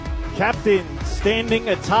captain standing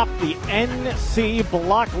atop the NC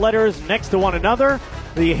block letters next to one another.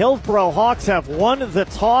 The Hillsboro Hawks have won the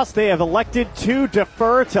toss. They have elected to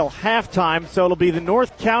defer till halftime, so it'll be the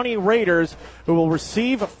North County Raiders who will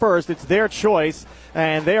receive first. It's their choice,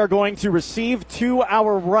 and they are going to receive to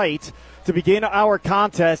our right to begin our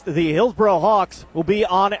contest. The Hillsboro Hawks will be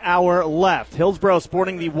on our left. Hillsboro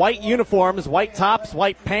sporting the white uniforms, white tops,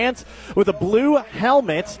 white pants, with a blue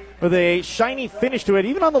helmet with a shiny finish to it.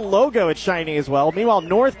 Even on the logo, it's shiny as well. Meanwhile,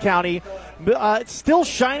 North County, it's still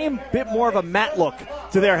shiny, a bit more of a matte look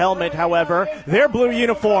to their helmet, however. Their blue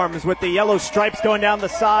uniforms with the yellow stripes going down the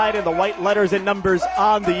side and the white letters and numbers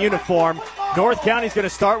on the uniform. North County's going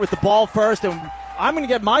to start with the ball first, and I'm going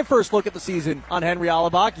to get my first look at the season on Henry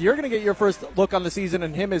Alabach. You're going to get your first look on the season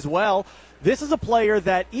and him as well. This is a player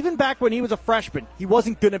that even back when he was a freshman, he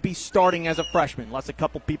wasn't going to be starting as a freshman unless a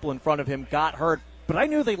couple people in front of him got hurt. But I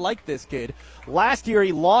knew they liked this kid. Last year,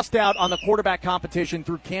 he lost out on the quarterback competition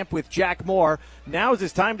through camp with Jack Moore. Now is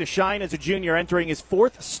his time to shine as a junior, entering his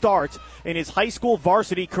fourth start in his high school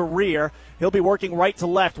varsity career. He'll be working right to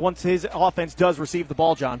left once his offense does receive the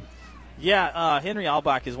ball, John. Yeah, Henry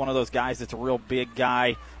Albach is one of those guys that's a real big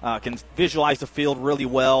guy, can visualize the field really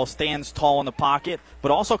well, stands tall in the pocket,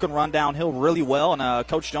 but also can run downhill really well. And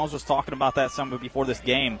Coach Jones was talking about that some before this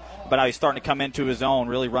game, about how he's starting to come into his own,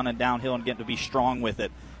 really running downhill and getting to be strong with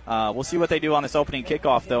it. We'll see what they do on this opening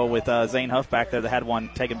kickoff, though, with Zane Huff back there that had one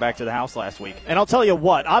taken back to the house last week. And I'll tell you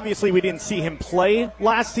what, obviously we didn't see him play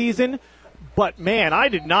last season, but, man, I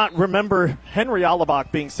did not remember Henry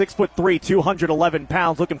Alabach being 6'3", 211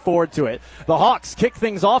 pounds. Looking forward to it. The Hawks kick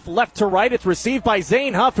things off left to right. It's received by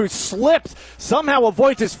Zane Huff, who slips, somehow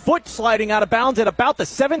avoids his foot sliding out of bounds at about the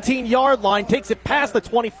 17-yard line, takes it past the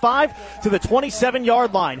 25 to the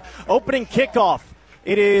 27-yard line. Opening kickoff.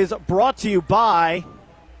 It is brought to you by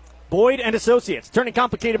Boyd and Associates, turning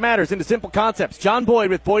complicated matters into simple concepts. John Boyd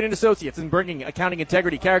with Boyd and Associates and bringing accounting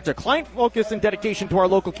integrity, character, client focus, and dedication to our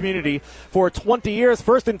local community for 20 years.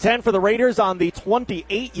 1st and 10 for the Raiders on the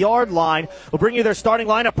 28-yard line. We'll bring you their starting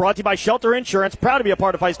lineup, brought to you by Shelter Insurance. Proud to be a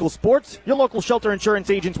part of high school sports. Your local Shelter Insurance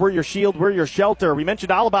agents, we're your shield, we're your shelter. We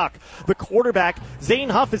mentioned Alabach, the quarterback. Zane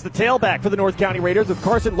Huff is the tailback for the North County Raiders, with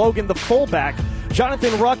Carson Logan, the fullback.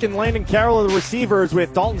 Jonathan Ruck and Landon Carroll are the receivers,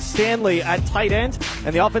 with Dalton Stanley at tight end.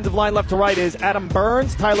 And the offensive line left to right is Adam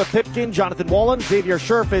Burns, Tyler Pipkin, Jonathan Wallen, Xavier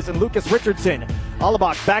Scherfis, and Lucas Richardson.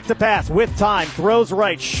 Alabach back to pass with time, throws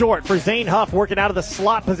right, short for Zane Huff, working out of the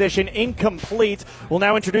slot position, incomplete. We'll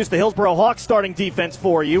now introduce the Hillsboro Hawks starting defense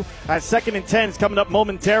for you. As 2nd and 10 is coming up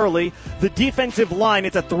momentarily. The defensive line,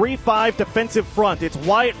 it's a 3-5 defensive front. It's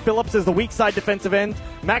Wyatt Phillips as the weak side defensive end,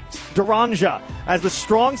 Max Duranja as the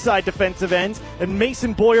strong side defensive end, and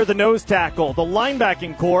Mason Boyer the nose tackle. The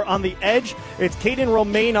linebacking core on the edge, it's Caden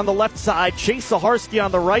Romaine on the left side, Chase Saharsky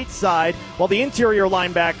on the right side, while the interior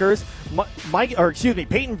linebackers,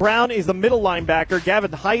 Peyton Brown is the middle linebacker.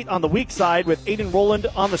 Gavin Height on the weak side with Aiden Rowland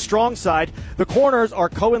on the strong side. The corners are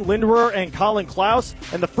Cohen Linderer and Colin Klaus.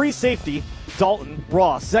 And the free safety, Dalton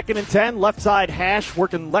Ross. 2nd and 10, left side hash,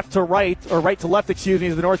 working left to right, or right to left, is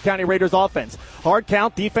the North County Raiders offense. Hard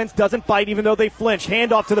count, defense doesn't bite even though they flinch.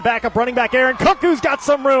 Handoff to the backup running back, Aaron Cook, who's got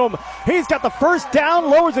some room. He's got the first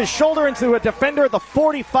down, lowers his shoulder into a defender at the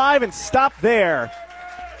 45 and stopped there.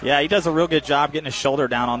 Yeah, he does a real good job getting his shoulder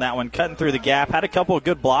down on that one, cutting through the gap. Had a couple of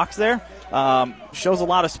good blocks there. Shows a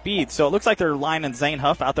lot of speed. So it looks like they're lining Zane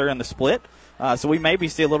Huff out there in the split. So we maybe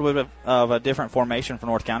see a little bit of a different formation for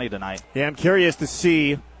North County tonight. Yeah, I'm curious to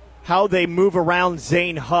see how they move around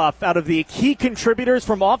Zane Huff. Out of the key contributors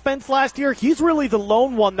from offense last year, he's really the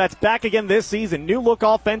lone one that's back again this season. New look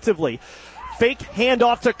offensively. Fake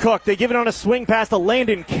handoff to Cook. They give it on a swing pass to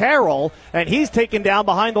Landon Carroll, and he's taken down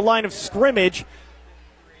behind the line of scrimmage.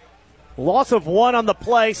 Loss of 1 on the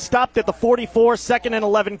play, stopped at the 44, 2nd and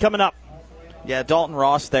 11 coming up. Yeah, Dalton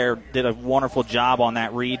Ross there did a wonderful job on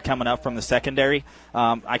that read coming up from the secondary.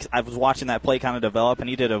 I was watching that play kind of develop, and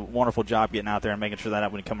he did a wonderful job getting out there and making sure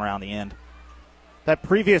that wouldn't come around the end. That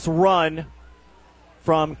previous run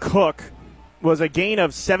from Cook was a gain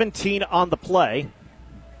of 17 on the play.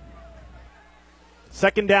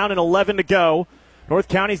 2nd down and 11 to go. North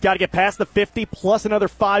County's got to get past the 50 plus another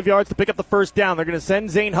 5 yards to pick up the first down. They're going to send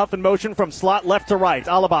Zane Huff in motion from slot left to right.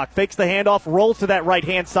 Alabach fakes the handoff, rolls to that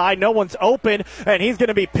right-hand side. No one's open, and he's going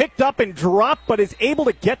to be picked up and dropped, but is able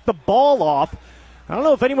to get the ball off. I don't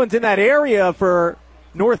know if anyone's in that area for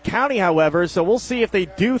North County, however, so we'll see if they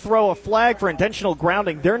do throw a flag for intentional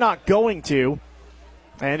grounding. They're not going to.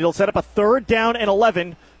 And it'll set up a 3rd down and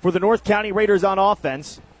 11 for the North County Raiders on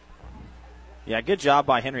offense. Yeah, good job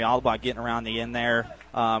by Henry Alabach getting around the end there.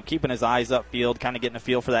 keeping his eyes upfield, kind of getting a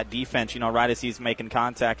feel for that defense. Right as he's making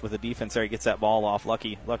contact with the defense there, he gets that ball off.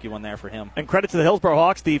 Lucky one there for him. And credit to the Hillsboro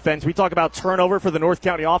Hawks defense. We talk about turnover for the North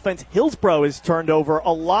County offense. Hillsboro has turned over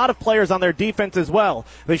a lot of players on their defense as well.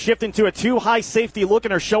 They shift into a 2-high safety look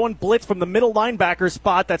and are showing blitz from the middle linebacker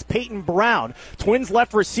spot. That's Peyton Brown. Twins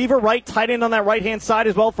left receiver, right tight end on that right-hand side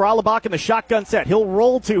as well for Alabak in the shotgun set. He'll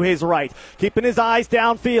roll to his right, keeping his eyes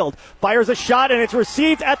downfield. Fires a shot, and it's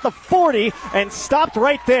received at the 40 and stopped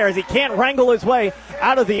right there as he can't wrangle his way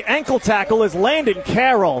out of the ankle tackle is Landon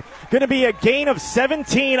Carroll. Going to be a gain of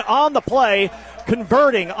 17 on the play,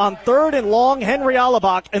 converting on 3rd and long. Henry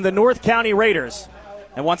Alabak and the North County Raiders.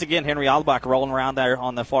 And once again, Henry Alabak rolling around there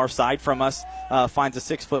on the far side from us, finds a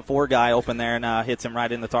 6'4" guy open there and hits him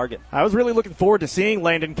right in the target. I was really looking forward to seeing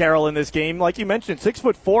Landon Carroll in this game. Like you mentioned,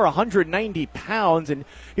 6'4", 190 pounds, and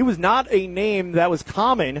he was not a name that was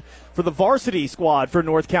common for the varsity squad for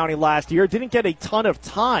North County last year. Didn't get a ton of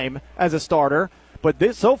time as a starter,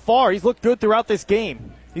 but so far he's looked good throughout this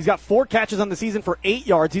game. He's got 4 catches on the season for 8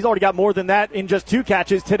 yards. He's already got more than that in just 2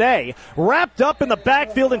 catches today. Wrapped up in the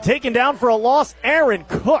backfield and taken down for a loss, Aaron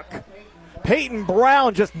Cook. Peyton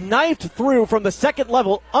Brown just knifed through from the second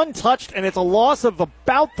level untouched, and it's a loss of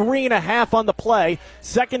about 3.5 on the play.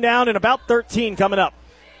 2nd down and about 13 coming up.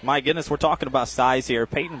 My goodness, we're talking about size here.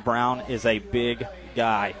 Peyton Brown is a big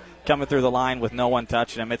guy coming through the line with no one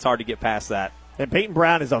touching him. It's hard to get past that. And Peyton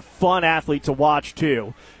Brown is a fun athlete to watch,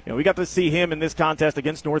 too. We got to see him in this contest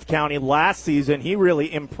against North County last season. He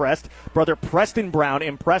really impressed. Brother Preston Brown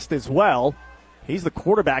impressed as well. He's the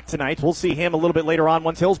quarterback tonight. We'll see him a little bit later on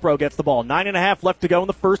once Hillsboro gets the ball. 9.5 left to go in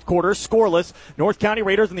the first quarter. Scoreless. North County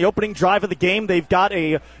Raiders in the opening drive of the game. They've got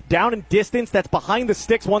a down and distance that's behind the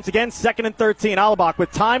sticks once again. 2nd and 13. Alabak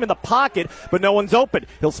with time in the pocket, but no one's open.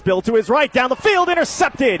 He'll spill to his right. Down the field.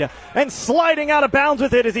 Intercepted. And sliding out of bounds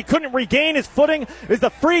with it as he couldn't regain his footing is the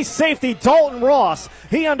free safety, Dalton Ross.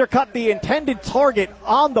 He undercut the intended target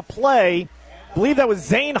on the play. I believe that was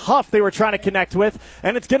Zane Huff they were trying to connect with,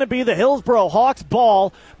 and it's going to be the Hillsboro Hawks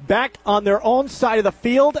ball back on their own side of the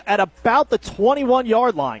field at about the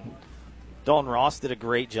 21-yard line. Dalton Ross did a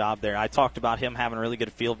great job there. I talked about him having really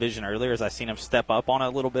good field vision earlier as I seen him step up on a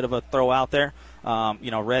little bit of a throw out there.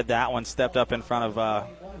 Read that one, stepped up in front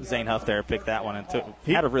of Zane Huff there, picked that one, and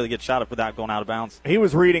he had a really good shot up without going out of bounds. He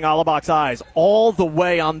was reading Alabak's eyes all the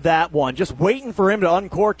way on that one, just waiting for him to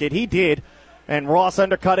uncork it. He did. And Ross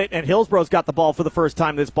undercut it, and Hillsboro's got the ball for the first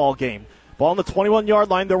time this ball game. Ball on the 21-yard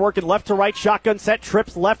line. They're working left to right. Shotgun set.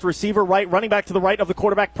 Trips left. Receiver right. Running back to the right of the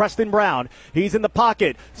quarterback, Preston Brown. He's in the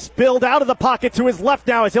pocket. Spilled out of the pocket to his left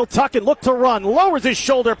now as he'll tuck and look to run. Lowers his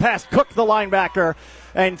shoulder past Cook, the linebacker,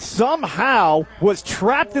 and somehow was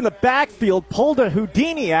trapped in the backfield, pulled a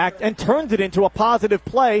Houdini act, and turned it into a positive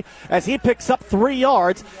play as he picks up 3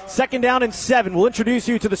 yards. 2nd down and 7. We'll introduce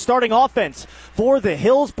you to the starting offense for the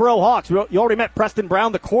Hillsboro Hawks. You already met Preston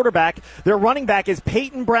Brown, the quarterback. Their running back is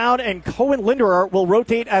Peyton Brown, and Cohen Linderer will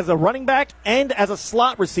rotate as a running back and as a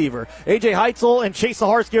slot receiver. A.J. Heitzel and Chase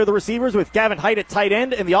Saharsky are the receivers with Gavin Height at tight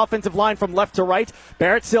end, and the offensive line from left to right,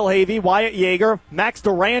 Barrett Silhavy, Wyatt Yeager, Max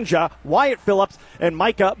Duranja, Wyatt Phillips, and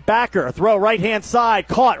Micah Backer. Throw right-hand side,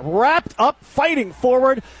 caught, wrapped up, fighting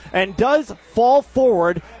forward, and does fall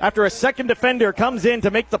forward after a second defender comes in to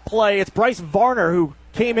make the play. It's Bryce Varner who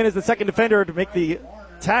came in as the second defender to make the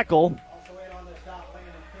tackle.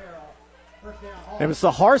 It was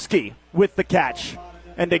Saharsky with the catch,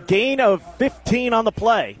 and a gain of 15 on the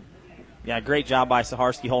play. Yeah, great job by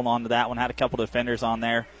Saharsky holding on to that one. Had a couple defenders on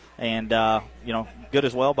there, and good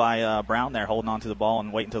as well by Brown there holding on to the ball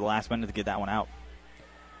and waiting until the last minute to get that one out.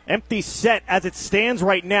 Empty set as it stands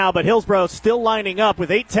right now, but Hillsboro still lining up with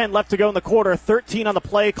 8:10 left to go in the quarter, 13 on the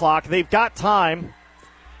play clock. They've got time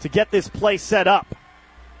to get this play set up.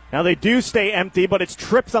 Now they do stay empty, but it's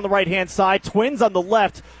trips on the right-hand side, Twins on the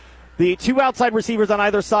left. The 2 outside receivers on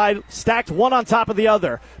either side stacked one on top of the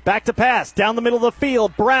other. Back to pass, down the middle of the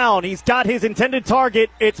field. Brown, he's got his intended target.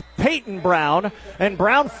 It's Peyton Brown, and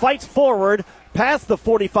Brown fights forward past the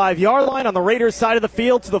 45-yard line on the Raiders' side of the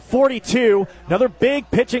field to the 42. Another big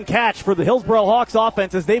pitch and catch for the Hillsboro Hawks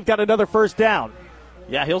offense as they've got another first down.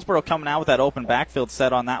 Yeah, Hillsboro coming out with that open backfield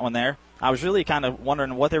set on that one there. I was really kind of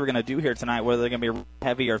wondering what they were going to do here tonight, whether they're going to be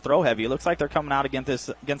heavy or throw heavy. It looks like they're coming out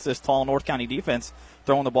against this tall North County defense,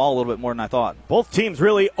 throwing the ball a little bit more than I thought. Both teams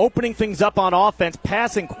really opening things up on offense,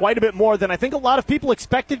 passing quite a bit more than I think a lot of people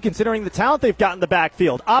expected considering the talent they've got in the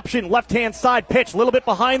backfield. Option, left-hand side pitch, a little bit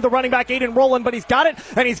behind the running back, Aiden Rowland, but he's got it,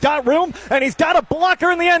 and he's got room, and he's got a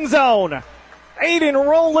blocker in the end zone. Aiden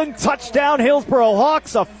Rowland, touchdown Hillsboro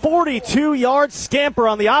Hawks, a 42-yard scamper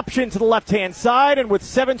on the option to the left-hand side, and with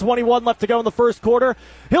 7:21 left to go in the first quarter,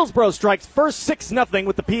 Hillsboro strikes first 6-0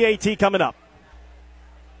 with the PAT coming up.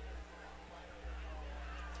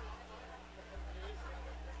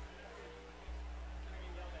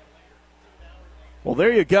 Well,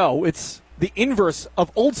 there you go. It's the inverse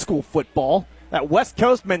of old school football. That West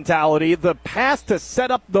Coast mentality, the pass to set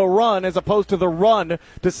up the run as opposed to the run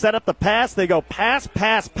to set up the pass. They go pass,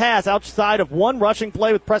 pass, pass outside of one rushing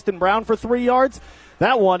play with Preston Brown for 3 yards.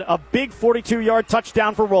 That one, a big 42-yard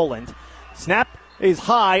touchdown for Rowland. Snap is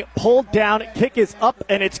high, pulled down, kick is up,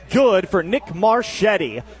 and it's good for Nick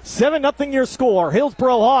Marchetti. 7-0 your score.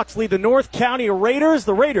 Hillsboro Hawks lead the North County Raiders.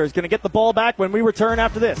 The Raiders going to get the ball back when we return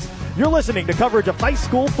after this. You're listening to coverage of high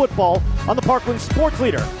school football on the Parkland Sports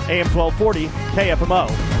Leader, AM 1240 KFMO.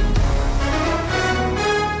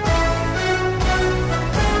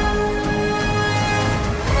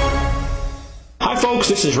 Hi folks,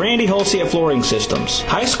 this is Randy Hulsey at Flooring Systems.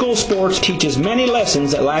 High school sports teaches many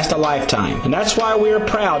lessons that last a lifetime, and that's why we are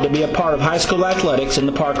proud to be a part of high school athletics in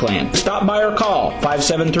the Parkland. Stop by or call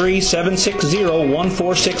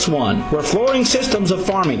 573-760-1461. We're Flooring Systems of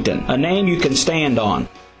Farmington, a name you can stand on.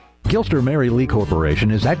 Gilster Mary Lee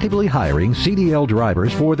Corporation is actively hiring CDL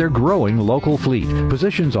drivers for their growing local fleet.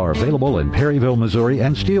 Positions are available in Perryville, Missouri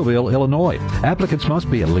and Steelville, Illinois. Applicants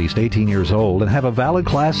must be at least 18 years old and have a valid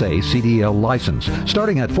Class A CDL license.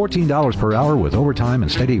 Starting at $14 per hour with overtime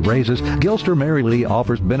and steady raises, Gilster Mary Lee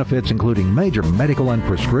offers benefits including major medical and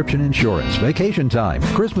prescription insurance, vacation time,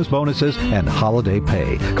 Christmas bonuses, and holiday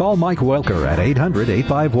pay. Call Mike Welker at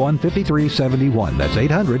 800-851-5371. That's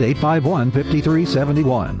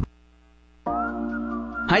 800-851-5371.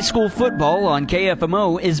 High school football on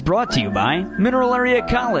KFMO is brought to you by Mineral Area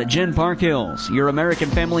College in Park Hills, your American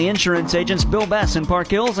Family Insurance agents Bill Bass in Park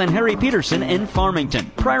Hills and Harry Peterson in Farmington,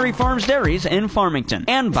 Prairie Farms Dairies in Farmington,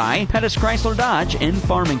 and by Pettis Chrysler Dodge in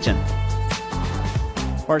Farmington.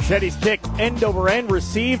 Marchetti's kick end over end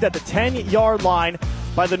received at the 10-yard line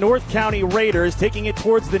by the North County Raiders, taking it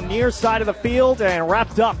towards the near side of the field and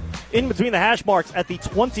wrapped up in between the hash marks at the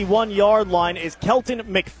 21-yard line is Kelton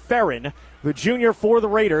McFerrin, the junior for the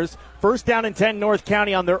Raiders. First down and 10, North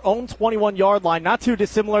County on their own 21-yard line. Not too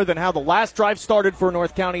dissimilar than how the last drive started for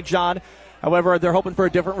North County, John. However, they're hoping for a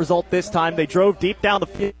different result this time. They drove deep down the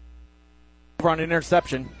field on an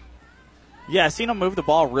interception. Yeah, I've seen them move the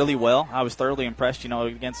ball really well. I was thoroughly impressed,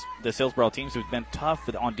 against the Hillsboro teams who've been tough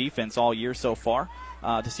on defense all year so far.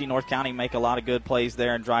 To see North County make a lot of good plays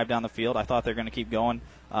there and drive down the field. I thought they're going to keep going.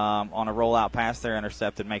 On a rollout pass there,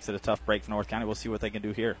 intercepted, makes it a tough break for North County. We'll see what they can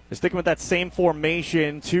do here. They're sticking with that same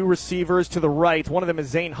formation. Two receivers to the right. One of them is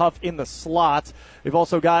Zane Huff in the slot. They've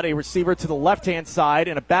also got a receiver to the left-hand side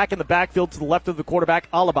and a back in the backfield to the left of the quarterback,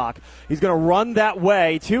 Alabak. He's going to run that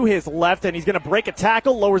way to his left, and he's going to break a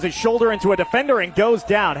tackle, lowers his shoulder into a defender, and goes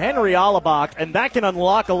down. Henry Alabak, and that can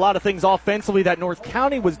unlock a lot of things offensively that North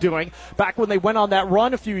County was doing back when they went on that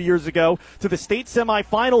run a few years ago to the state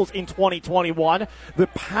semifinals in 2021. The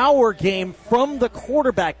power game from the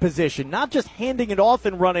quarterback position, not just handing it off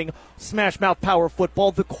and running smash mouth power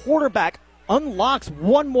football. The quarterback unlocks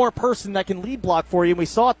one more person that can lead block for you, and we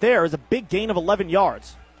saw it there as a big gain of 11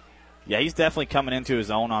 yards. Yeah, he's definitely coming into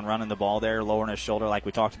his own on running the ball there, lowering his shoulder like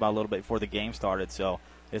we talked about a little bit before the game started. So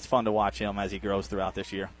it's fun to watch him as he grows throughout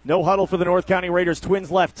this year. No huddle for the North County Raiders.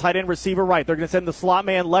 Twins left, tight end receiver right. They're going to send the slot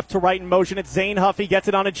man left to right in motion. It's Zane Huff. He gets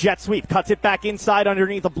it on a jet sweep, cuts it back inside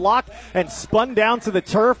underneath the block, and spun down to the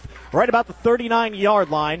turf right about the 39-yard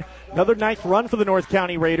line. Another nice run for the North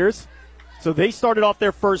County Raiders. So they started off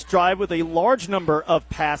their first drive with a large number of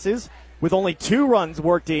passes, with only 2 runs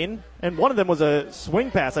worked in, and one of them was a swing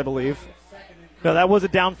pass, I believe. No, that was a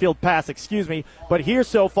downfield pass, excuse me. But here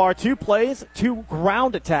so far, 2 plays, 2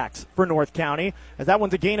 ground attacks for North County, as that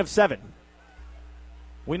one's a gain of 7.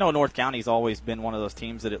 We know North County's always been one of those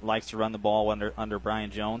teams that it likes to run the ball under Brian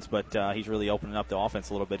Jones, but he's really opening up the offense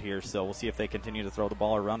a little bit here, so we'll see if they continue to throw the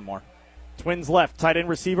ball or run more. Twins left, tight end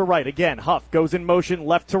receiver right. Again, Huff goes in motion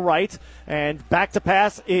left to right, and back to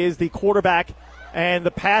pass is the quarterback. And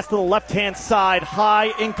the pass to the left-hand side,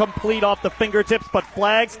 high, incomplete off the fingertips, but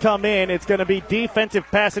flags come in. It's going to be defensive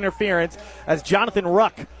pass interference as Jonathan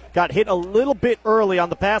Ruck got hit a little bit early on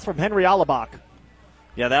the pass from Henry Alabak.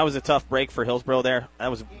 Yeah, that was a tough break for Hillsboro there. That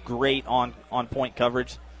was great on-point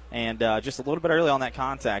coverage. And just a little bit early on that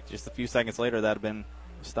contact, just a few seconds later, that had been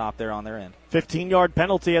stopped there on their end. 15-yard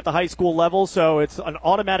penalty at the high school level, so it's an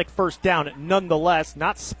automatic first down nonetheless,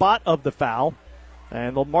 not spot of the foul.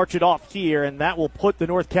 And they'll march it off here, and that will put the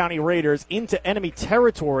North County Raiders into enemy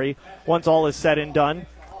territory once all is said and done.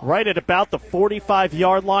 right at about the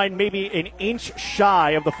 45-yard line, maybe an inch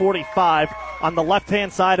shy of the 45 on the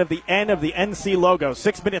left-hand side of the N of the NC logo.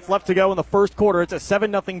 6 minutes left to go in the first quarter. It's a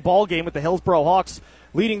 7-0 ball game with the Hillsboro Hawks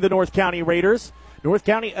leading the North County Raiders. North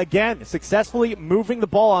County, again, successfully moving the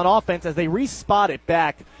ball on offense as they respot it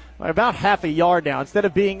back by about half a yard now. Instead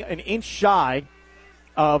of being an inch shy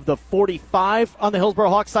of the 45 on the Hillsboro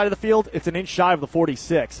Hawks side of the field, it's an inch shy of the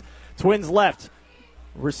 46. Twins left.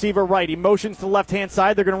 Receiver right. He motions to the left-hand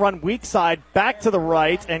side. They're going to run weak side back to the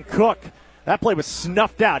right, and Cook. That play was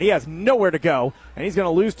snuffed out. He has nowhere to go, and he's going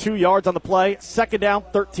to lose 2 yards on the play. Second down,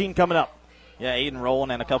 13 coming up. Yeah, Aiden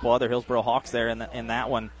Rowland and a couple other Hillsboro Hawks there in that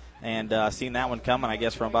one, and seen that one coming, I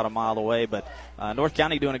guess, from about a mile away. But North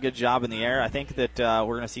County doing a good job in the air. I think that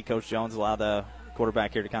we're going to see Coach Jones allow the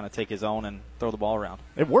quarterback here to kind of take his own and throw the ball around.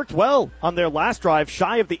 It worked well on their last drive,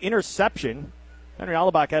 shy of the interception. Henry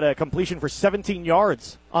Alabak had a completion for 17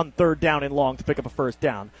 yards on third down and long to pick up a first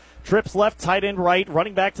down. Trips left, tight end right,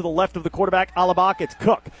 running back to the left of the quarterback, Alabak. It's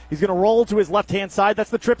Cook. He's going to roll to his left-hand side.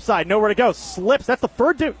 That's the trip side. Nowhere to go. Slips. That's the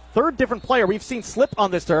third different player we've seen slip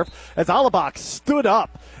on this turf as Alabak stood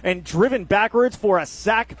up and driven backwards for a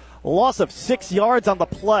sack, loss of 6 yards on the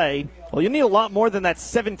play. Well, you need a lot more than that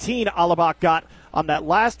 17 Alabak got on that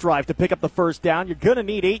last drive to pick up the first down. You're going to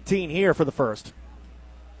need 18 here for the first.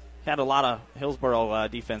 Had a lot of Hillsboro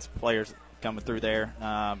defense players coming through there.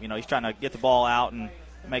 He's trying to get the ball out and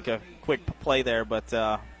make a quick play there, but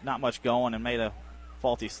not much going and made a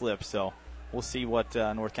faulty slip. So we'll see what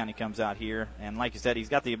North County comes out here. And like you said, he's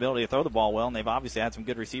got the ability to throw the ball well, and they've obviously had some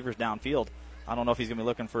good receivers downfield. I don't know if he's going to be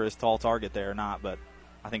looking for his tall target there or not, but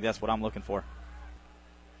I think that's what I'm looking for.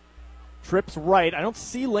 Trips right. I don't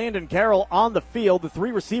see Landon Carroll on the field. The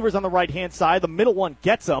three receivers on the right-hand side. The middle one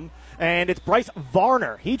gets him, and it's Bryce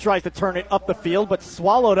Varner. He tries to turn it up the field, but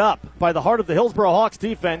swallowed up by the heart of the Hillsboro Hawks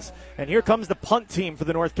defense. And here comes the punt team for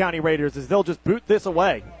the North County Raiders as they'll just boot this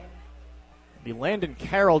away. It'll be Landon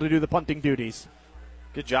Carroll to do the punting duties.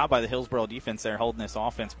 Good job by the Hillsboro defense there, holding this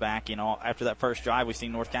offense back. After that first drive, we've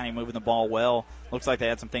seen North County moving the ball well. Looks like they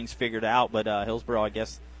had some things figured out, but Hillsboro, I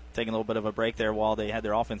guess, taking a little bit of a break there while they had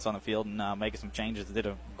their offense on the field and making some changes. They did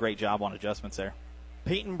a great job on adjustments there.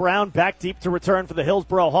 Peyton Brown back deep to return for the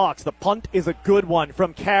Hillsboro Hawks. The punt is a good one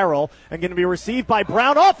from Carroll and going to be received by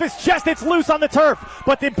Brown. Off his chest, it's loose on the turf.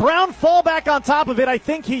 But did Brown fall back on top of it? I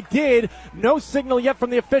think he did. No signal yet from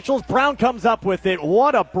the officials. Brown comes up with it.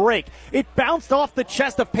 What a break. It bounced off the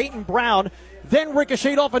chest of Peyton Brown, then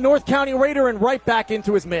ricocheted off a North County Raider and right back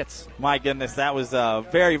into his mitts. My goodness, that was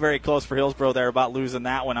very, very close for Hillsboro there about losing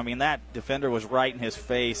that one. I mean, that defender was right in his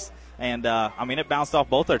face. And, it bounced off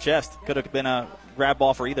both their chests. Could have been a grab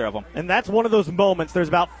ball for either of them. And that's one of those moments. There's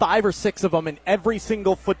about 5 or 6 of them in every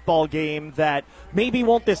single football game that maybe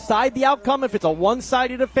won't decide the outcome if it's a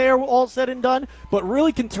one-sided affair, all said and done, but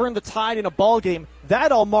really can turn the tide in a ball game.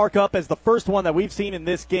 That I'll mark up as the first one that we've seen in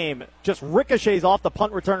this game. Just ricochets off the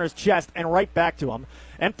punt returner's chest and right back to him.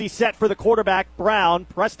 Empty set for the quarterback, Brown.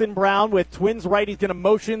 Preston Brown with twins right. He's going to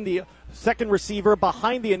motion the second receiver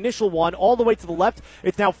behind the initial one all the way to the left.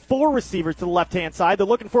 It's now 4 receivers to the left-hand side. They're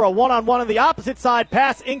looking for a one-on-one on the opposite side.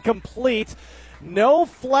 Pass incomplete. No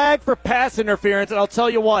flag for pass interference, and I'll tell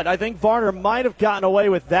you what, I think Varner might have gotten away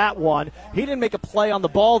with that one. He didn't make a play on the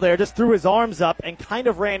ball there, just threw his arms up and kind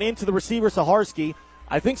of ran into the receiver, Saharsky.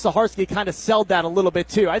 I think Saharsky kind of sold that a little bit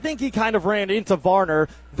too. I think he kind of ran into Varner.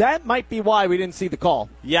 That might be why we didn't see the call.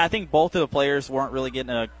 Yeah, I think both of the players weren't really getting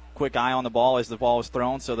a quick eye on the ball as the ball was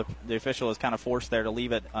thrown, so the official is kind of forced there to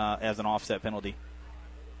leave it as an offset penalty.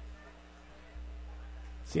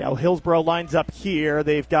 See how Hillsboro lines up here.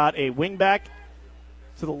 They've got a wingback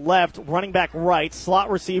to the left, running back right,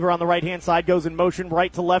 slot receiver on the right-hand side goes in motion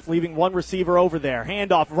right to left, leaving one receiver over there.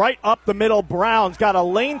 Handoff right up the middle. Brown's got a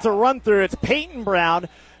lane to run through. It's Peyton Brown,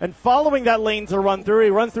 and following that lane to run through,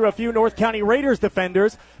 he runs through a few North County Raiders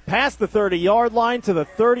defenders, past the 30-yard line to the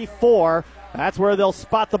 34. That's where they'll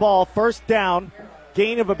spot the ball. First down,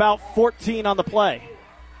 gain of about 14 on the play.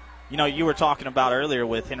 You were talking about earlier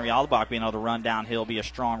with Henry Alabak being able to run downhill, be a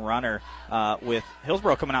strong runner. With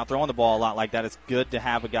Hillsboro coming out throwing the ball a lot like that, it's good to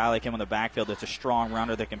have a guy like him in the backfield that's a strong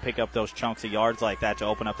runner that can pick up those chunks of yards like that to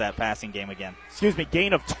open up that passing game again.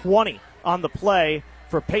 Gain of 20 on the play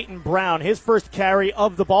for Peyton Brown, his first carry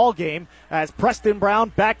of the ball game as Preston Brown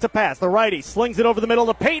back to pass. The righty slings it over the middle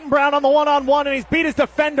to Peyton Brown on the one-on-one, and he's beat his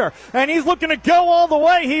defender, and he's looking to go all the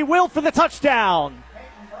way. He will for the touchdown.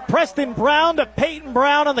 Preston Brown to Peyton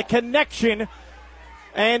Brown on the connection,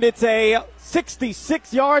 and it's a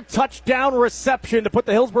 66-yard touchdown reception to put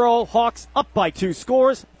the Hillsboro Hawks up by 2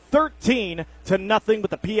 scores, 13-0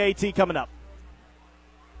 with the PAT coming up.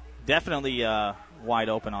 Definitely wide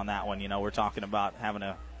open on that one. We're talking about having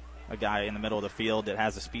a a guy in the middle of the field that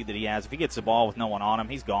has the speed that he has. If he gets the ball with no one on him,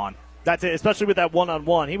 he's gone. That's it, especially with that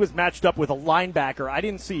one-on-one. He was matched up with a linebacker. I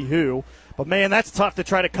didn't see who, but, man, that's tough to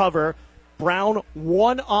try to cover. Brown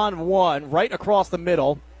one-on-one right across the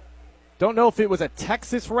middle. Don't know if it was a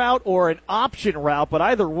Texas route or an option route, but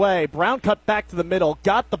either way, Brown cut back to the middle,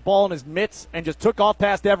 got the ball in his mitts, and just took off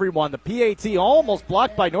past everyone. The PAT almost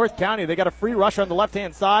blocked by North County. They got a free rush on the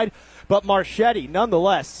left-hand side, but Marchetti,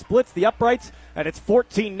 nonetheless, splits the uprights, and it's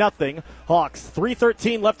 14-0 Hawks.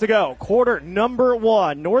 3:13 left to go. Quarter number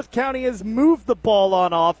 1. North County has moved the ball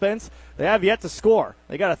on offense. They have yet to score.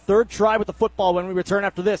 They got a third try with the football when we return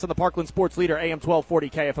after this on the Parkland Sports Leader, AM 1240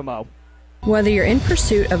 KFMO. Whether you're in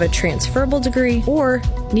pursuit of a transferable degree or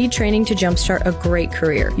need training to jumpstart a great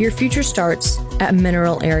career, your future starts at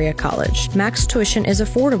Mineral Area College. Max tuition is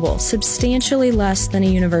affordable, substantially less than a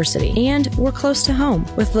university, and we're close to home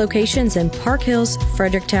with locations in Park Hills,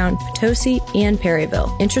 Fredericktown, Potosi, and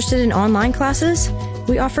Perryville. Interested in online classes?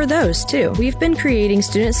 We offer those too. We've been creating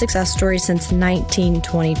student success stories since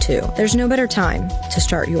 1922. There's no better time to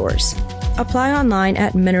start yours. Apply online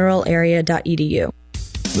at mineralarea.edu.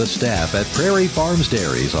 The staff at Prairie Farms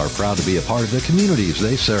Dairies are proud to be a part of the communities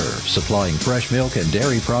they serve, supplying fresh milk and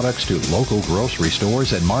dairy products to local grocery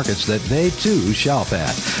stores and markets that they too shop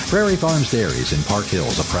at. Prairie Farms Dairies in Park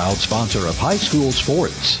Hills, a proud sponsor of high school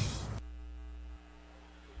sports.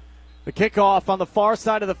 The kickoff on the far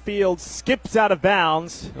side of the field skips out of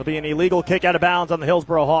bounds. It'll be an illegal kick out of bounds on the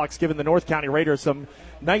Hillsboro Hawks, giving the North County Raiders some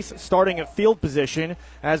nice starting at field position.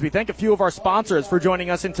 As we thank a few of our sponsors for joining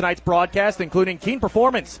us in tonight's broadcast, including Keen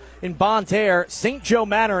Performance in Bonne Terre, St. Joe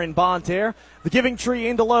Manor in Bonne Terre, the Giving Tree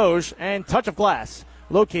in Deloge, and Touch of Glass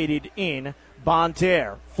located in Bonne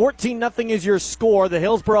Terre. 14-0 is your score. The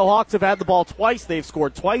Hillsboro Hawks have had the ball twice. They've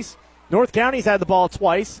scored twice. North County's had the ball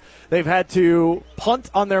twice. They've had to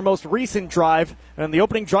punt on their most recent drive. And the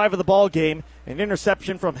opening drive of the ball game, an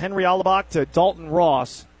interception from Henry Allebach to Dalton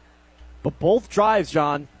Ross. But both drives,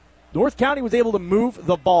 John, North County was able to move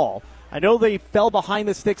the ball. I know they fell behind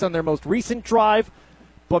the sticks on their most recent drive,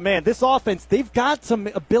 but, man, this offense, they've got some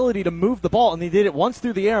ability to move the ball, and they did it once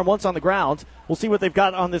through the air and once on the ground. We'll see what they've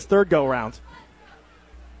got on this third go-around.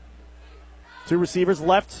 Two receivers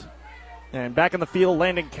left. And back in the field,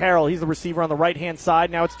 Landon Carroll. He's the receiver on the right-hand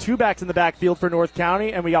side. Now it's two backs in the backfield for North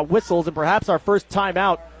County, and we got whistles and perhaps our first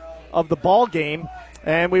timeout of the ball game.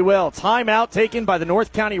 And we will. Timeout taken by the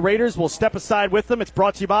North County Raiders. We'll step aside with them. It's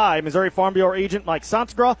brought to you by Missouri Farm Bureau agent Mike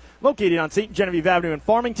Santagra, located on St. Genevieve Avenue in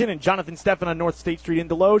Farmington, and Jonathan Steffen on North State Street in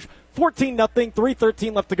Deloge. 14-0,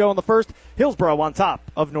 3:13 left to go in the first. Hillsboro on top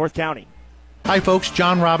of North County. Hi folks,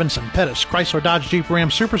 John Robinson, Pettis, Chrysler Dodge Jeep Ram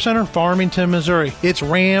Supercenter, Farmington, Missouri. It's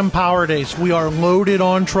Ram Power Days. We are loaded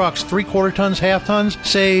on trucks, 3/4 tons, half tons.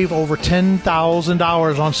 Save over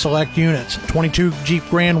 $10,000 on select units. 22 Jeep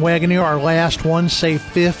Grand Wagoneer, our last one, save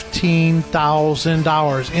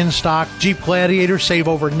 $15,000. In stock, Jeep Gladiator, save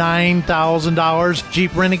over $9,000.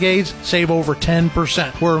 Jeep Renegades, save over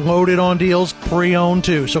 10%. We're loaded on deals, pre-owned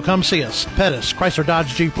too. So come see us. Pettis, Chrysler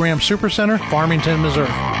Dodge Jeep Ram Supercenter, Farmington,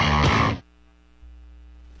 Missouri.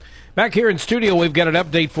 Back here in studio, we've got an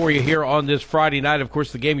update for you here on this Friday night. Of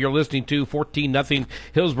course, the game you're listening to, 14-0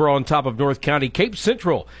 Hillsboro on top of North County. Cape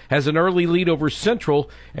Central has an early lead over Central.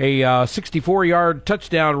 A 64-yard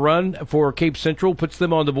touchdown run for Cape Central puts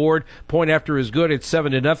them on the board. Point after is good. It's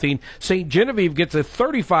 7-0. St. Genevieve gets a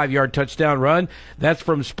 35-yard touchdown run. That's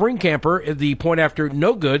from Spring Camper. The point after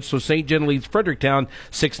no good, so St. Gen leads Fredericktown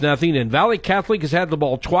 6-0. And Valley Catholic has had the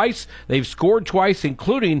ball twice. They've scored twice,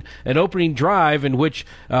 including an opening drive in which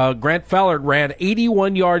Grant Fowler ran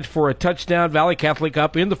 81 yards for a touchdown. Valley Catholic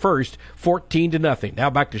up in the first, 14-0.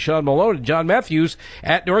 Now back to Sean Malone and John Matthews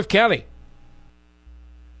at North County.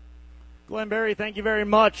 Glenn Berry, thank you very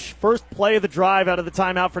much. First play of the drive out of the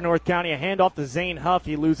timeout for North County. A handoff to Zane Huff.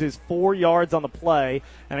 He loses 4 yards on the play.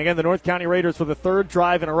 And again, the North County Raiders, for the third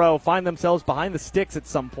drive in a row, find themselves behind the sticks at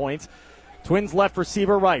some point. Twins left,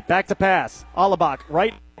 receiver right. Back to pass. Allebach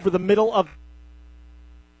right over the middle of,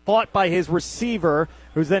 fought by his receiver,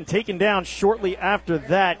 who's then taken down shortly after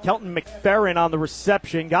that. Kelton McFerrin on the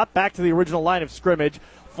reception. Got back to the original line of scrimmage.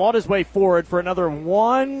 Fought his way forward for another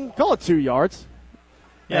 2 yards.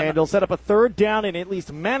 Yeah, and he'll set up a third down and at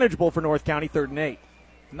least manageable for North County, 3rd and 8.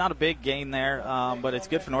 Not a big gain there, but it's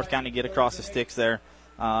good for North County to get across the sticks there.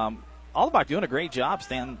 Allebach doing a great job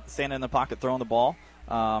standing in the pocket, throwing the ball.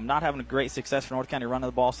 Not having a great success for North County running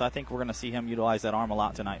the ball, so I think we're going to see him utilize that arm a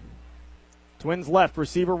lot tonight. Twins left,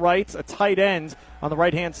 receiver right, a tight end on the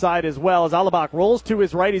right-hand side as well. As Allebach rolls to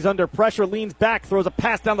his right, he's under pressure, leans back, throws a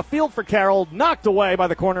pass down the field for Carroll, knocked away by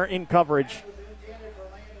the corner in coverage.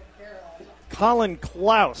 Colin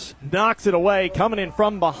Klaus knocks it away, coming in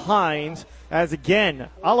from behind. As again,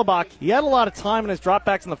 Alabak, he had a lot of time in his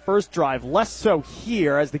dropbacks in the first drive, less so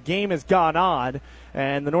here as the game has gone on.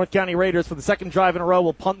 And the North County Raiders, for the second drive in a row,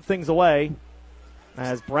 will punt things away.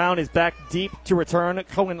 As Brown is back deep to return,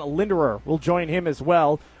 Cohen Linderer will join him as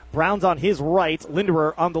well. Brown's on his right,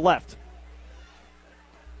 Linderer on the left.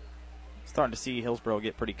 Starting to see Hillsboro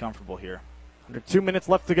get pretty comfortable here. Under 2 minutes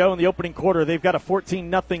left to go in the opening quarter. They've got a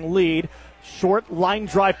 14-0 lead. Short line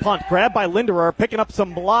drive punt. Grabbed by Linderer, picking up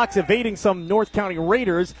some blocks, evading some North County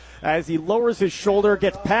Raiders as he lowers his shoulder,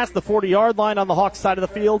 gets past the 40-yard line on the Hawks side of the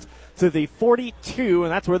field to the 42,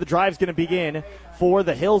 and that's where the drive's going to begin for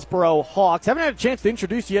the Hillsboro Hawks. Haven't had a chance to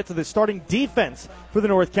introduce you yet to the starting defense for the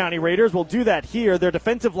North County Raiders. We'll do that here. Their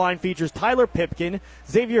defensive line features Tyler Pipkin,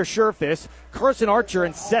 Xavier Sherfis, Carson Archer,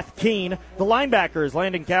 and Seth Keene. The linebackers,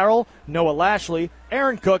 Landon Carroll, Noah Lashley,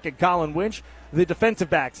 Aaron Cook, and Colin Winch. The defensive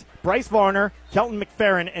backs, Bryce Varner, Kelton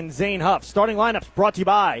McFerrin, and Zane Huff. Starting lineups brought to you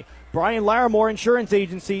by Brian Larimore Insurance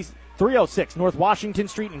Agencies, 306 North Washington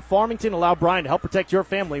Street in Farmington. Allow Brian to help protect your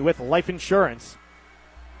family with life insurance.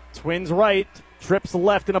 Twins right, trips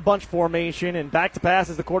left in a bunch formation, and back to pass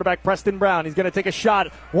is the quarterback Preston Brown. He's going to take a shot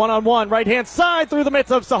one-on-one, right-hand side through the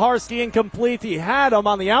midst of Saharsky, incomplete. He had him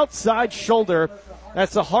on the outside shoulder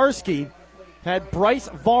as Saharsky had Bryce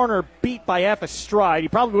Varner beat by half a stride. He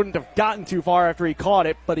probably wouldn't have gotten too far after he caught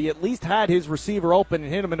it, but he at least had his receiver open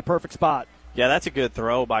and hit him in a perfect spot. Yeah, that's a good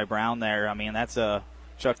throw by Brown there. I mean, that's a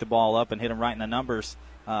chuck the ball up and hit him right in the numbers.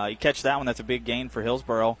 You catch that one, that's a big gain for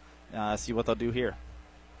Hillsboro. See what they'll do here.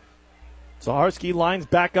 Saharsky lines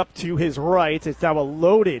back up to his right. It's now a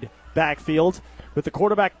loaded backfield with the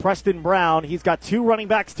quarterback Preston Brown. He's got two running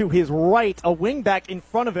backs to his right, a wing back in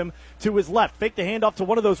front of him to his left. Fake the handoff to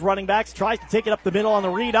one of those running backs, tries to take it up the middle on the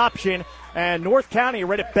read option, and North County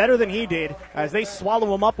read it better than he did as they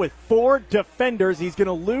swallow him up with four defenders. He's going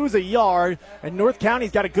to lose a yard, and North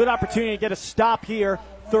County's got a good opportunity to get a stop here.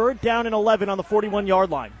 3rd down and 11 on the 41-yard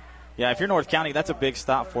line. Yeah, if you're North County, that's a big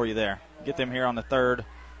stop for you there. Get them here on the third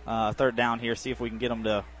down here, see if we can get them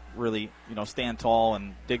to really, stand tall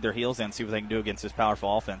and dig their heels in, see what they can do against this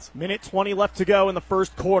powerful offense. Minute 20 left to go in the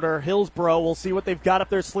first quarter. Hillsboro will see what they've got up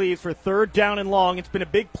their sleeves for 3rd down and long. It's been a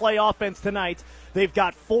big play offense tonight. They've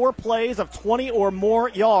got 4 plays of 20 or more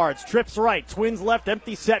yards. Trips right, Twins left,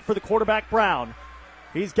 empty set for the quarterback Brown.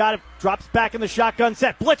 He's got it, drops back in the shotgun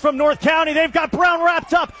set. Blitz from North County. They've got Brown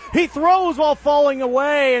wrapped up. He throws while falling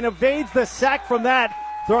away and evades the sack from that.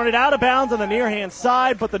 Throwing it out of bounds on the near-hand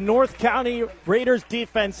side, but the North County Raiders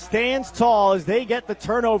defense stands tall as they get the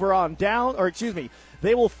turnover on down,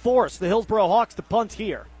 they will force the Hillsboro Hawks to punt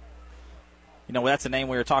here. That's a name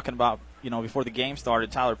we were talking about, before the game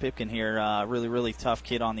started. Tyler Pipkin here, really, really tough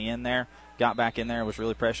kid on the end there. Got back in there, was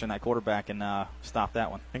really pressuring that quarterback and stopped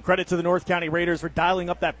that one. And credit to the North County Raiders for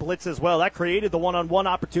dialing up that blitz as well. That created the one-on-one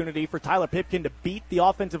opportunity for Tyler Pipkin to beat the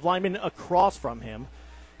offensive lineman across from him.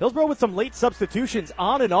 Hillsboro with some late substitutions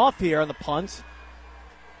on and off here on the punts.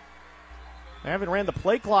 They haven't ran the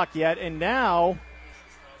play clock yet, and now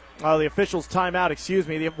the official's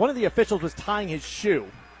timeout, one of the officials was tying his shoe.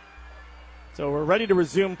 So we're ready to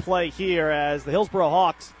resume play here as the Hillsboro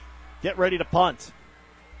Hawks get ready to punt.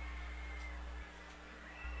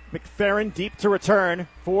 McFerrin deep to return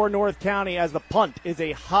for North County as the punt is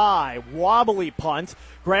a high, wobbly punt.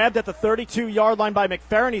 Grabbed at the 32-yard line by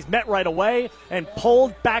McFerrin. He's met right away and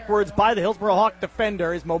pulled backwards by the Hillsboro Hawk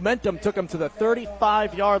defender. His momentum took him to the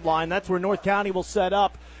 35-yard line. That's where North County will set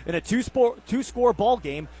up in a two-score ball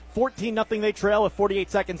game. 14-0 they trail with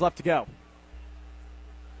 48 seconds left to go.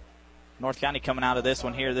 North County coming out of this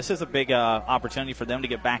one here. This is a big opportunity for them to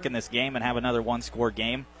get back in this game and have another one-score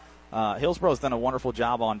game. Hillsboro's done a wonderful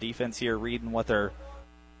job on defense here, reading what they're.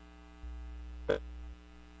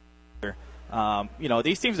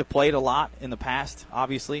 These teams have played a lot in the past.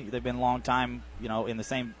 Obviously, they've been a long time, in the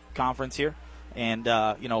same conference here, and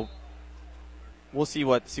we'll see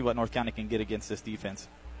what North County can get against this defense.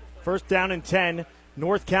 1st down and 10,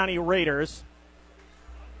 North County Raiders.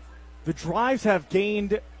 The drives have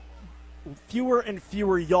gained fewer and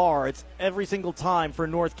fewer yards every single time for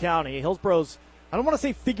North County. Hillsboro's, I don't want to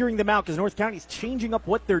say figuring them out because North County's changing up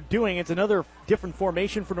what they're doing. It's another different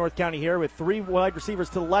formation for North County here with 3 wide receivers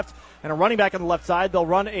to the left and a running back on the left side. They'll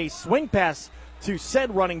run a swing pass to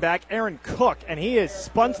said running back, Aaron Cook, and he is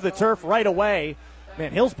spun to the turf right away.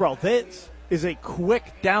 Man, Hillsboro, this is a quick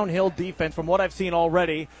downhill defense from what I've seen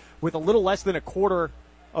already with a little less than a quarter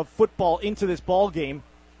of football into this ball game.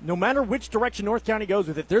 No matter which direction North County goes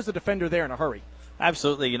with it, there's a defender there in a hurry.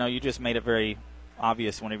 Absolutely. You just made it very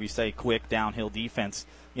obvious whenever you say quick downhill defense.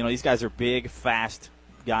 These guys are big, fast,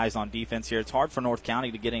 guys on defense here. It's hard for North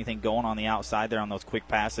County to get anything going on the outside there on those quick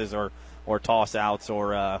passes or toss outs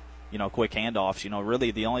or quick handoffs.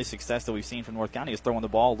 Really the only success that we've seen from North County is throwing the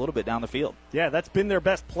ball a little bit down the field. Yeah, that's been their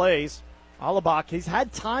best plays. Alabak, he's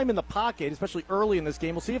had time in the pocket, especially early in this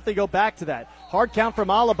game. We'll see if they go back to that. Hard count from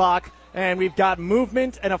Alabak, and we've got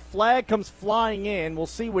movement, and a flag comes flying in. We'll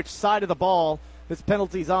see which side of the ball this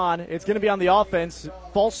penalty's on. It's going to be on the offense.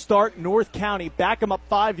 False start, North County. Back them up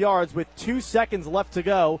 5 yards with 2 seconds left to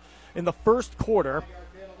go in the first quarter.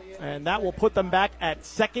 And that will put them back at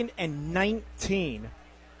 2nd and 19.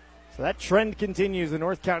 So that trend continues. The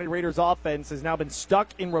North County Raiders offense has now been stuck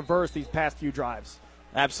in reverse these past few drives.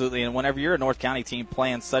 Absolutely, and whenever you're a North County team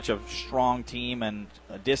playing such a strong team and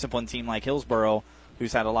a disciplined team like Hillsboro,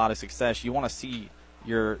 who's had a lot of success, you want to see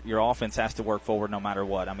your offense has to work forward no matter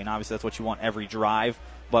what. I mean, obviously that's what you want every drive,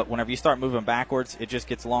 but whenever you start moving backwards, it just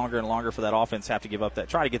gets longer and longer for that offense to have to give up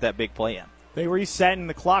try to get that big play in. They reset and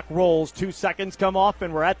the clock rolls. 2 seconds come off,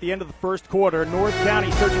 and we're at the end of the first quarter. North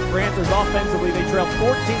County searching for answers offensively. They trail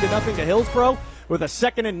 14-0 to Hillsboro with a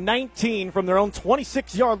 2nd and 19 from their own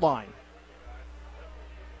 26-yard line.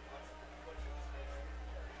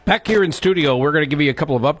 Back here in studio, we're going to give you a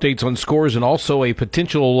couple of updates on scores and also a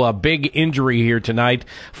potential big injury here tonight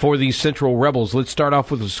for the Central Rebels. Let's start off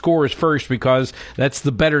with the scores first because that's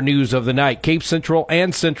the better news of the night. Cape Central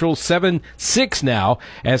and Central 7-6 now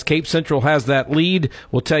as Cape Central has that lead.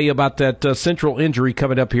 We'll tell you about that Central injury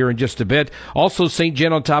coming up here in just a bit. Also, St.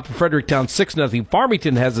 John on top of Fredericktown 6-0.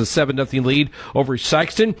 Farmington has a 7-0 lead over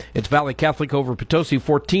Sykeston. It's Valley Catholic over Potosi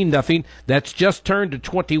 14-0. That's just turned to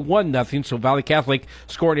 21-0, so Valley Catholic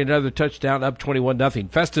scoring another touchdown, up 21-0.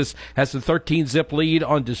 Festus has the 13-zip lead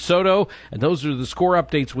on DeSoto, and those are the score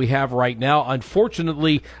updates we have right now.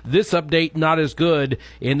 Unfortunately, this update not as good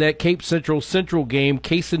in that Cape Central game.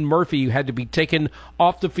 Kason Murphy had to be taken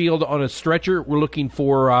off the field on a stretcher. We're looking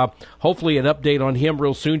for hopefully an update on him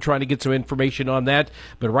real soon, trying to get some information on that.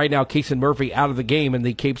 But right now, Kason Murphy out of the game in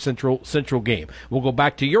the Cape Central game. We'll go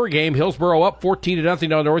back to your game. Hillsboro up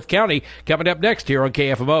 14-0 on North County. Coming up next here on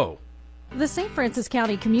KFMO. The St. Francis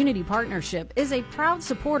County Community Partnership is a proud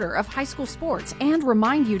supporter of high school sports and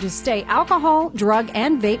remind you to stay alcohol, drug,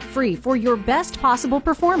 and vape free for your best possible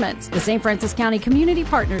performance. The St. Francis County Community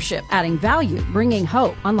Partnership, adding value, bringing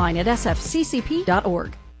hope. Online at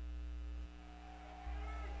sfccp.org.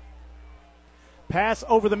 Pass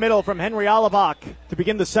over the middle from Henry Alabak to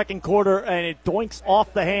begin the second quarter, and it doinks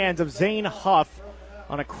off the hands of Zane Huff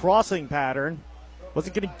on a crossing pattern.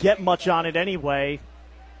 Wasn't going to get much on it anyway.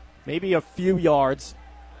 Maybe a few yards.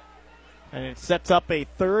 And it sets up a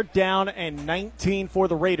 3rd down and 19 for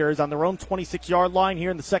the Raiders on their own 26-yard line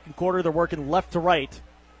here in the second quarter. They're working left to right.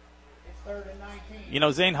 It's 3rd and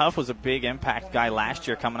 19. Zane Huff was a big impact guy last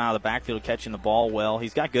year coming out of the backfield, catching the ball well.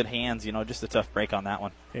 He's got good hands, just a tough break on that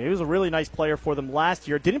one. Yeah, he was a really nice player for them last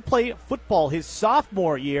year. Didn't play football his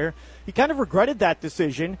sophomore year. He kind of regretted that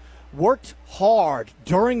decision. Worked hard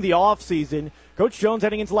during the offseason. Coach Jones,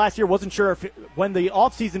 heading into last year, wasn't sure when the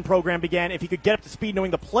offseason program began if he could get up to speed knowing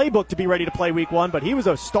the playbook to be ready to play week 1, but he was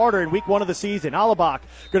a starter in week 1 of the season. Alabak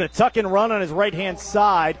going to tuck and run on his right-hand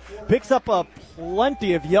side. Picks up a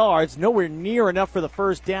plenty of yards, nowhere near enough for the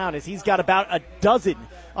first down as he's got about a dozen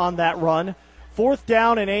on that run. 4th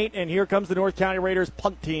down and 8, and here comes the North County Raiders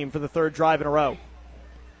punt team for the 3rd drive in a row.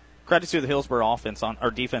 Credit to the Hillsboro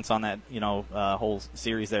defense on that, whole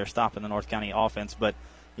series there, stopping the North County offense. But,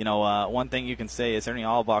 one thing you can say is Ernie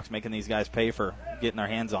Alabak's making these guys pay for getting their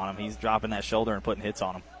hands on him. He's dropping that shoulder and putting hits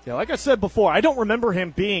on him. Yeah, like I said before, I don't remember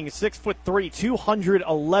him being 6'3",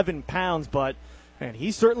 211 pounds, but, man,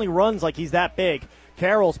 he certainly runs like he's that big.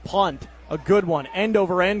 Carroll's punt, a good one. End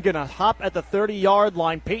over end, going to hop at the 30-yard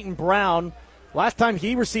line. Peyton Brown, last time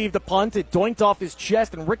he received a punt, it doinked off his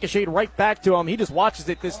chest and ricocheted right back to him. He just watches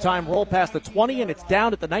it this time roll past the 20, and it's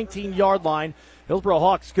down at the 19-yard line. Hillsboro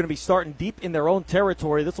Hawks going to be starting deep in their own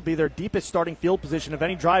territory. This will be their deepest starting field position of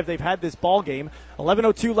any drive they've had this ball game.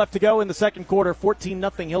 11:02 left to go in the second quarter.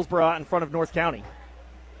 14-0 Hillsboro out in front of North County.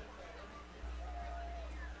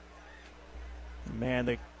 Man,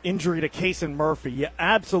 the injury to Kason Murphy, you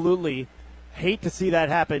absolutely hate to see that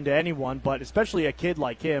happen to anyone, but especially a kid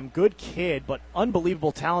like him. Good kid, but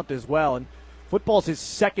unbelievable talent as well. And football's his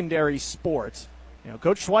secondary sport.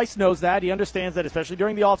 Coach Schweiss knows that. He understands that, especially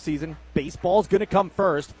during the offseason. Baseball's going to come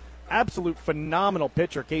first. Absolute phenomenal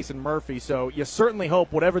pitcher, Kason Murphy. So you certainly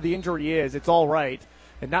hope whatever the injury is, it's all right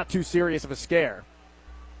and not too serious of a scare.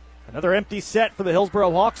 Another empty set for the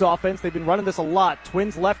Hillsboro Hawks offense. They've been running this a lot.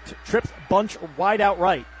 Twins left, trips, bunch, wide out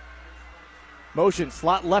right. Motion,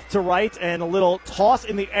 slot left to right, and a little toss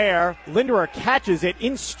in the air. Linderer catches it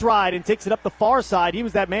in stride and takes it up the far side. He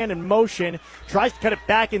was that man in motion. Tries to cut it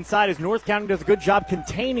back inside as North County does a good job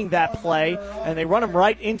containing that play, and they run him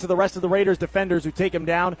right into the rest of the Raiders defenders who take him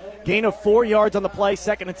down. Gain of 4 yards on the play,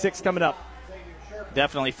 2nd and 6 coming up.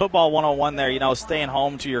 Definitely football 101 there, staying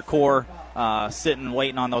home to your core, sitting,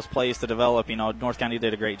 waiting on those plays to develop. North County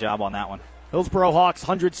did a great job on that one. Hillsboro Hawks,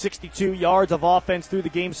 162 yards of offense through the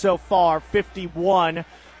game so far, 51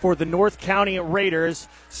 for the North County Raiders.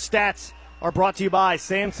 Stats are brought to you by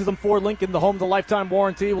Sam Sism Ford Lincoln, the home to lifetime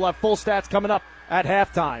warranty. We'll have full stats coming up at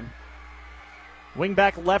halftime.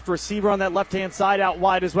 Wingback left, receiver on that left-hand side out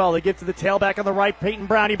wide as well. They give to the tailback on the right, Peyton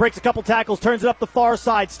Brown. He breaks a couple tackles, turns it up the far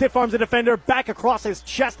side, stiff arms the defender, back across his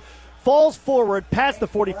chest, falls forward past the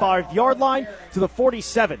 45-yard line to the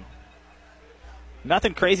 47.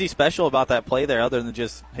 Nothing crazy special about that play there other than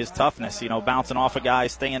just his toughness, bouncing off a guy,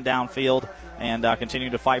 staying downfield, and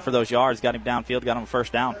continuing to fight for those yards. Got him downfield, got him a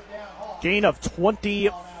first down. Gain of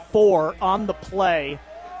 24 on the play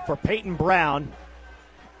for Peyton Brown.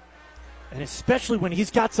 And especially when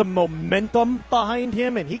he's got some momentum behind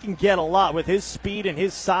him, and he can get a lot with his speed and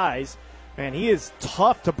his size. And he is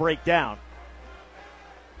tough to break down.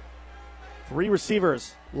 3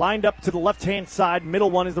 receivers lined up to the left-hand side.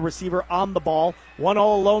 Middle one is the receiver on the ball. One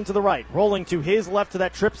all alone to the right. Rolling to his left to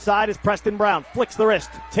that trip side is Preston Brown. Flicks the wrist.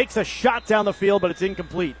 Takes a shot down the field, but it's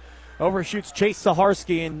incomplete. Overshoots Chase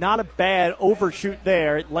Saharsky, and not a bad overshoot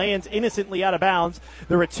there. It lands innocently out of bounds.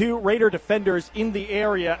 There are 2 Raider defenders in the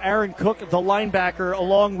area. Aaron Cook, the linebacker,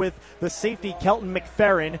 along with the safety Kelton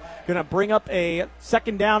McFerrin, going to bring up a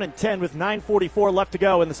 2nd down and 10 with 9:44 left to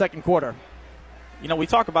go in the second quarter. We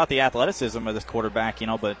talk about the athleticism of this quarterback,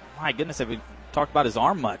 but my goodness, have we talked about his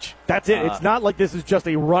arm much? That's it. It's not like this is just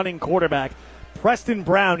a running quarterback. Preston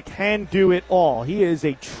Brown can do it all. He is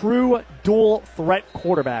a true dual threat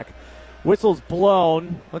quarterback. Whistle's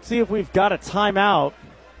blown. Let's see if we've got a timeout.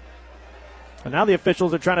 And now the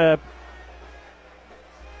officials are trying to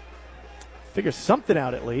figure something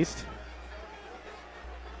out at least.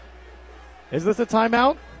 Is this a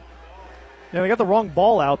timeout? Yeah, they got the wrong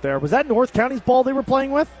ball out there. Was that North County's ball they were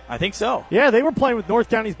playing with? I think so. Yeah, they were playing with North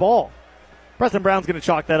County's ball. Preston Brown's going to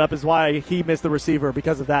chalk that up as why he missed the receiver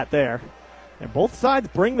because of that there. And both sides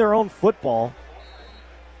bring their own football.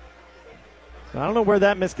 I don't know where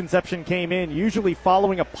that misconception came in. Usually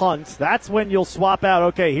following a punt, that's when you'll swap out,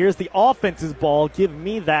 okay, here's the offense's ball. Give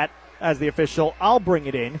me that as the official. I'll bring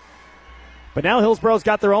it in. But now Hillsboro's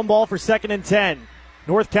got their own ball for 2nd and 10.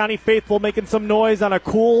 North County faithful making some noise on a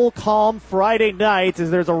cool, calm Friday night as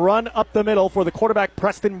there's a run up the middle for the quarterback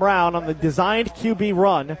Preston Brown on the designed QB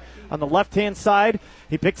run. On the left-hand side,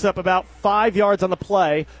 he picks up about 5 yards on the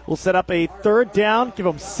play. We'll set up a 3rd down, give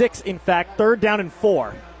him 6, in fact, 3rd down and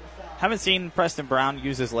 4. Haven't seen Preston Brown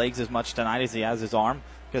use his legs as much tonight as he has his arm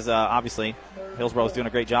because obviously Hillsboro's doing a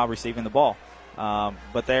great job receiving the ball.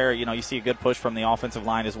 But there, you see a good push from the offensive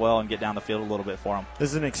line as well and get down the field a little bit for him. This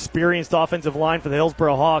is an experienced offensive line for the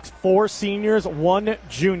Hillsboro Hawks. 4 seniors, 1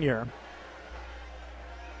 junior.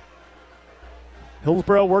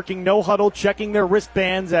 Hillsboro working no huddle, checking their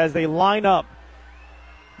wristbands as they line up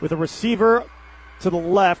with a receiver to the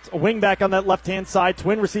left, a wingback on that left-hand side,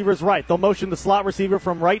 twin receivers right. They'll motion the slot receiver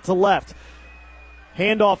from right to left.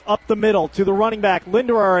 Handoff up the middle to the running back,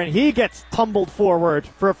 Linderer, and he gets tumbled forward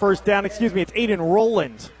for a first down. It's Aiden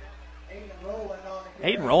Rowland.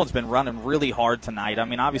 Aiden Rowland's been running really hard tonight. I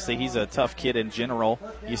mean, obviously he's a tough kid in general.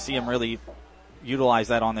 You see him really utilize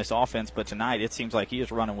that on this offense, but tonight it seems like he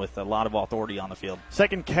is running with a lot of authority on the field.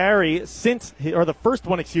 Second carry the first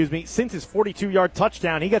one, since his 42-yard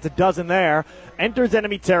touchdown. He gets a dozen there, enters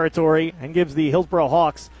enemy territory, and gives the Hillsboro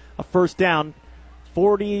Hawks a first down.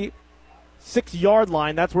 46-yard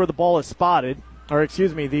line, that's where the ball is spotted. The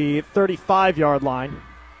 35-yard line.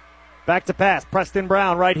 Back to pass, Preston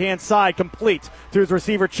Brown, right-hand side, complete to his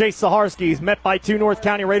receiver, Chase Saharsky. He's met by 2 North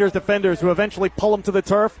County Raiders defenders who eventually pull him to the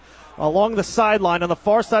turf. Along the sideline on the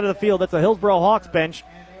far side of the field, that's the Hillsboro Hawks bench.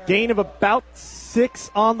 Gain of about 6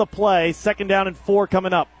 on the play. 2nd down and 4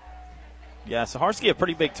 coming up. Yeah, Saharsky a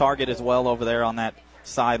pretty big target as well over there on that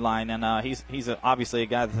sideline, and he's obviously a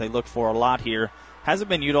guy that they look for a lot here. Hasn't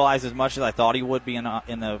been utilized as much as I thought he would be in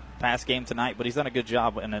the pass game tonight, but he's done a good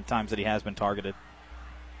job in the times that he has been targeted.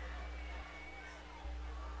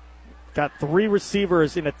 Got 3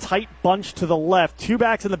 receivers in a tight bunch to the left. 2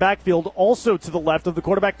 backs in the backfield also to the left of the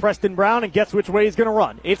quarterback, Preston Brown, and guess which way he's going to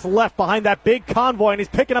run? It's left behind that big convoy, and he's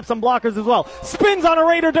picking up some blockers as well. Spins on a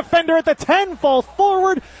Raider defender at the 10, falls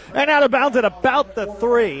forward, and out of bounds at about the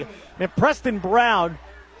 3. And Preston Brown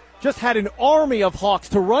just had an army of Hawks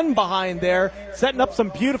to run behind there, setting up some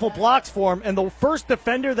beautiful blocks for him. And the first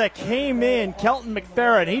defender that came in, Kelton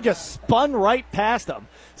McFerrin, he just spun right past him.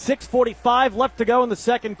 6:45 left to go in the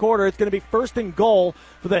second quarter. It's going to be first and goal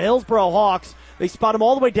for the Hillsboro Hawks. They spot him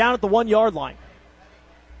all the way down at the 1 yard line.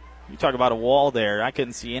 You talk about a wall there. I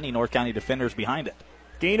couldn't see any North County defenders behind it.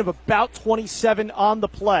 Gain of about 27 on the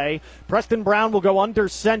play. Preston Brown will go under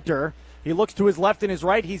center. He looks to his left and his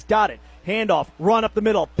right. He's got it. Handoff, run up the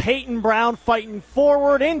middle. Peyton Brown fighting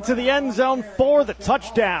forward into the end zone for the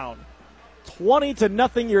touchdown.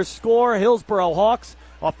 20-0 your score. Hillsboro Hawks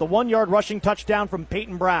off the 1 yard rushing touchdown from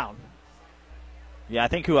Peyton Brown. Yeah, I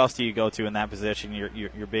think who else do you go to in that position?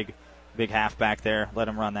 Your big halfback there. Let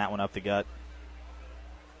him run that one up the gut.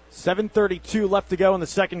 7:32 left to go in the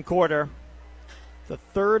second quarter. The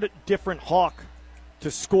third different Hawk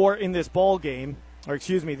to score in this ball game. Or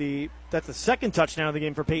excuse me, that's the second touchdown of the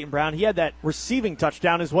game for Peyton Brown. He had that receiving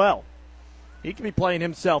touchdown as well. He could be playing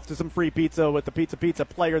himself to some free pizza with the Pizza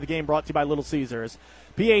player of the game, brought to you by Little Caesars.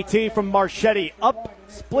 PAT from Marchetti up,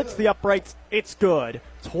 splits the uprights. It's good.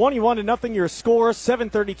 21-0 your score.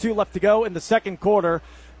 7:32 left to go in the second quarter.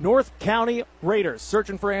 North County Raiders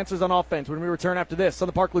searching for answers on offense when we return after this on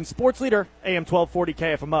the Parkland Sports Leader, AM 1240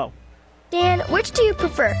 KFMO. Dan, which do you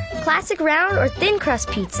prefer, classic round or thin crust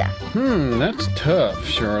pizza? That's tough,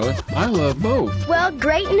 Charlotte. I love both. Well,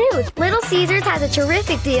 great news. Little Caesars has a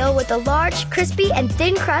terrific deal with a large, crispy, and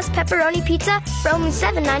thin crust pepperoni pizza for only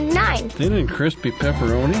 $7.99. Thin and crispy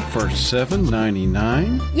pepperoni for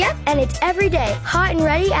 $7.99? Yep, and it's every day, hot and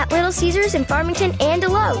ready at Little Caesars in Farmington and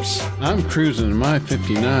Deloche. I'm cruising in my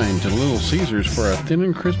 59 to Little Caesars for a thin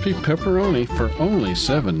and crispy pepperoni for only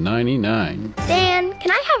 $7.99. Dan,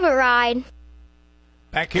 can I have a ride?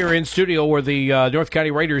 Back here in studio where the North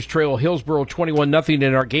County Raiders trail Hillsboro 21-0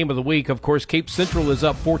 in our game of the week. Of course, Cape Central is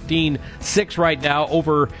up 14-6 right now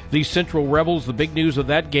over the Central Rebels. The big news of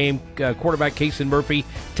that game, quarterback Cason Murphy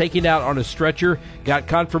taken out on a stretcher. Got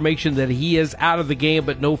confirmation that he is out of the game,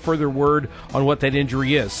 but no further word on what that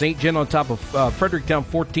injury is. St. John on top of Fredericktown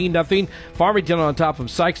 14-0. Farmington on top of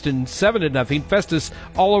Sykeston 7-0. Festus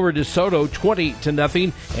all over DeSoto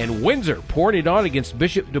 20-0. And Windsor pouring it on against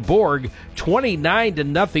Bishop DuBourg 29-0.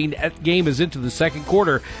 That game is into the second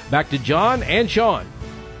quarter. Back to John and Sean.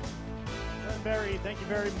 Thank you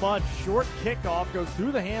very much. Short kickoff goes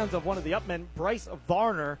through the hands of one of the upmen, Bryce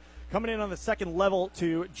Varner. Coming in on the second level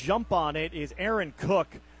to jump on it is Aaron Cook.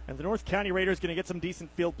 And the North County Raiders going to get some decent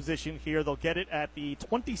field position here. They'll get it at the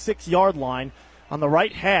 26-yard line on the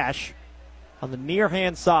right hash on the near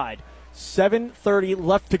hand side. 7:30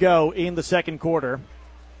 left to go in the second quarter.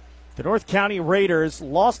 The North County Raiders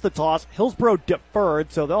lost the toss. Hillsboro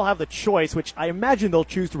deferred, so they'll have the choice, which I imagine they'll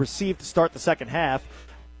choose to receive to start the second half.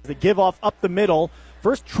 They give off up the middle.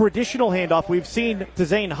 First traditional handoff we've seen to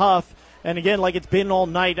Zane Huff. And again, like it's been all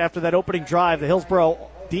night after that opening drive, the Hillsboro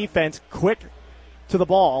defense quick to the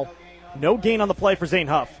ball. No gain on the play for Zane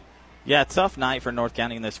Huff. Yeah, tough night for North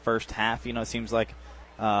County in this first half. You know, it seems like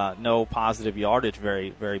no positive yardage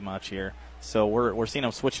very, very much here. So we're seeing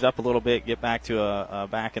them switch it up a little bit, get back to a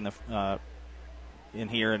back in the in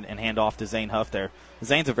here and hand off to Zane Huff there.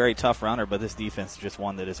 Zane's a very tough runner, but this defense is just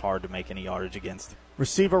one that is hard to make any yardage against.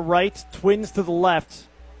 Receiver right, twins to the left.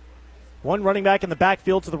 One running back in the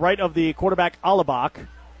backfield to the right of the quarterback, Alabak.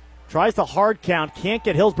 Tries the hard count, can't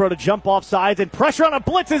get Hillsboro to jump off sides, and pressure on a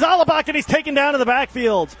blitz is Alabak, and he's taken down in the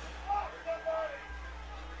backfield.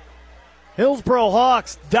 Hillsboro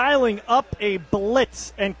Hawks dialing up a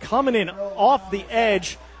blitz and coming in off the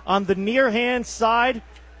edge on the near hand side.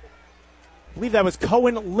 I believe that was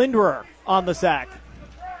Cohen Linderer on the sack.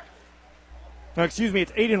 No, excuse me,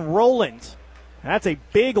 it's Aiden Rowland. That's a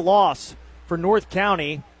big loss for North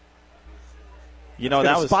County. You know,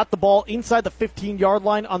 that was spot the ball inside the 15-yard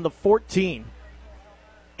line on the 14.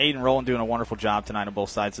 Aiden Rowland doing a wonderful job tonight on both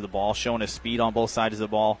sides of the ball, showing his speed on both sides of the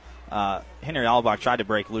ball. Henry Alabak tried to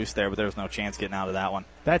break loose there, but there was no chance getting out of that one.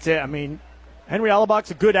 That's it. I mean, Henry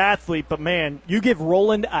Alabak's a good athlete, but, man, you give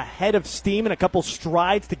Rowland a head of steam and a couple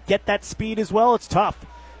strides to get that speed as well, it's tough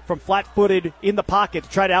from flat-footed in the pocket to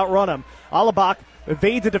try to outrun him. Alabak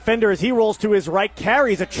evades a defender as he rolls to his right,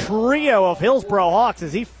 carries a trio of Hillsboro Hawks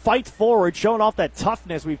as he fights forward, showing off that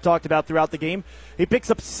toughness we've talked about throughout the game. He picks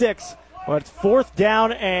up 6. But it's 4th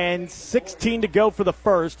down and 16 to go for the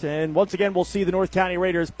first. And once again, we'll see the North County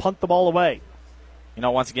Raiders punt the ball away. You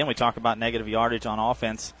know, once again, we talk about negative yardage on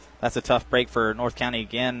offense. That's a tough break for North County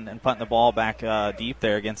again and punting the ball back deep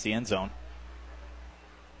there against the end zone.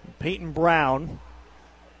 Peyton Brown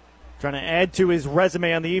trying to add to his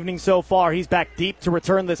resume on the evening so far. He's back deep to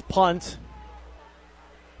return this punt.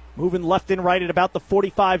 moving left and right at about the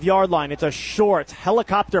 45-yard line. It's a short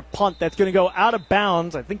helicopter punt that's going to go out of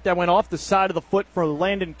bounds. I think that went off the side of the foot for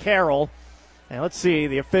Landon Carroll. And let's see,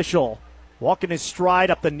 the official walking his stride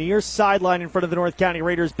up the near sideline in front of the North County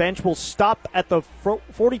Raiders bench will stop at the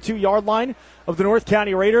 42-yard line of the North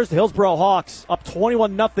County Raiders. The Hillsboro Hawks up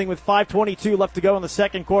 21-0 with 5:22 left to go in the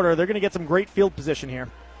second quarter. They're going to get some great field position here.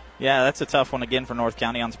 Yeah, that's a tough one again for North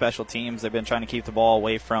County on special teams. They've been trying to keep the ball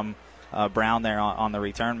away from Brown there on the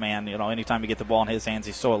return man. You know, anytime you get the ball in his hands,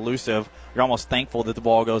 he's so elusive. You're almost thankful that the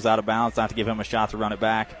ball goes out of bounds, not to give him a shot to run it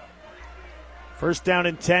back. First down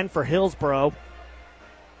and 10 for Hillsboro.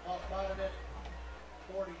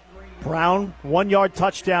 Brown, 1-yard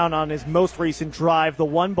touchdown on his most recent drive. The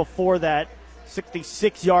one before that,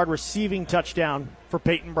 66-yard receiving touchdown for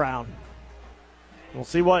Peyton Brown. We'll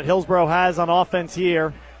see what Hillsboro has on offense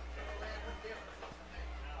here.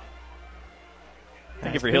 I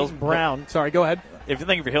think if you're Brown, sorry, go ahead. If you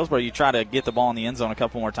think of Hillsboro, you try to get the ball in the end zone a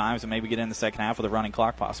couple more times and maybe get in the second half with a running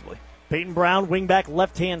clock possibly. Peyton Brown, wingback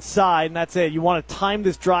left-hand side, and that's it. You want to time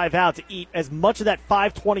this drive out to eat as much of that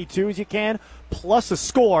 5:22 as you can, plus a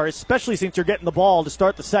score, especially since you're getting the ball to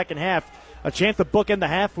start the second half. A chance to bookend the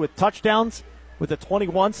half with touchdowns with a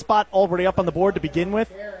 21 spot already up on the board to begin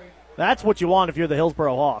with. That's what you want if you're the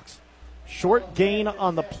Hillsboro Hawks. Short gain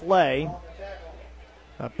on the play.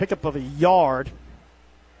 A pickup of a yard.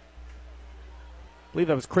 I believe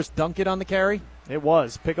that was Chris Duncan on the carry. It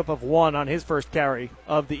was. Pickup of 1 on his first carry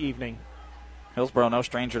of the evening. Hillsboro, no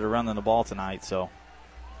stranger to running the ball tonight, so.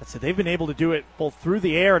 That's it. They've been able to do it both through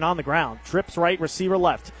the air and on the ground. Trips right, receiver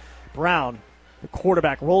left. Brown, the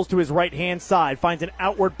quarterback, rolls to his right-hand side, finds an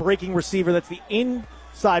outward breaking receiver. That's the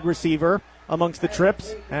inside receiver amongst the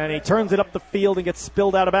trips, and he turns it up the field and gets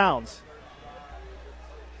spilled out of bounds.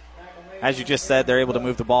 As you just said, they're able to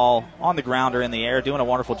move the ball on the ground or in the air, doing a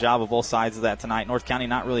wonderful job of both sides of that tonight. North County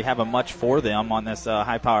not really having much for them on this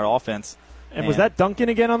high-powered offense. And was that Duncan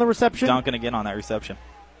again on the reception? Duncan again on that reception.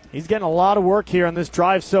 He's getting a lot of work here on this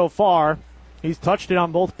drive so far. He's touched it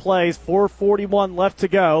on both plays. 4:41 left to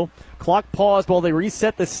go. Clock paused while they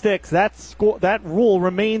reset the sticks. That rule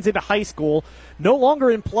remains into high school. No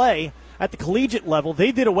longer in play at the collegiate level.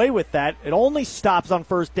 They did away with that. It only stops on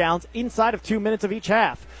first downs inside of 2 minutes of each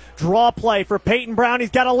half. Draw play for Peyton Brown.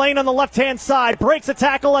 He's got a lane on the left-hand side. Breaks a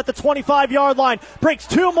tackle at the 25-yard line. Breaks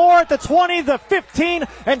 2 more at the 20, the 15,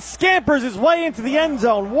 and scampers his way into the end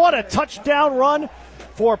zone. What a touchdown run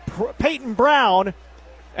for Peyton Brown.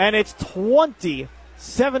 And it's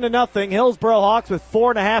 27-0. Hillsboro Hawks with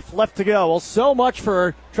 4.5 left to go. Well, so much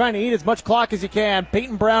for trying to eat as much clock as you can.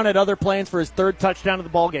 Peyton Brown had other plans for his third touchdown of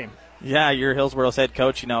the ballgame. Yeah, you're Hillsboro's head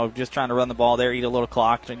coach, just trying to run the ball there, eat a little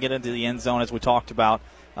clock, and get into the end zone as we talked about.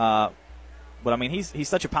 But, I mean, he's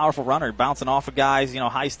such a powerful runner, bouncing off of guys,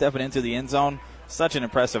 high-stepping into the end zone. Such an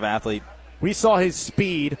impressive athlete. We saw his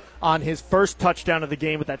speed on his first touchdown of the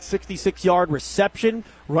game with that 66-yard reception,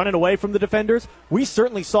 running away from the defenders. We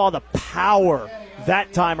certainly saw the power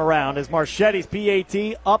that time around as Marchetti's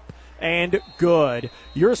PAT up and good.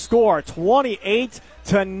 Your score,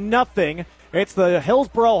 28-0. It's the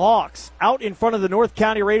Hillsboro Hawks out in front of the North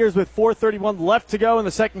County Raiders with 4:31 left to go in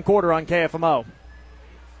the second quarter on KFMO.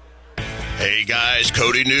 Hey guys,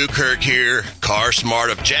 Cody Newkirk here. Car Smart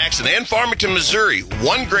of Jackson and Farmington, Missouri.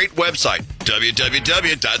 One great website,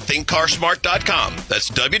 www.thinkcarsmart.com. That's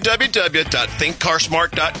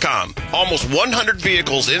www.thinkcarsmart.com. Almost 100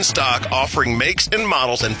 vehicles in stock offering makes and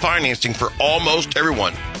models and financing for almost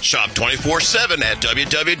everyone. Shop 24/7 at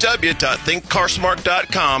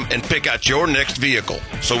www.thinkcarsmart.com and pick out your next vehicle.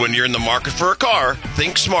 So when you're in the market for a car,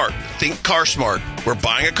 think smart. Think Car Smart, where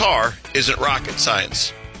buying a car isn't rocket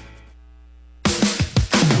science.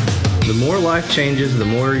 The more life changes, the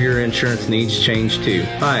more your insurance needs change too.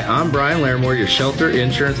 Hi, I'm Brian Larimore, your shelter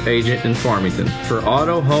insurance agent in Farmington. For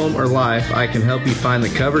auto, home, or life, I can help you find the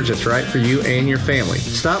coverage that's right for you and your family.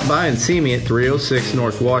 Stop by and see me at 306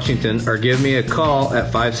 North Washington or give me a call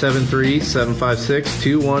at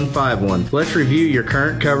 573-756-2151. Let's review your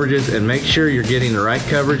current coverages and make sure you're getting the right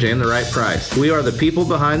coverage and the right price. We are the people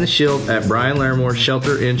behind the shield at Brian Larimore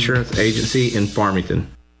Shelter Insurance Agency in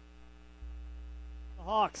Farmington.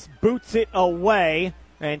 Hawks boots it away,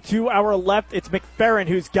 and 2 hours left. It's McFerrin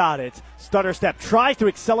who's got it. Stutter step, tries to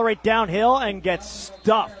accelerate downhill and gets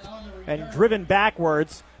stuffed and driven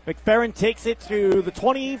backwards. McFerrin takes it to the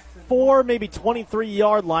 24, maybe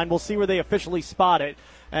 23-yard line. We'll see where they officially spot it.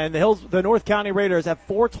 And the North County Raiders have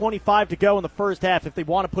 4:25 to go in the first half if they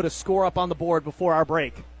want to put a score up on the board before our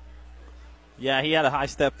break. Yeah, he had a high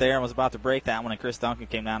step there and was about to break that one, and Chris Duncan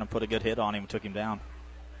came down and put a good hit on him and took him down.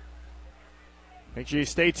 Make sure you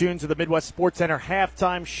stay tuned to the Midwest Sports Center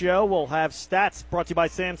halftime show. We'll have stats brought to you by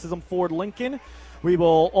Sam Sism Ford Lincoln. We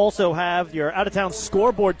will also have your out-of-town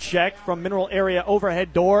scoreboard check from Mineral Area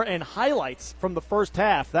Overhead Door and highlights from the first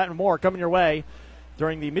half. That and more coming your way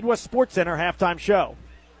during the Midwest Sports Center halftime show.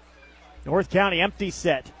 North County empty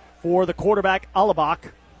set for the quarterback,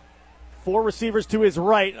 Alabak. 4 receivers to his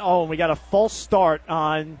right. Oh, and we got a false start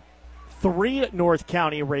on 3 North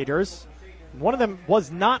County Raiders. One of them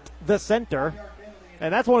was not the center.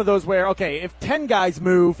 And that's one of those where, okay, if 10 guys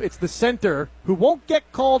move, it's the center who won't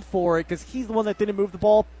get called for it because he's the one that didn't move the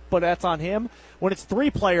ball, but that's on him. When it's 3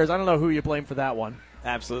 players, I don't know who you blame for that one.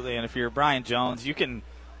 Absolutely, and if you're Brian Jones, you can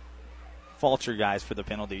fault your guys for the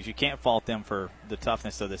penalties. You can't fault them for the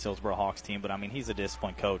toughness of this Hillsboro Hawks team, but, I mean, he's a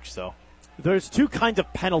disciplined coach, so. There's 2 kinds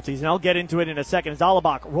of penalties, and I'll get into it in a second.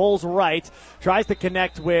 Zalabak rolls right, tries to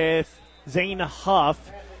connect with Zane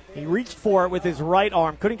Huff. He reached for it with his right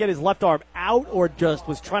arm, couldn't get his left arm out or just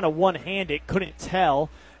was trying to one-hand it, couldn't tell.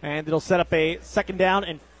 And it'll set up a 2nd down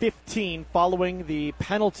and 15 following the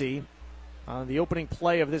penalty on the opening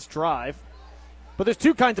play of this drive. But there's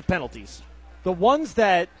 2 kinds of penalties. The ones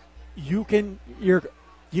that you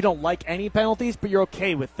don't like any penalties, but you're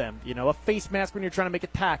okay with them. You know, a face mask when you're trying to make a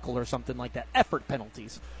tackle or something like that. Effort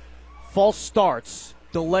penalties. False starts,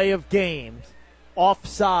 delay of games,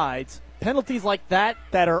 offsides. Penalties like that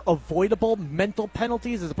are avoidable, mental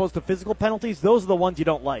penalties as opposed to physical penalties, those are the ones you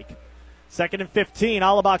don't like. 2nd and 15,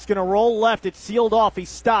 Alabak's going to roll left. It's sealed off. He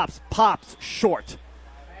stops, pops, short.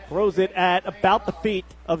 Throws it at about the feet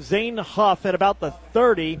of Zane Huff at about the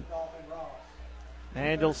 30.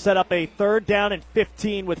 And he'll set up a 3rd down and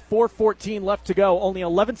 15 with 4:14 left to go. Only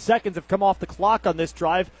 11 seconds have come off the clock on this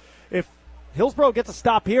drive. If Hillsboro gets a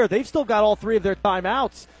stop here, they've still got all 3 of their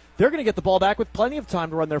timeouts. They're going to get the ball back with plenty of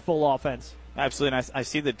time to run their full offense. Absolutely, and I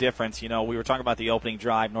see the difference. You know, we were talking about the opening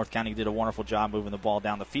drive. North County did a wonderful job moving the ball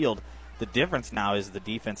down the field. The difference now is the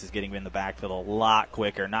defense is getting in the backfield a lot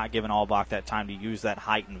quicker, not giving Albach that time to use that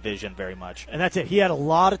height and vision very much. And that's it. He had a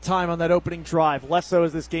lot of time on that opening drive, less so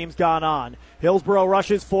as this game's gone on. Hillsboro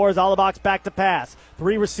rushes 4 as Alabak's back to pass.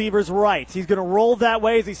 3 receivers right. He's going to roll that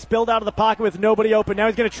way as he spilled out of the pocket with nobody open. Now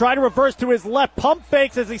he's going to try to reverse to his left. Pump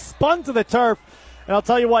fakes as he spun to the turf. And I'll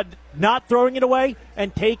tell you what, not throwing it away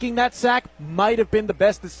and taking that sack might have been the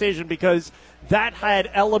best decision because that had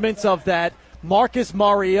elements of that Marcus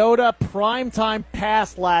Mariota primetime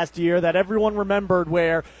pass last year that everyone remembered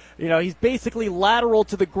where, you know, he's basically lateral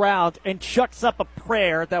to the ground and chucks up a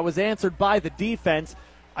prayer that was answered by the defense.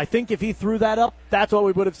 I think if he threw that up, that's what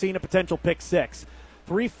we would have seen, a potential pick 6.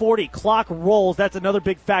 3:40, clock rolls. That's another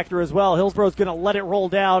big factor as well. Hillsboro's going to let it roll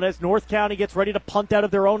down as North County gets ready to punt out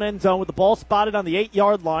of their own end zone with the ball spotted on the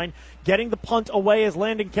 8-yard line. Getting the punt away is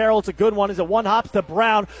Landon Carroll. It's a good one as it one-hops to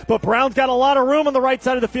Brown, but Brown's got a lot of room on the right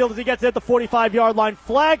side of the field as he gets at the 45-yard line.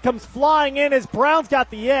 Flag comes flying in as Brown's got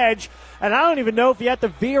the edge, and I don't even know if he had to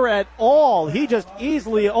veer at all. He just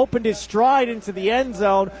easily opened his stride into the end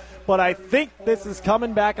zone, but I think this is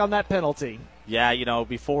coming back on that penalty. Yeah, you know,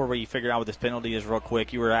 before we figured out what this penalty is real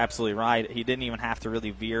quick, you were absolutely right. He didn't even have to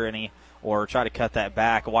really veer any or try to cut that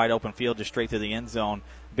back. A wide open field just straight to the end zone.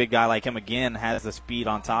 Big guy like him, again, has the speed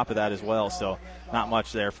on top of that as well, so not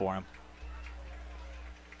much there for him.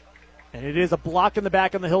 And it is a block in the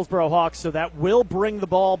back on the Hillsboro Hawks, so that will bring the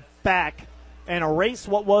ball back and erase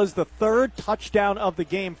what was the 3rd touchdown of the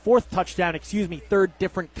game. 4th touchdown, 3rd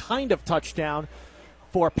different kind of touchdown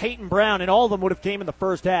for Peyton Brown, and all of them would have came in the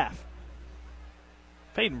first half.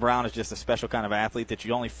 Peyton Brown is just a special kind of athlete that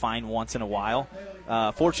you only find once in a while.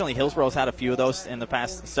 Fortunately, Hillsboro's had a few of those in the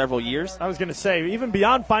past several years. I was going to say, even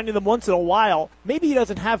beyond finding them once in a while, maybe he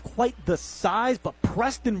doesn't have quite the size, but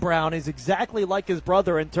Preston Brown is exactly like his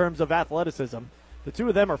brother in terms of athleticism. The 2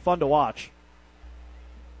 of them are fun to watch.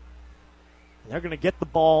 They're going to get the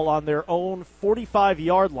ball on their own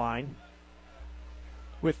 45-yard line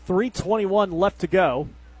with 3:21 left to go,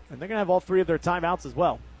 and they're going to have all 3 of their timeouts as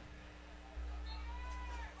well.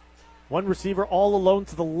 1 receiver all alone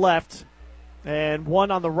to the left, and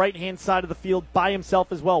 1 on the right-hand side of the field by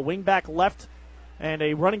himself as well. Wing back left and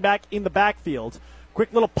a running back in the backfield.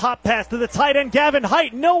 Quick little pop pass to the tight end, Gavin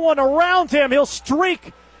Height. No one around him. He'll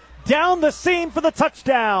streak down the seam for the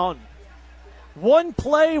touchdown. 1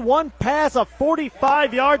 play, 1 pass, a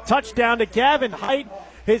 45-yard touchdown to Gavin Height.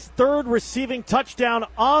 His 3rd receiving touchdown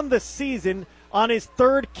on the season, on his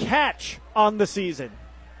 3rd catch on the season.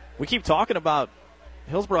 We keep talking about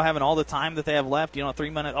Hillsboro having all the time that they have left, you know,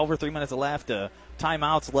 over 3 minutes left,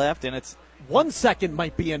 timeouts left, and it's 1 second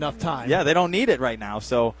might be enough time. Yeah, they don't need it right now,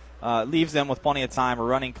 so leaves them with plenty of time, a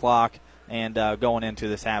running clock, and going into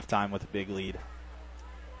this halftime with a big lead.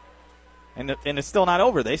 And it's still not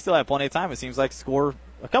over. They still have plenty of time, it seems like, to score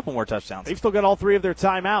a couple more touchdowns. They've still got all 3 of their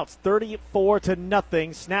timeouts.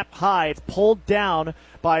 34-0. Snap high. It's pulled down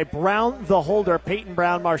by Brown, the holder. Peyton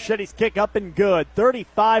Brown. Marchetti's kick up and good.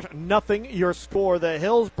 35-0 your score. The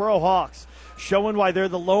Hillsboro Hawks showing why they're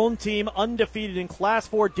the lone team undefeated in Class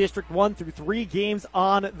 4 District 1 through 3 games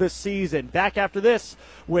on the season. Back after this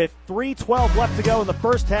with 3:12 left to go in the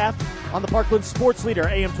first half on the Parkland Sports Leader,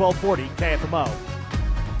 AM 1240 KFMO.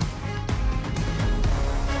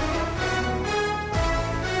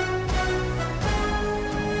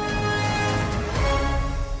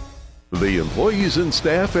 The employees and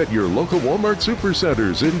staff at your local Walmart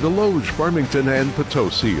Supercenters in Deloge, Farmington, and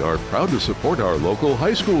Potosi are proud to support our local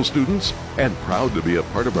high school students and proud to be a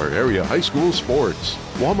part of our area high school sports.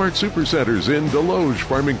 Walmart Supercenters in Deloge,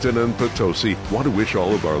 Farmington, and Potosi want to wish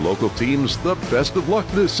all of our local teams the best of luck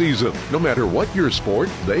this season. No matter what your sport,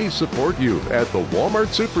 they support you at the Walmart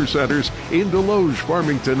Supercenters in Deloge,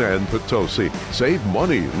 Farmington, and Potosi. Save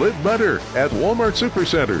money, live better at Walmart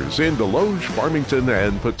Supercenters in Deloge, Farmington,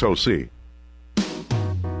 and Potosi.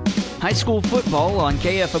 High school football on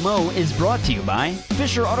KFMO is brought to you by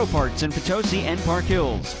Fisher Auto Parts in Potosi and Park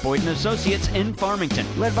Hills, Boyd & Associates in Farmington,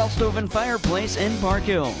 Leadville Stove and Fireplace in Park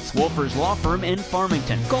Hills, Wolfers Law Firm in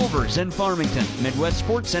Farmington, Culver's in Farmington, Midwest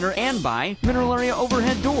Sports Center, and by Mineral Area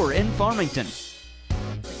Overhead Door in Farmington.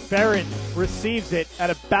 Barron receives it at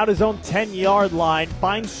about his own 10-yard line,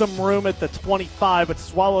 finds some room at the 25, but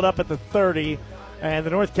swallowed up at the 30. And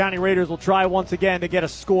the North County Raiders will try once again to get a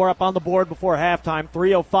score up on the board before halftime.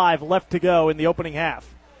 3:05 left to go in the opening half.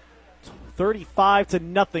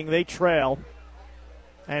 35-0 they trail.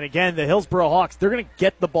 And again, the Hillsboro Hawks, they're going to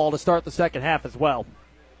get the ball to start the second half as well.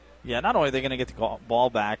 Yeah, not only are they going to get the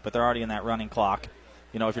ball back, but they're already in that running clock.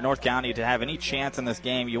 You know, if you're North County, to have any chance in this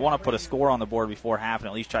game, you want to put a score on the board before half and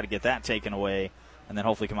at least try to get that taken away, and then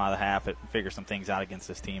hopefully come out of the half and figure some things out against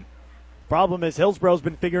this team. Problem is Hillsboro's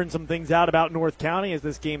been figuring some things out about North County as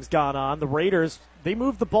this game's gone on. The Raiders, they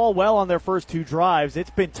moved the ball well on their first 2 drives.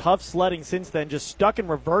 It's been tough sledding since then, just stuck in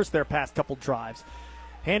reverse their past couple drives.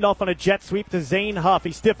 Handoff on a jet sweep to Zane Huff.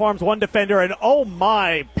 He stiff arms one defender, and oh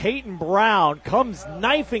my, Peyton Brown comes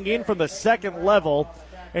knifing in from the second level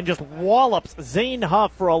and just wallops Zane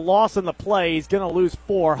Huff for a loss in the play. He's going to lose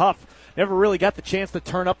 4. Huff never really got the chance to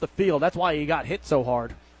turn up the field. That's why he got hit so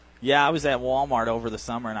hard. Yeah, I was at Walmart over the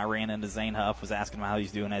summer, and I ran into Zane Huff, was asking him how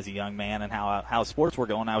he's doing as a young man and how sports were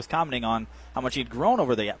going. I was commenting on how much he'd grown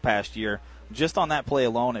over the past year. Just on that play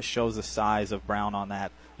alone, it shows the size of Brown on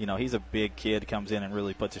that. You know, he's a big kid, comes in and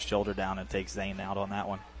really puts his shoulder down and takes Zane out on that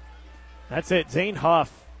one. That's it. Zane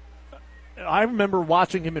Huff, I remember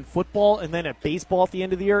watching him in football and then at baseball at the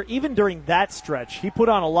end of the year. Even during that stretch, he put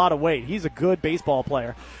on a lot of weight. He's a good baseball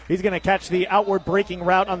player. He's going to catch the outward breaking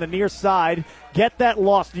route on the near side, get that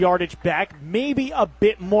lost yardage back, maybe a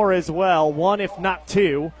bit more as well, 1 if not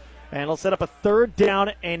 2. And he'll set up a 3rd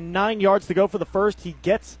down and 9 yards to go for the first. He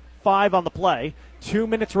gets 5 on the play. 2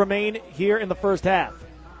 minutes remain here in the first half.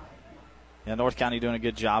 Yeah, North County doing a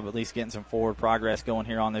good job at least getting some forward progress going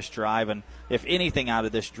here on this drive. And if anything out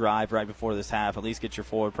of this drive right before this half, at least get your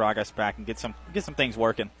forward progress back and get some things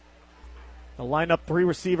working. They'll line up 3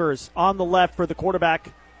 receivers on the left for the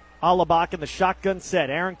quarterback, Alabak, in the shotgun set.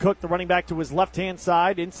 Aaron Cook, the running back, to his left-hand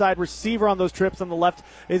side. Inside receiver on those trips on the left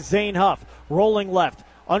is Zane Huff. Rolling left,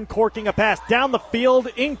 uncorking a pass down the field,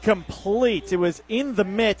 incomplete. It was in the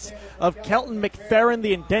midst of Kelton McFerrin,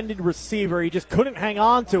 the intended receiver. He just couldn't hang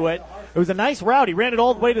on to it. It was a nice route. He ran it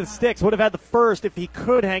all the way to the sticks. Would have had the first if he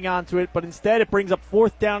could hang on to it, but instead it brings up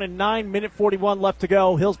 4th down and 9, minute 41 left to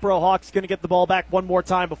go. Hillsboro Hawks going to get the ball back one more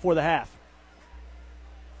time before the half.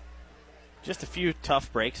 Just a few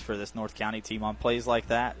tough breaks for this North County team on plays like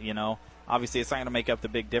that. You know, obviously it's not going to make up the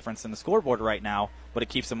big difference in the scoreboard right now, but it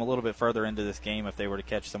keeps them a little bit further into this game if they were to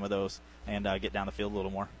catch some of those and get down the field a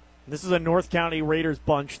little more. This is a North County Raiders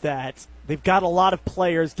bunch that they've got a lot of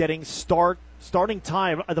players getting starting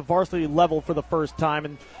time at the varsity level for the first time,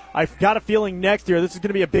 and I've got a feeling next year this is going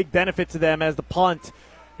to be a big benefit to them as the punt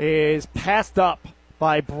is passed up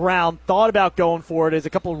by Brown. Thought about going for it as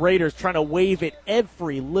a couple of Raiders trying to wave it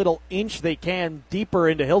every little inch they can deeper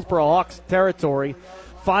into Hillsboro Hawks territory.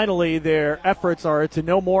 Finally, their efforts are to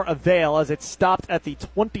no more avail as it stopped at the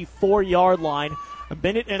 24-yard line. A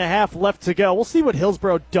minute and a half left to go. We'll see what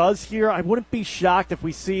Hillsboro does here. I wouldn't be shocked if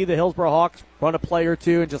we see the Hillsboro Hawks run a play or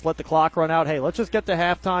two and just let the clock run out. Hey, let's just get to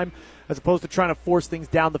halftime as opposed to trying to force things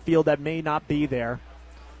down the field that may not be there.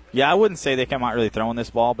 Yeah, I wouldn't say they come out really throwing this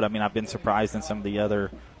ball, but, I mean, I've been surprised in some of the other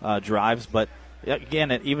drives. But,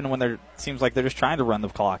 again, even when it seems like they're just trying to run the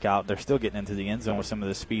clock out, they're still getting into the end zone with some of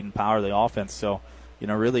the speed and power of the offense. So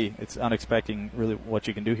really it's unexpected really what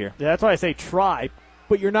you can do here. Yeah, that's why I say try,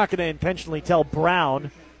 but you're not going to intentionally tell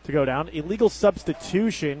Brown to go down. Illegal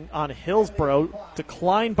substitution on Hillsboro,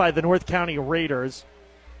 declined by the North County Raiders.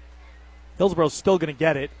 Hillsboro's still going to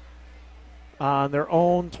get it on their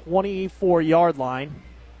own 24-yard line.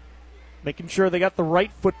 Making sure they got the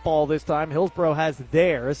right football this time. Hillsboro has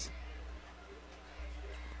theirs.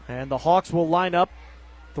 And the Hawks will line up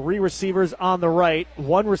 3 receivers on the right,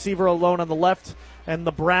 1 receiver alone on the left, and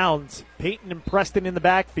the Browns, Peyton and Preston in the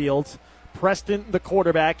backfield. Preston, the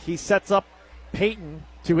quarterback, he sets up Peyton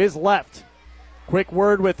to his left. Quick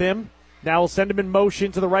word with him. Now we'll send him in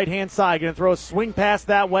motion to the right-hand side. Going to throw a swing pass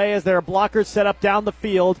that way as there are blockers set up down the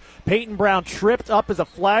field. Peyton Brown tripped up as a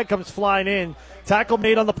flag comes flying in. Tackle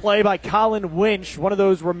made on the play by Colin Winch, one of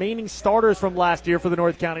those remaining starters from last year for the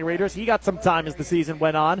North County Raiders. He got some time as the season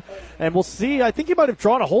went on. And we'll see. I think he might have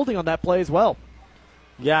drawn a holding on that play as well.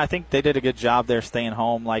 Yeah, I think they did a good job there staying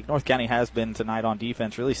home, like North County has been tonight on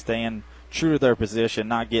defense, really staying true to their position,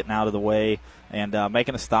 not getting out of the way, and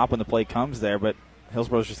making a stop when the play comes there. But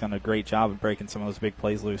Hillsboro's just done a great job of breaking some of those big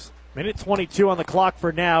plays loose. Minute 22 on the clock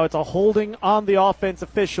for now. It's a holding on the offense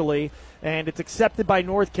officially, and it's accepted by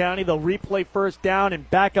North County. They'll replay first down and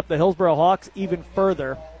back up the Hillsboro Hawks even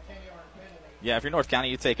further. Yeah, if you're North County,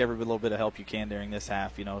 you take every little bit of help you can during this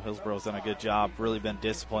half. Hillsboro's done a good job, really been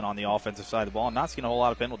disciplined on the offensive side of the ball, and not seen a whole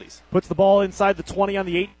lot of penalties. Puts the ball inside the 20 on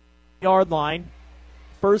the 8-yard line.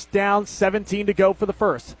 First down, 17 to go for the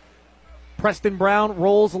first. Preston Brown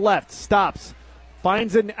rolls left, stops,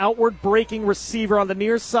 finds an outward breaking receiver on the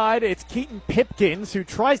near side. It's Keaton Pipkins who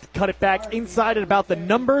tries to cut it back inside at about the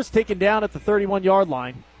numbers, taken down at the 31-yard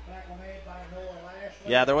line.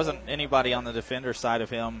 Yeah, there wasn't anybody on the defender side of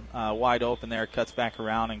him wide open there. Cuts back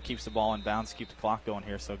around and keeps the ball in bounds, keep the clock going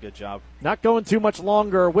here, so good job. Not going too much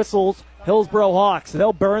longer. Whistles, Hillsboro Hawks.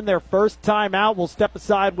 They'll burn their first time out. We'll step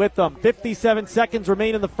aside with them. 57 seconds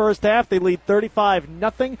remain in the first half. They lead 35-0,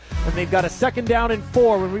 and they've got a 2nd down and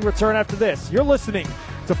 4 when we return after this. You're listening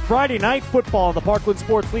to Friday Night Football on the Parkland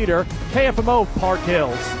Sports Leader, KFMO Park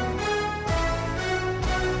Hills.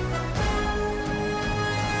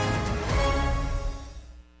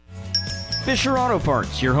 Fisher Auto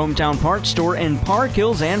Parts, your hometown parts store in Park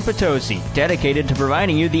Hills and Potosi, dedicated to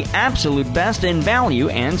providing you the absolute best in value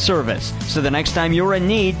and service. So the next time you're in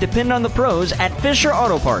need, depend on the pros at Fisher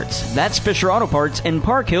Auto Parts. That's Fisher Auto Parts in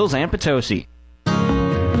Park Hills and Potosi.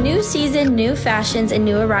 New season, new fashions, and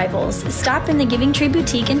new arrivals. Stop in the Giving Tree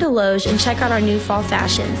Boutique in Deloge and check out our new fall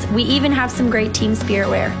fashions. We even have some great team spirit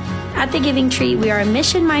wear. At the Giving Tree, we are a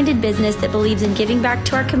mission-minded business that believes in giving back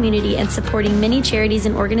to our community and supporting many charities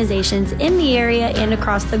and organizations in the area and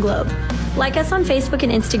across the globe. Like us on Facebook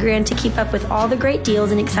and Instagram to keep up with all the great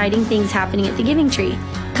deals and exciting things happening at the Giving Tree.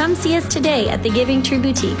 Come see us today at the Giving Tree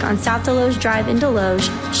Boutique on South Deloge Drive in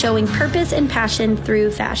Deloge, showing purpose and passion through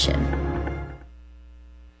fashion.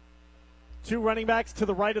 2 running backs to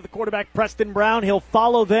the right of the quarterback, Preston Brown. He'll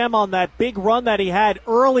follow them on that big run that he had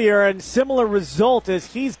earlier, and similar result as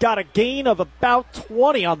he's got a gain of about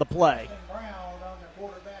 20 on the play.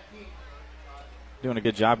 Doing a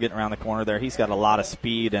good job getting around the corner there. He's got a lot of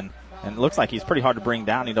speed, and it looks like he's pretty hard to bring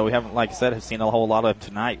down. We haven't, like I said, have seen a whole lot of him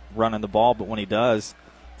tonight running the ball, but when he does,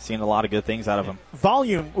 seen a lot of good things out of him.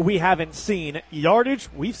 Volume we haven't seen. Yardage,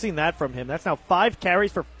 we've seen that from him. That's now 5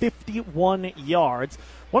 carries for 51 yards.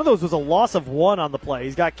 One of those was a loss of 1 on the play.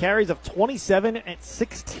 He's got carries of 27 and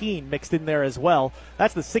 16 mixed in there as well.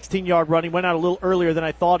 That's the 16-yard run. He went out a little earlier than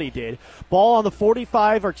I thought he did. Ball on the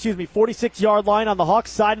 46-yard line on the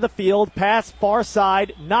Hawks side of the field. Pass far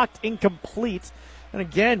side, knocked incomplete. And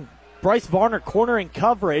again, Bryce Varner cornering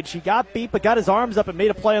coverage. He got beat but got his arms up and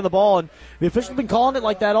made a play on the ball. And the officials have been calling it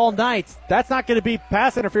like that all night. That's not going to be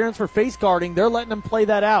pass interference for face guarding. They're letting him play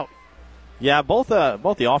that out. Yeah, both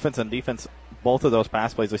the offense and defense, both of those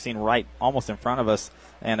pass plays we've seen right almost in front of us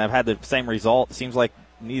and have had the same result. It seems like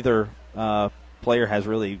neither player has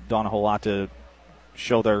really done a whole lot to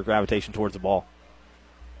show their gravitation towards the ball.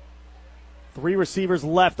 3 receivers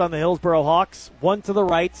left on the Hillsboro Hawks. 1 to the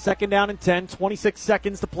right, 2nd down and 10, 26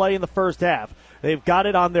 seconds to play in the first half. They've got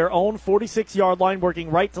it on their own 46-yard line,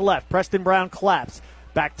 working right to left. Preston Brown claps.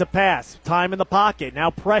 Back to pass. Time in the pocket.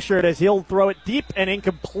 Now pressured as he'll throw it deep and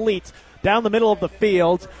incomplete down the middle of the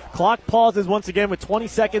field. Clock pauses once again with 20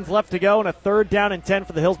 seconds left to go and a 3rd down and 10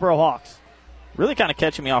 for the Hillsboro Hawks. Really kind of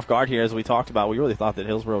catching me off guard here as we talked about. We really thought that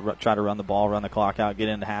Hillsboro would try to run the ball, run the clock out, get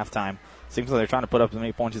into halftime. Seems like they're trying to put up as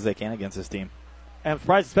many points as they can against this team. And I'm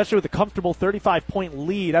surprised, especially with a comfortable 35-point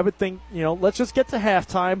lead. I would think, let's just get to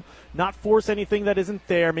halftime, not force anything that isn't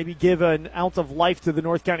there, maybe give an ounce of life to the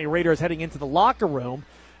North County Raiders heading into the locker room.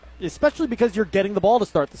 especially because you're getting the ball to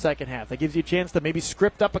start the second half. That gives you a chance to maybe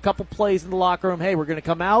script up a couple plays in the locker room. Hey, we're going to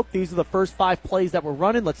come out. These are the first 5 plays that we're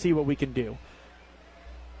running. Let's see what we can do.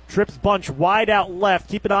 Trips bunch wide out left.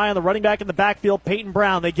 Keep an eye on the running back in the backfield, Peyton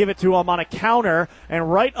Brown. They give it to him on a counter,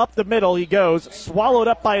 and right up the middle he goes, swallowed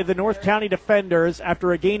up by the North County defenders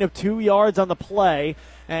after a gain of 2 yards on the play.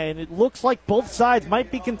 And it looks like both sides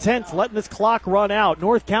might be content letting this clock run out.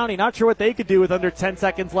 North County not sure what they could do with under 10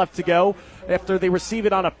 seconds left to go after they receive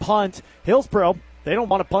it on a punt. Hillsboro, they don't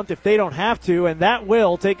want to punt if they don't have to, and that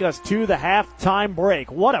will take us to the halftime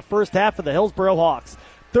break. What a first half for the Hillsboro Hawks.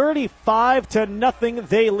 35-0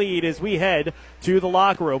 they lead as we head to the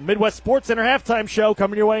locker room. Midwest Sports Center halftime show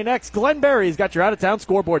coming your way next. Glenn Berry's got your out-of-town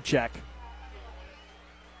scoreboard check.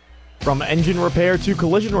 From engine repair to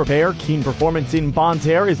collision repair, Keen Performance in Bonne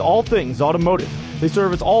Terre is all things automotive. They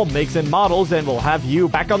service all makes and models and will have you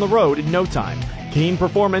back on the road in no time. Keen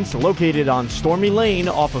Performance, located on Stormy Lane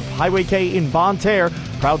off of Highway K in Bonne Terre,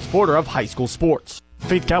 proud supporter of high school sports.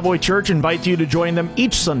 Faith Cowboy Church invites you to join them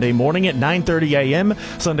each Sunday morning at 9:30 a.m.,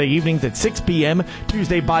 Sunday evenings at 6 p.m.,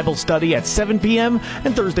 Tuesday Bible study at 7 p.m.,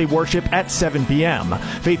 and Thursday worship at 7 p.m.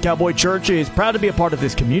 Faith Cowboy Church is proud to be a part of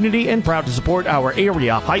this community and proud to support our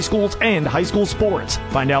area high schools and high school sports.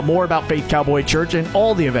 Find out more about Faith Cowboy Church and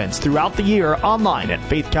all the events throughout the year online at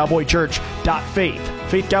faithcowboychurch.faith.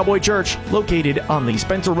 Faith Cowboy Church, located on the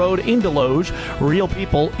Spencer Road in Deloge, real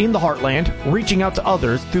people in the heartland, reaching out to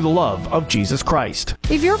others through the love of Jesus Christ.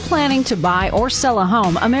 If you're planning to buy or sell a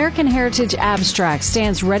home, American Heritage Abstract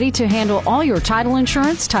stands ready to handle all your title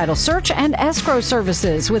insurance, title search, and escrow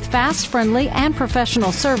services with fast, friendly, and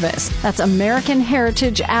professional service. That's American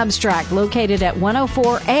Heritage Abstract, located at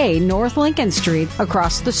 104A North Lincoln Street,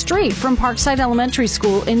 across the street from Parkside Elementary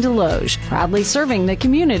School in Deloge. Proudly serving the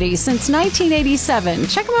community since 1987.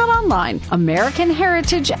 Check them out online,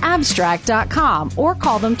 AmericanHeritageAbstract.com, or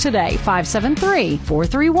call them today,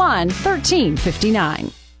 573-431-1359.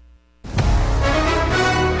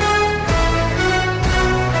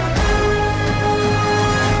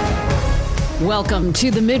 Welcome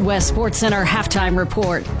to the Midwest Sports Center Halftime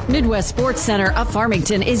Report. Midwest Sports Center of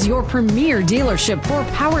Farmington is your premier dealership for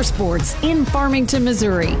power sports in Farmington,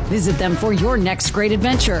 Missouri. Visit them for your next great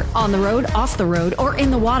adventure. On the road, off the road, or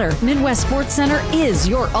in the water, Midwest Sports Center is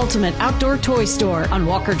your ultimate outdoor toy store on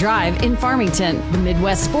Walker Drive in Farmington. The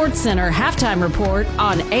Midwest Sports Center Halftime Report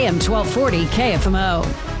on AM 1240 KFMO.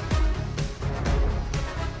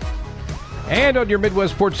 And on your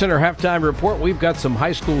Midwest Sports Center halftime report, we've got some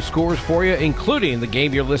high school scores for you, including the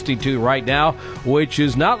game you're listening to right now, which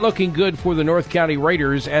is not looking good for the North County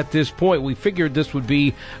Raiders at this point. We figured this would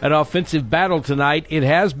be an offensive battle tonight. It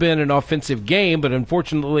has been an offensive game, but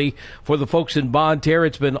unfortunately for the folks in Bonne Terre,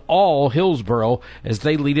 it's been all Hillsboro as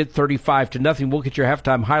they lead it 35-0. We'll get your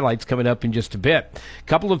halftime highlights coming up in just a bit. A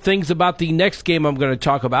couple of things about the next game I'm going to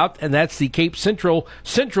talk about, and that's the Cape Central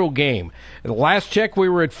game. At the last check, we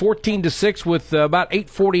were at 14-6. With about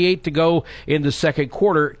 8:48 to go in the second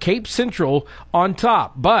quarter. Cape Central on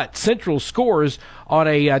top, but Central scores on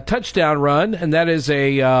a touchdown run, and that is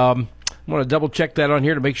I want to double-check that on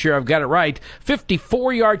here to make sure I've got it right.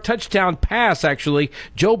 54-yard touchdown pass, actually.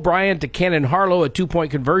 Joe Bryant to Cannon Harlow, a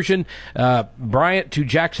 2-point conversion. Bryant to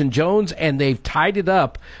Jackson Jones, and they've tied it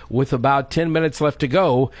up with about 10 minutes left to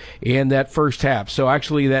go in that first half. So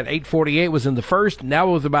actually that 8:48 was in the first.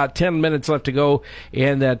 Now with about 10 minutes left to go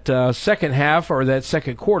in that second half, or that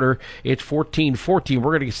second quarter, it's 14-14.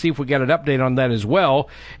 We're going to see if we got an update on that as well.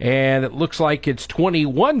 And it looks like it's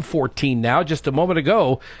 21-14 now. Just a moment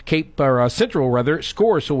ago, Central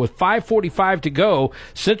scores. So with 5:45 to go,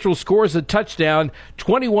 Central scores a touchdown,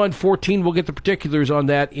 21-14. We'll get the particulars on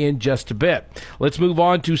that in just a bit. Let's move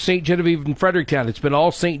on to St. Genevieve and Fredericktown. It's been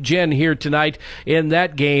all St. Gen here tonight in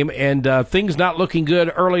that game, and things not looking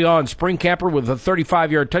good early on. Spring Camper with a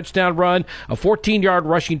 35-yard touchdown run, a 14-yard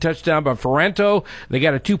rushing touchdown by Ferranto. They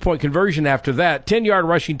got a 2-point conversion after that, 10-yard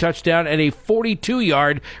rushing touchdown, and a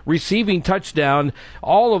 42-yard receiving touchdown.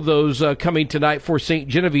 All of those coming tonight for St.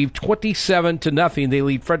 Genevieve, 27-0. They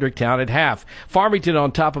lead Fredericktown at half. Farmington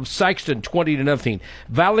on top of Sykeston, 20-0.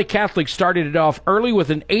 Valley Catholic started it off early with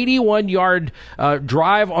an 81-yard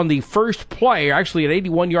drive on the first play, actually an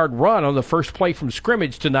 81-yard run on the first play from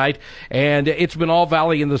scrimmage tonight, and it's been all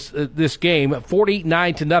Valley in this game,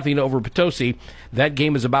 49-0 over Potosi. That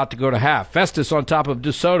game is about to go to half. Festus on top of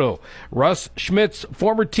DeSoto. Russ Schmidt's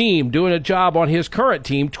former team doing a job on his current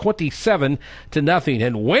team, 27-0.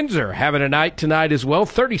 And Windsor having a night tonight as well,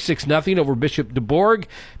 36-0 over Bishop DuBourg.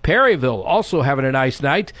 Perryville also having a nice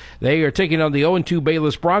night. They are taking on the 0-2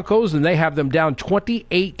 Bayless Broncos, and they have them down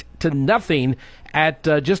 28-0 at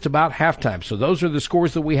just about halftime. So those are the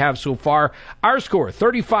scores that we have so far. Our score,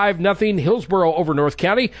 35-0, Hillsboro over North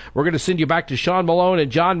County. We're going to send you back to Sean Malone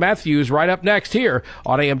and John Matthews right up next here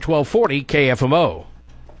on AM 1240 KFMO.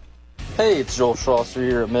 Hey, it's Joel Schlosser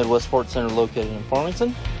here at Midwest Sports Center located in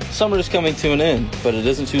Farmington. Summer is coming to an end, but it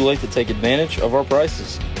isn't too late to take advantage of our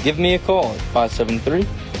prices. Give me a call at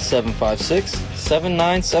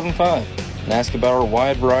 573-756-7975 and ask about our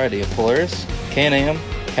wide variety of Polaris, Can-Am,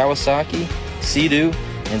 Kawasaki, Sea-Doo,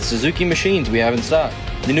 and Suzuki machines we have in stock.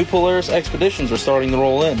 The new Polaris Expeditions are starting to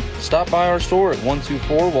roll in. Stop by our store at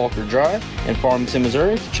 124 Walker Drive in Farmington,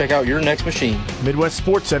 Missouri to check out your next machine. Midwest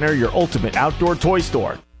Sports Center, your ultimate outdoor toy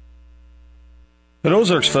store. At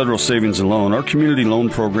Ozarks Federal Savings and Loan, our community loan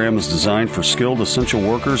program is designed for skilled essential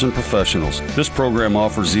workers and professionals. This program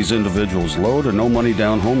offers these individuals low to no money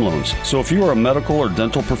down home loans. So if you are a medical or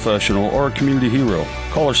dental professional or a community hero,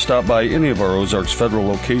 call or stop by any of our Ozarks Federal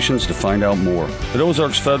locations to find out more. At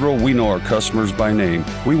Ozarks Federal, we know our customers by name.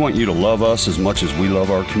 We want you to love us as much as we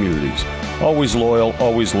love our communities. Always loyal,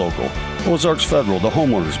 always local. Ozarks Federal, the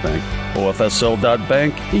homeowners bank.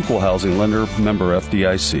 OFSL.bank, equal housing lender, member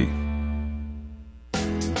FDIC.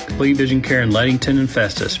 Complete Vision Care in Leadington and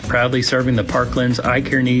Festus, proudly serving the Parkland's eye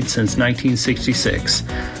care needs since 1966.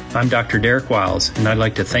 I'm Dr. Derek Wiles, and I'd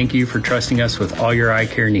like to thank you for trusting us with all your eye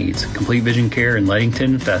care needs. Complete Vision Care in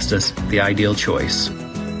Leadington and Festus, the ideal choice.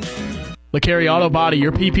 LeCarry Auto Body,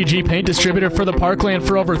 your PPG paint distributor for the Parkland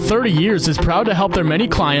for over 30 years, is proud to help their many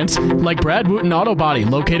clients, like Brad Wooten Auto Body,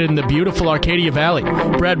 located in the beautiful Arcadia Valley.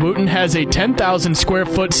 Brad Wooten has a 10,000 square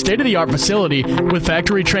foot state-of-the-art facility with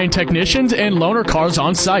factory-trained technicians and loaner cars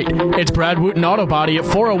on site. It's Brad Wooten Auto Body at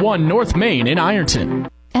 401 North Main in Ironton.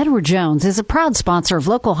 Edward Jones is a proud sponsor of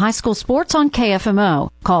local high school sports on KFMO.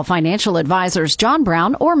 Call financial advisors John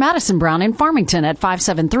Brown or Madison Brown in Farmington at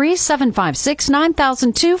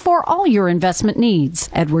 573-756-9002 for all your investment needs.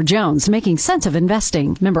 Edward Jones, making sense of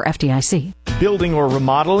investing. Member FDIC. Building or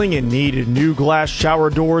remodeling and need new glass shower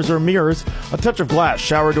doors or mirrors? A Touch of Glass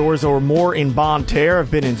shower doors or more in Bonne Terre have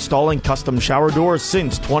been installing custom shower doors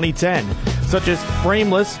since 2010, such as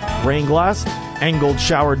frameless, rain glass, angled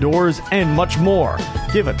shower doors, and much more.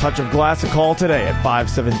 Give A Touch of Glass a call today at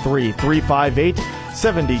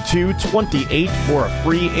 573-358-7228 for a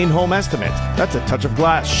free in-home estimate. That's A Touch of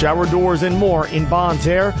Glass shower doors and more in Bonne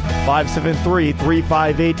Terre,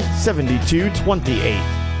 573-358-7228.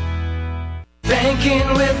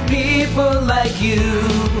 Banking with people like you.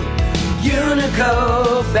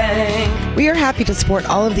 Unico Bank. We are happy to support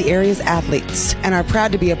all of the area's athletes and are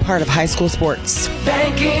proud to be a part of high school sports.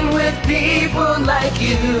 Banking with people like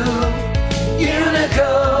you.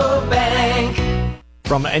 Unico Bank.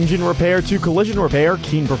 From engine repair to collision repair,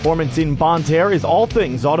 Keen Performance in Bonne Terre is all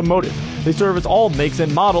things automotive. They service all makes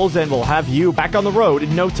and models and will have you back on the road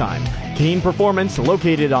in no time. Keen Performance,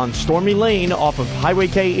 located on Stormy Lane off of Highway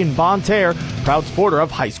K in Bonne Terre, proud supporter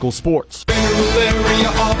of high school sports.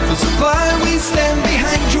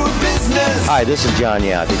 Hi, this is John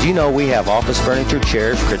Yao. Did you know we have office furniture,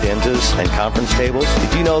 chairs, credenzas, and conference tables?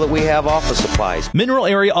 Did you know that we have office supplies? Mineral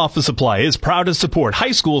Area Office Supply is proud to support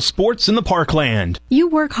high school sports in the Parkland. You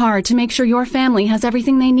work hard to make sure your family has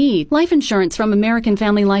everything they need. Life insurance from American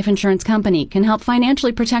Family Life Insurance Company can help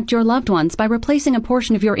financially protect your loved ones by replacing a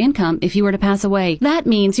portion of your income if you were to pass away. That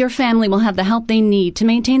means your family will have the help they need to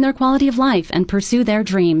maintain their quality of life and pursue their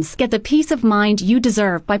dreams. Get the peace of mind you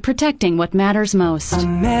deserve by protecting what matters most.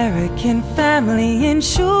 American Family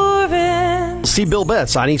Insurance. See Bill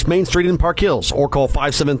Betts on East Main Street in Park Hills or call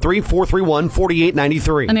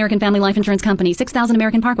 573-431-4893. American Family Life Insurance Company, 6000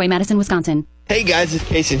 American Parkway, Madison, Wisconsin. Hey guys, it's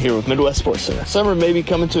Casey here with Midwest Sports Center. Summer may be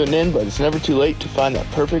coming to an end, but it's never too late to find that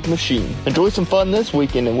perfect machine. Enjoy some fun this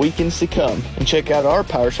weekend and weekends to come, and check out our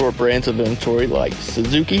Power Sport brands of inventory like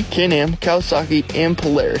Suzuki, Can-Am, Kawasaki, and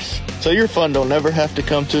Polaris. So your fun don't ever have to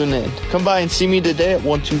come to an end. Come by and see me today at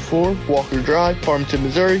 124 Walker Drive, Farmington,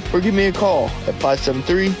 Missouri, or give me a call at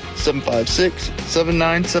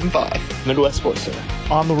 573-756-7975. Midwest Sports Center.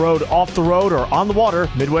 On the road, off the road, or on the water,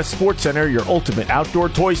 Midwest Sports Center, your ultimate outdoor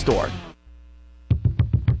toy store.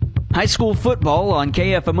 High school football on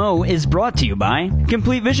KFMO is brought to you by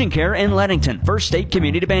Complete Vision Care in Leadington, First State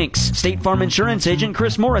Community Banks, State Farm Insurance Agent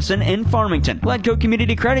Chris Morrison in Farmington, Ledco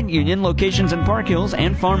Community Credit Union locations in Park Hills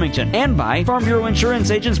and Farmington, and by Farm Bureau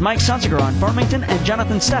Insurance Agents Mike Sonsiger on Farmington and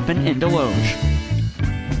Jonathan Steffen in Deloge.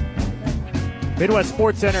 Midwest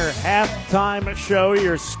Sports Center halftime show.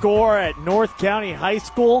 Your score at North County High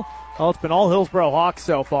School. Well, it's been all Hillsboro Hawks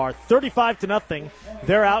so far, 35-0.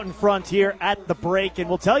 They're out in front here at the break, and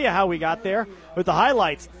we'll tell you how we got there with the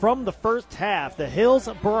highlights from the first half. The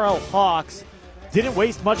Hillsboro Hawks didn't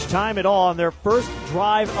waste much time at all on their first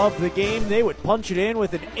drive of the game. They would punch it in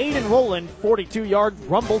with an Aiden Rowland 42-yard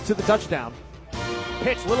rumble to the touchdown.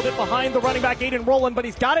 Pitch a little bit behind the running back, Aiden Rowland, but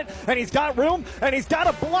he's got it, and he's got room, and he's got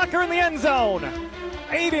a blocker in the end zone.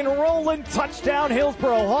 Aiden Rowland, touchdown,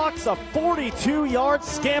 Hillsboro Hawks, a 42-yard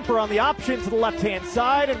scamper on the option to the left-hand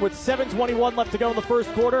side, and with 7:21 left to go in the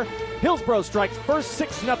first quarter, Hillsboro strikes first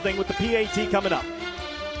 6-0 with the PAT coming up.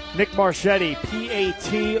 Nick Marchetti,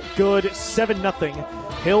 PAT, good, 7-0.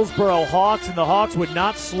 Hillsboro Hawks, and the Hawks would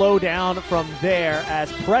not slow down from there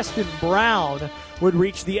as Preston Brown would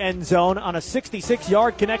reach the end zone on a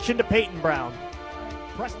 66-yard connection to Peyton Brown.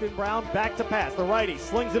 Preston Brown back to pass. The righty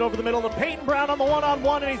slings it over the middle to Peyton Brown on the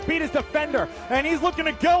one-on-one, and he's beat his defender, and he's looking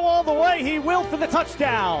to go all the way. He will for the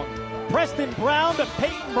touchdown. Preston Brown to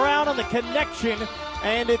Peyton Brown on the connection,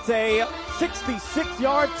 and it's a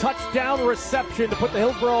 66-yard touchdown reception to put the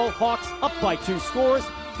Hillsboro Hawks up by 2 scores,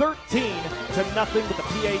 13-0 with the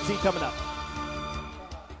PAT coming up.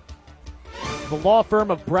 The law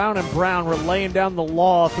firm of Brown & Brown were laying down the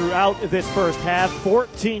law throughout this first half.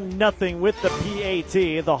 14-0 with the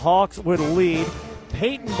PAT. The Hawks would lead.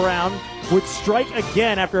 Peyton Brown would strike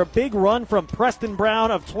again after a big run from Preston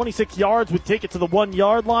Brown of 26 yards, would take it to the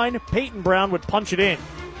 1-yard line. Peyton Brown would punch it in.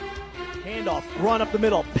 Handoff, run up the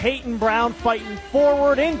middle. Peyton Brown fighting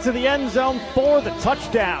forward into the end zone for the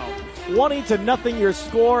touchdown. 20-0 your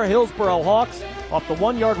score. Hillsboro Hawks off the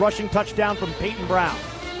 1-yard rushing touchdown from Peyton Brown.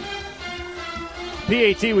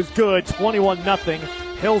 PAT was good, 21-0.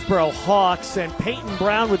 Hillsboro Hawks, and Peyton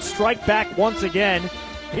Brown would strike back once again.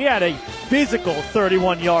 He had a physical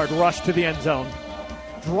 31-yard rush to the end zone.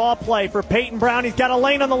 Draw play for Peyton Brown. He's got a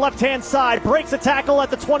lane on the left-hand side. Breaks a tackle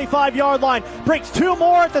at the 25-yard line. Breaks 2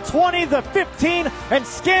 more at the 20, the 15, and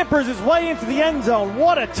scampers his way into the end zone.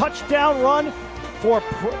 What a touchdown run for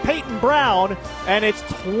Peyton Brown, and it's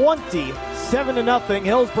 27-0.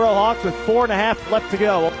 Hillsboro Hawks with 4.5 left to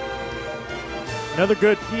go. Another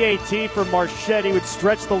good PAT for Marchetti would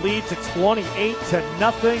stretch the lead to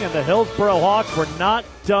 28-0, and the Hillsboro Hawks were not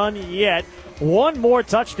done yet. One more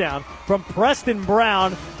touchdown from Preston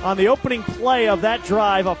Brown on the opening play of that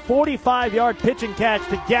drive, a 45-yard pitch and catch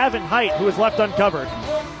to Gavin Height, who was left uncovered.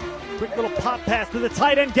 Quick little pop pass to the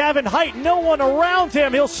tight end, Gavin Height, no one around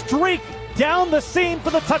him. He'll streak down the seam for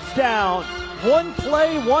the touchdown. One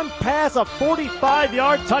play, one pass, a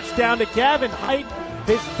 45-yard touchdown to Gavin Height.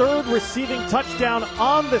 His 3rd receiving touchdown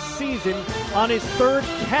on the season, on his 3rd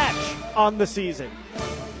catch on the season.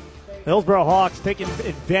 The Hillsboro Hawks taking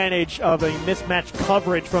advantage of a mismatched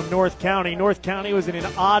coverage from North County. North County was in an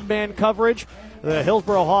odd man coverage. The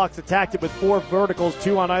Hillsboro Hawks attacked it with 4 verticals,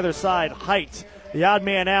 2 on either side. Height, the odd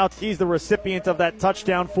man out. He's the recipient of that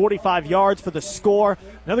touchdown, 45 yards for the score.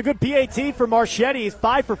 Another good PAT for Marchetti. He's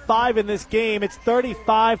 5 for 5 in this game. It's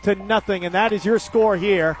 35-0, and that is your score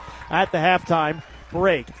here at the halftime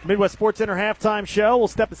break. Midwest Sports Center halftime show. We'll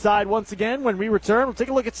step aside once again. When we return, we'll take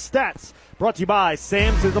a look at stats. Brought to you by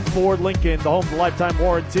Sam's Ford Lincoln, the home of the lifetime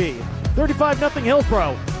warranty. 35-0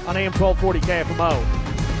 Hillsboro on AM 1240 KFMO.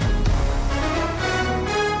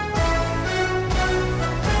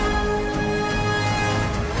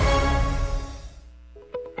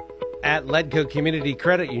 At Ledco Community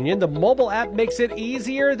Credit Union, the mobile app makes it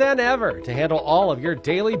easier than ever to handle all of your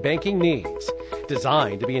daily banking needs.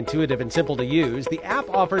 Designed to be intuitive and simple to use, the app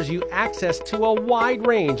offers you access to a wide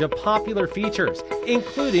range of popular features,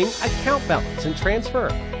 including account balance and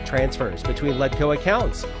transfers between Ledco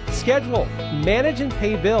accounts, schedule, manage and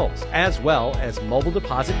pay bills, as well as mobile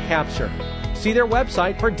deposit capture. See their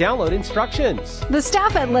website for download instructions. The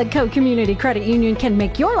staff at Ledco Community Credit Union can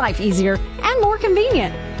make your life easier and more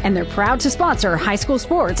convenient, and they're proud to sponsor high school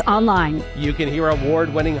sports online. You can hear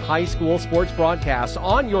award-winning high school sports broadcasts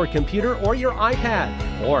on your computer or your iPad,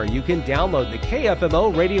 or you can download the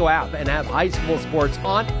KFMO radio app and have high school sports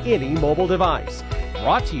on any mobile device.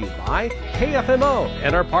 Brought to you by KFMO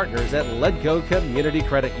and our partners at Ledco Community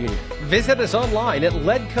Credit Union. Visit us online at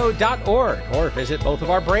ledco.org or visit both of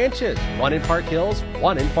our branches, one in Park Hills,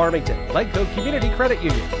 one in Farmington. Ledco Community Credit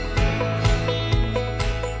Union.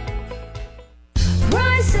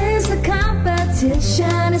 Price is the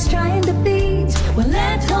competition is trying to beat. Well,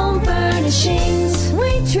 at Home Furnishings,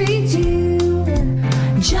 we treat you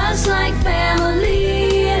just like family.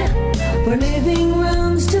 For living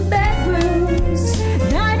rooms to bedrooms,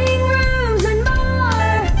 dining rooms and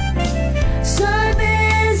more.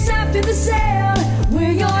 Service after the sale,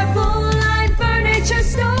 we're your full-line furniture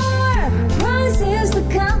store. Price is the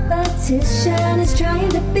competition is trying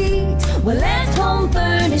to beat. Well, at Home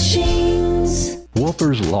Furnishings. Whoop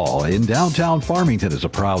Wolfers Law in downtown Farmington is a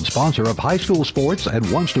proud sponsor of high school sports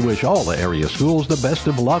and wants to wish all the area schools the best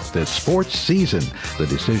of luck this sports season. The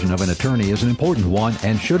decision of an attorney is an important one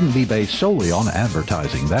and shouldn't be based solely on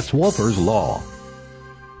advertising. That's Wolfers Law.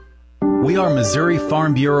 We are Missouri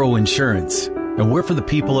Farm Bureau Insurance, and we're for the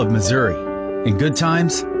people of Missouri, in good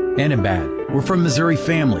times and in bad. We're for Missouri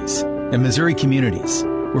families and Missouri communities.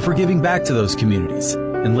 We're for giving back to those communities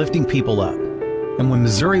and lifting people up. And when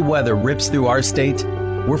Missouri weather rips through our state,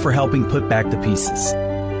 we're for helping put back the pieces.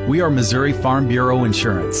 We are Missouri Farm Bureau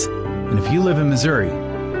Insurance, and if you live in Missouri,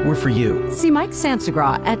 we're for you. See Mike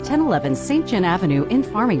Sansagra at 1011 St. John Avenue in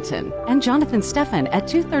Farmington and Jonathan Steffen at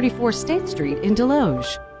 234 State Street in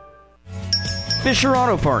Deloge. Fisher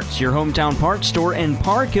Auto Parts, your hometown parts store in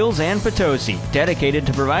Park Hills and Potosi, dedicated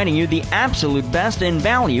to providing you the absolute best in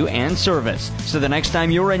value and service. So the next time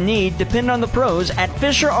you're in need, depend on the pros at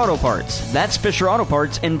Fisher Auto Parts. That's Fisher Auto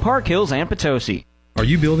Parts in Park Hills and Potosi. Are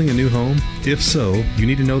you building a new home? If so, you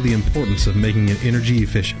need to know the importance of making it energy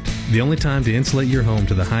efficient. The only time to insulate your home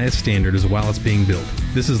to the highest standard is while it's being built.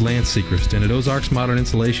 This is Lance Seacrest, and at Ozarks Modern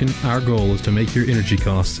Insulation, our goal is to make your energy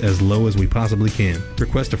costs as low as we possibly can.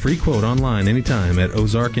 Request a free quote online anytime at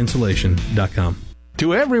ozarkinsulation.com.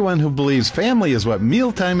 To everyone who believes family is what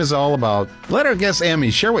mealtime is all about, let our guest Emmy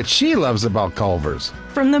share what she loves about Culver's.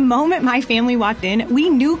 From the moment my family walked in, we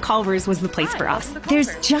knew Culver's was the place for us.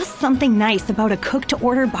 There's just something nice about a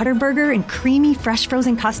cooked-to-order butter burger and creamy, fresh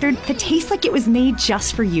frozen custard that tastes like it was made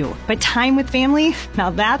just for you. But time with family, now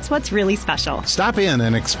that's what's really special. Stop in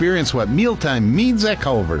and experience what mealtime means at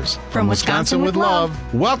Culver's. From Wisconsin with love,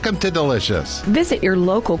 welcome to Delicious. Visit your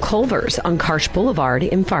local Culver's on Karsh Boulevard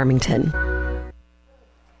in Farmington.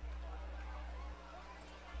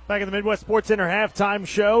 Back in the Midwest Sports Center halftime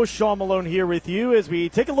show, Sean Malone here with you as we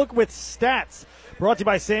take a look with stats. Brought to you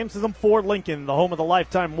by Sam Sism Ford Lincoln, the home of the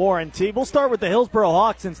lifetime warranty. We'll start with the Hillsboro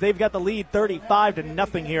Hawks since they've got the lead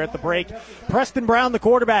 35-0 here at the break. Preston Brown, the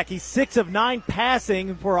quarterback, he's 6 of 9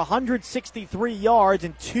 passing for 163 yards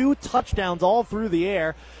and 2 touchdowns all through the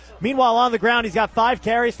air. Meanwhile, on the ground, he's got 5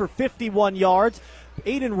 carries for 51 yards.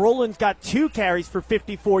 Aiden Rowland's got 2 carries for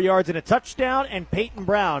 54 yards and a touchdown, and Peyton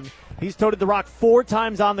Brown, he's toted the rock 4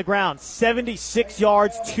 times on the ground, 76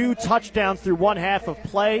 yards, 2 touchdowns through one half of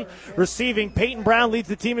play. Receiving, Peyton Brown leads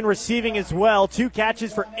the team in receiving as well, 2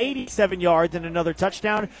 catches for 87 yards and another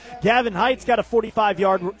touchdown. Gavin Heights got a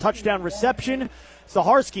 45-yard touchdown reception.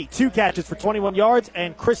 Zaharsky, 2 catches for 21 yards,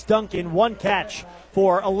 and Chris Duncan, 1 catch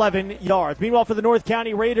for 11 yards. Meanwhile, for the North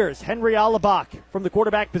County Raiders, Henry Alabach from the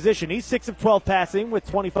quarterback position. He's 6 of 12 passing with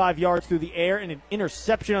 25 yards through the air and an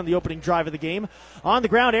interception on the opening drive of the game. On the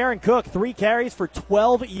ground, Aaron Cook, 3 carries for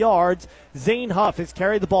 12 yards. Zane Huff has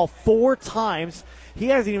carried the ball 4 times. He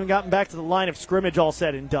hasn't even gotten back to the line of scrimmage all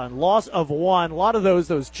said and done. Loss of 1. A lot of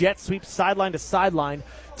those jet sweeps, sideline to sideline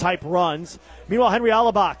type runs. Meanwhile, Henry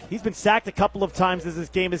Alabach, he's been sacked a couple of times as this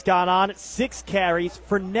game has gone on. 6 carries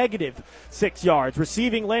for negative 6 yards.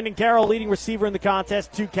 Receiving, Landon Carroll, leading receiver in the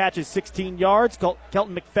contest, 2 catches, 16 yards.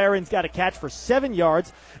 Kelton McFerrin's got a catch for 7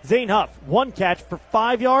 yards. Zane Huff, 1 catch for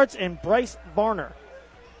 5 yards. And Bryce Varner,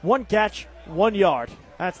 1 catch, 1 yard.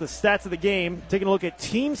 That's the stats of the game. Taking a look at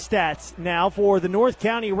team stats now for the North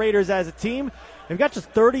County Raiders as a team. They've got just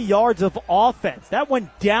 30 yards of offense. That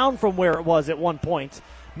went down from where it was at one point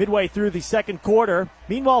midway through the second quarter.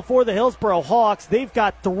 Meanwhile, for the Hillsboro Hawks, they've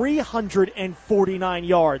got 349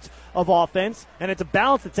 yards of offense, and it's a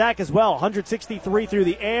balanced attack as well. 163 through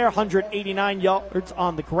the air, 189 yards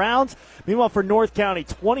on the ground. Meanwhile, for North County,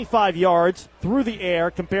 25 yards through the air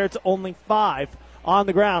compared to only 5 on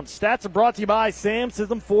the ground. Stats are brought to you by Sam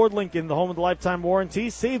Sism Ford Lincoln, the home of the lifetime warranty.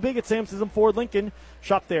 Save big at Sam Sism Ford Lincoln.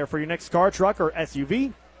 Shop there for your next car, truck, or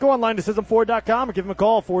SUV. Go online to SismFord.com or give them a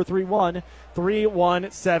call,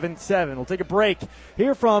 431-3177. We'll take a break.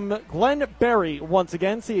 Hear from Glenn Berry once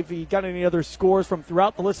again, see if he got any other scores from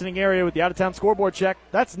throughout the listening area with the out-of-town scoreboard check.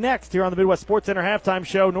 That's next here on the Midwest Sports Center halftime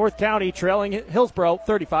show. North County trailing Hillsboro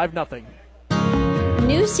 35-0.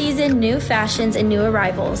 New season, new fashions, and new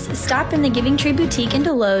arrivals. Stop in the Giving Tree Boutique in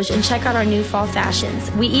Deloge and check out our new fall fashions.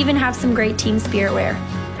 We even have some great team spirit wear.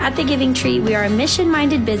 At the Giving Tree, we are a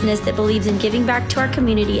mission-minded business that believes in giving back to our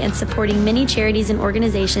community and supporting many charities and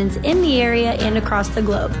organizations in the area and across the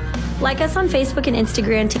globe. Like us on Facebook and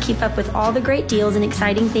Instagram to keep up with all the great deals and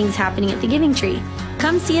exciting things happening at the Giving Tree.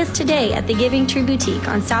 Come see us today at the Giving Tree Boutique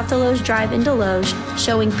on South Deloge Drive in Deloge,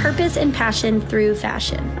 showing purpose and passion through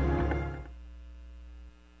fashion.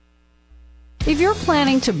 If you're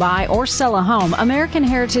planning to buy or sell a home, American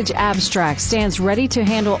Heritage Abstract stands ready to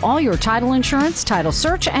handle all your title insurance, title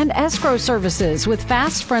search, and escrow services with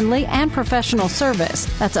fast, friendly, and professional service.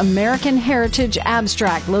 That's American Heritage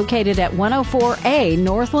Abstract, located at 104A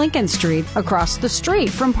North Lincoln Street, across the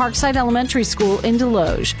street from Parkside Elementary School in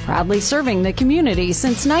Deloge. Proudly serving the community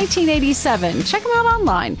since 1987. Check them out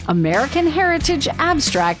online,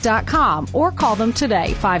 AmericanHeritageAbstract.com, or call them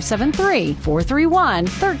today,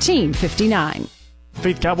 573-431-1359.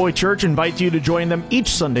 Faith Cowboy Church invites you to join them each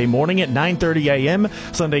Sunday morning at 9:30 a.m.,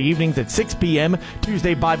 Sunday evenings at 6 p.m.,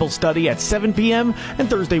 Tuesday Bible study at 7 p.m., and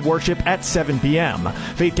Thursday worship at 7 p.m.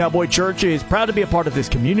 Faith Cowboy Church is proud to be a part of this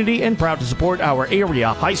community and proud to support our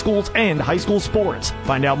area high schools and high school sports.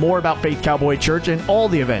 Find out more about Faith Cowboy Church and all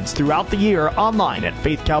the events throughout the year online at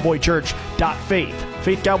faithcowboychurch.faith.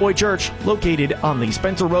 Faith Cowboy Church, located on the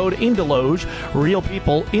Spencer Road in Deloge, real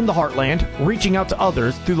people in the heartland, reaching out to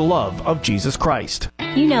others through the love of Jesus Christ.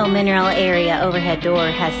 You know Mineral Area Overhead Door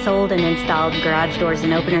has sold and installed garage doors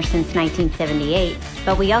and openers since 1978,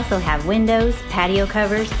 but we also have windows, patio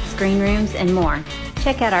covers, screen rooms, and more.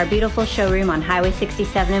 Check out our beautiful showroom on Highway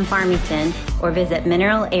 67 in Farmington or visit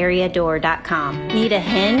mineralareadoor.com. Need a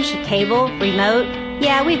hinge, cable, remote?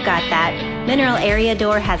 Yeah, we've got that. Mineral Area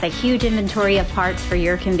Door has a huge inventory of parts for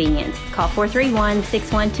your convenience. Call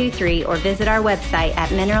 431-6123 or visit our website at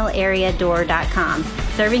mineralareadoor.com.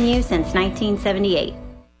 Serving you since 1978.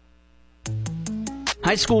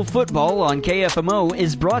 High school football on KFMO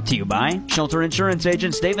is brought to you by Shelter Insurance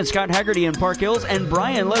agents David Scott Haggerty in Park Hills and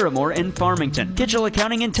Brian Larimore in Farmington, Kitchell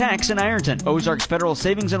Accounting and Tax in Ironton, Ozarks Federal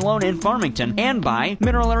Savings and Loan in Farmington, and by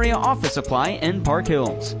Mineral Area Office Supply in Park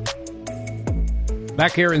Hills.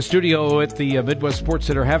 Back here in studio at the Midwest Sports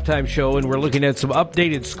Center halftime show, and we're looking at some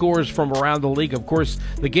updated scores from around the league. Of course,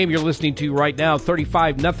 the game you're listening to right now,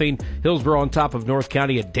 35-0, Hillsboro on top of North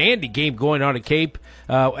County. A dandy game going on at Cape,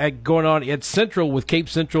 going on at Central with Cape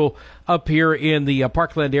Central up here in the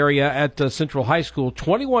Parkland area at Central High School,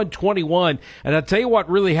 21-21. And I'll tell you what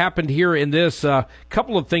really happened here in this,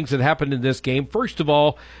 couple of things that happened in this game. First of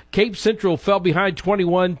all, Cape Central fell behind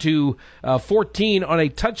 21-14 on a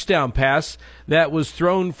touchdown pass that was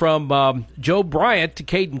thrown from Joe Bryant to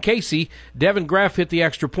Caden Casey. Devin Graff hit the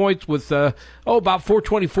extra points with, about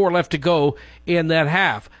 4:24 left to go in that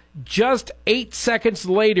half. Just 8 seconds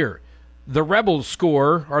later, the Rebels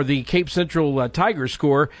score, or the Cape Central Tigers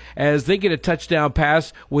score, as they get a touchdown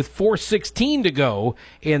pass with 4:16 to go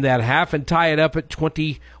in that half and tie it up at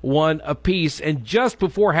 21 apiece. And just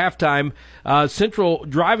before halftime, Central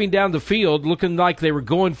driving down the field, looking like they were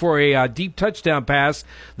going for a deep touchdown pass.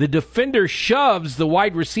 The defender shoves the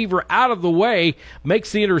wide receiver out of the way,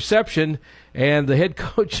 makes the interception, and the head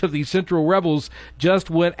coach of the Central Rebels just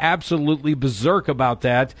went absolutely berserk about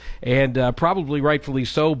that, and probably rightfully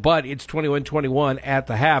so, but it's 21-21 at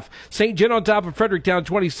the half. St. John on top of Fredericktown,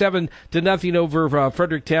 27-0 over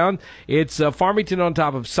Fredericktown. It's Farmington on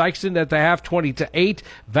top of Sykeston at the half, 20-8.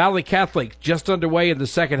 Valley Catholic just underway in the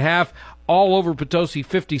second half. All over Potosi,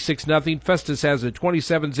 56-0. Festus has a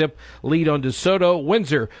 27-zip lead on DeSoto.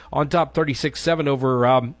 Windsor on top, 36-7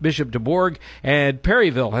 over Bishop DuBourg. And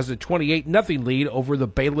Perryville has a 28-0 lead over the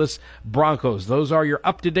Bayless Broncos. Those are your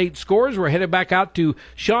up-to-date scores. We're headed back out to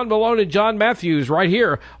Sean Malone and John Matthews right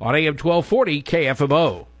here on AM 1240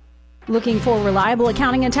 KFMO. Looking for reliable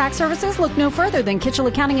accounting and tax services? Look no further than Kitchell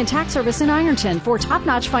Accounting and Tax Service in Ironton. For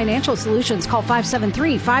top-notch financial solutions, call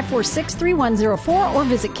 573-546-3104 or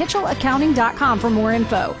visit KitchellAccounting.com for more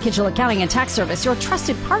info. Kitchell Accounting and Tax Service, your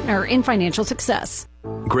trusted partner in financial success.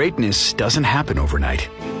 Greatness doesn't happen overnight.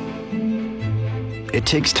 It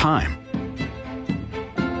takes time,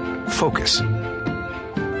 focus,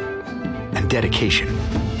 and dedication.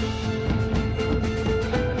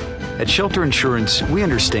 At Shelter Insurance, we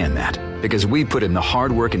understand that because we put in the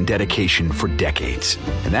hard work and dedication for decades.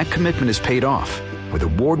 And that commitment is paid off with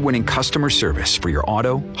award-winning customer service for your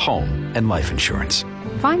auto, home, and life insurance.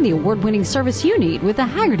 Find the award-winning service you need with the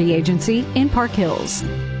Haggerty Agency in Park Hills.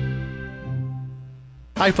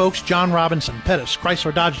 Hi folks, John Robinson, Pettis,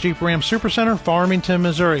 Chrysler Dodge Jeep Ram Supercenter, Farmington,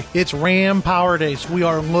 Missouri. It's Ram Power Days. We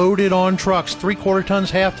are loaded on trucks, 3/4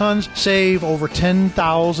 tons, half tons. Save over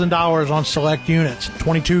 $10,000 on select units.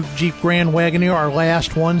 22 Jeep Grand Wagoneer, our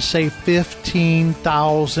last one, save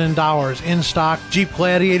 $15,000. In stock, Jeep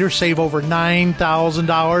Gladiator, save over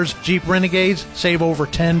 $9,000. Jeep Renegades, save over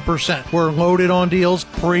 10%. We're loaded on deals,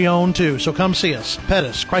 pre-owned too. So come see us.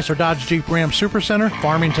 Pettis, Chrysler Dodge Jeep Ram Supercenter,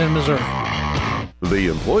 Farmington, Missouri. The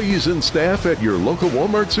employees and staff at your local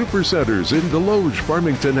Walmart Supercenters in Deloge,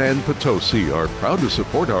 Farmington, and Potosi are proud to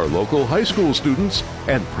support our local high school students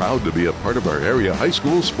and proud to be a part of our area high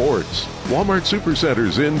school sports. Walmart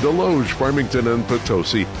Supercenters in Deloge, Farmington, and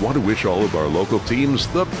Potosi want to wish all of our local teams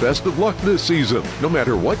the best of luck this season. No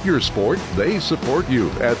matter what your sport, they support you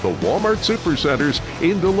at the Walmart Supercenters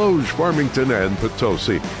in Deloge, Farmington, and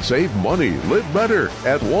Potosi. Save money, live better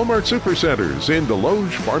at Walmart Supercenters in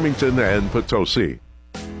Deloge, Farmington, and Potosi.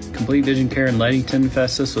 Complete Vision Care in Leadington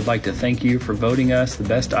Festus would like to thank you for voting us the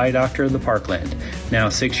best eye doctor of the Parkland, now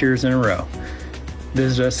 6 years in a row.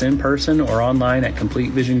 Visit us in person or online at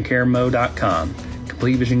CompleteVisionCareMo.com.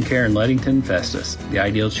 Complete Vision Care in Leadington Festus, the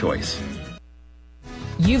ideal choice.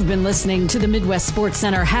 You've been listening to the Midwest Sports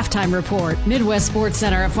Center Halftime Report. Midwest Sports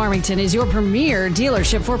Center of Farmington is your premier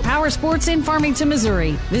dealership for power sports in Farmington,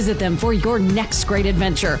 Missouri. Visit them for your next great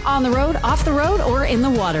adventure. On the road, off the road, or in the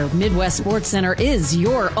water, Midwest Sports Center is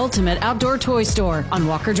your ultimate outdoor toy store on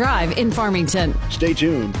Walker Drive in Farmington. Stay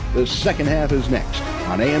tuned. The second half is next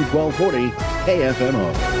on AM 1240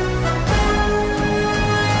 KFMO.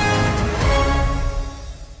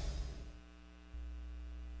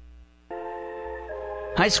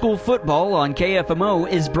 High school football on KFMO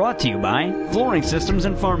is brought to you by Flooring Systems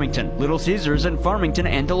in Farmington, Little Caesars in Farmington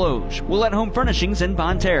and Deloge, Willett Home Furnishings in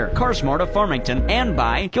Bonne Terre, CarSmart of Farmington, and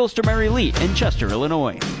by Gilster Mary Lee in Chester,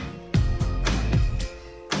 Illinois.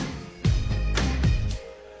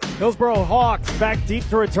 Hillsboro Hawks back deep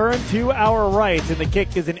to return to our right, and the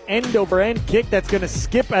kick is an end-over-end kick that's going to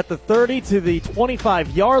skip at the 30 to the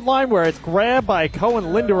 25-yard line, where it's grabbed by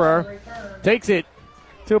Cohen Linderer, takes it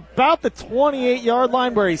to about the 28-yard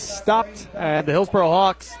line where he's stopped. And the Hillsboro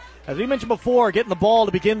Hawks, as we mentioned before, getting the ball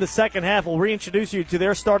to begin the second half. We'll reintroduce you to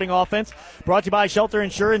their starting offense. Brought to you by Shelter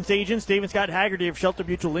Insurance Agents, Dave and Scott Haggerty of Shelter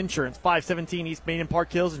Mutual Insurance, 517 East Main and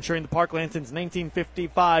Park Hills, insuring the Parkland since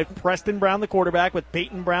 1955. Preston Brown, the quarterback, with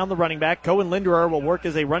Peyton Brown, the running back. Cohen Linderer will work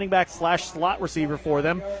as a running back / slot receiver for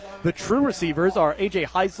them. The true receivers are A.J.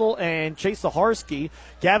 Heisel and Chase Saharsky.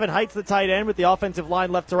 Gavin Heights, the tight end, with the offensive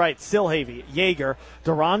line left to right. Silhavy, Yeager,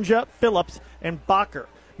 Duranja, Phillips, and Bacher.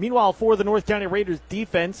 Meanwhile, for the North County Raiders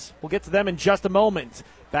defense, we'll get to them in just a moment.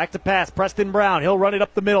 Back to pass, Preston Brown. He'll run it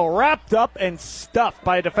up the middle, wrapped up and stuffed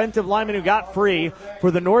by a defensive lineman who got free for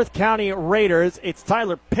the North County Raiders. It's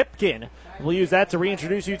Tyler Pipkin. We'll use that to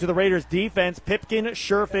reintroduce you to the Raiders defense. Pipkin,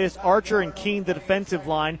 Sherfist, Archer, and Keene, the defensive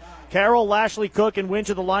line. Carroll, Lashley, Cook, and Winch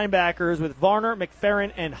are the linebackers, with Varner,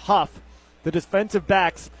 McFerrin, and Huff, the defensive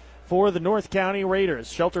backs for the North County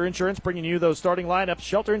Raiders. Shelter Insurance bringing you those starting lineups.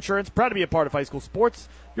 Shelter Insurance, proud to be a part of high school sports.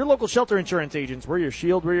 Your local Shelter Insurance agents. We're your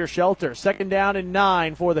shield, we're your shelter. 2nd down and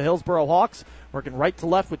 9 for the Hillsboro Hawks. Working right to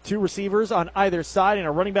left with 2 receivers on either side and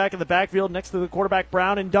a running back in the backfield next to the quarterback,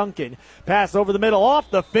 Brown and Duncan. Pass over the middle, off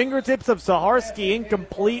the fingertips of Saharsky,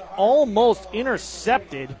 incomplete, almost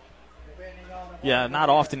intercepted. Yeah, not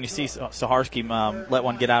often you see Saharsky let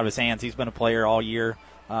one get out of his hands. He's been a player all year,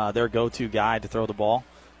 their go-to guy to throw the ball,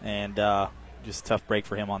 and just a tough break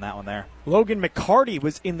for him on that one there. Logan McCarty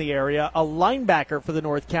was in the area, a linebacker for the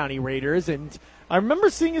North County Raiders, and I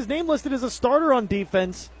remember seeing his name listed as a starter on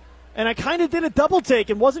defense, and I kind of did a double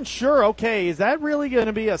take and wasn't sure, okay, is that really going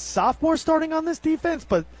to be a sophomore starting on this defense?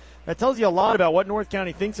 But that tells you a lot about what North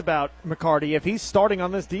County thinks about McCarty if he's starting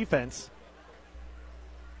on this defense.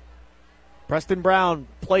 Preston Brown,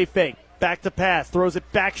 play fake. Back to pass, throws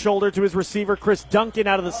it back shoulder to his receiver, Chris Duncan,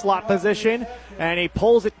 out of the slot position, and he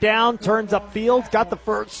pulls it down, turns upfield, got the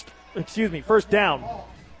first down.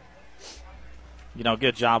 You know,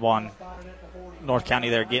 good job on North County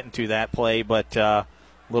there getting to that play, but a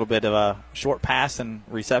little bit of a short pass and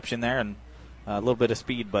reception there, and a little bit of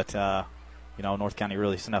speed, but North County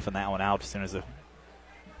really snuffing that one out as soon as the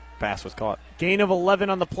pass was caught. Gain of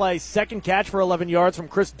 11 on the play, second catch for 11 yards from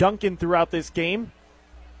Chris Duncan throughout this game.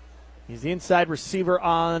 He's the inside receiver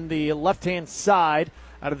on the left-hand side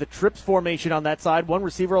out of the trips formation on that side. One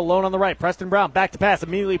receiver alone on the right. Preston Brown back to pass,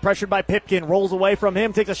 immediately pressured by Pipkin. Rolls away from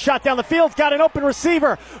him, takes a shot down the field. Got an open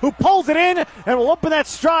receiver who pulls it in and will open that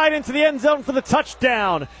stride into the end zone for the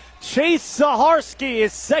touchdown. Chase Saharsky,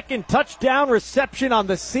 his second touchdown reception on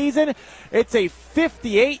the season. It's a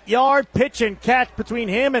 58-yard pitch and catch between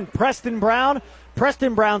him and Preston Brown.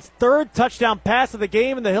 Preston Brown's third touchdown pass of the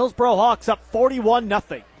game, and the Hillsboro Hawks up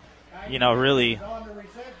 41-0. Really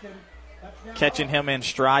catching him in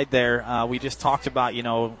stride there. We just talked about,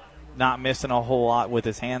 not missing a whole lot with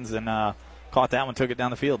his hands, and caught that one, took it down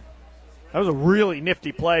the field. That was a really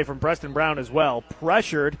nifty play from Preston Brown as well.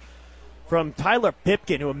 Pressured from Tyler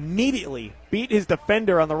Pipkin, who immediately beat his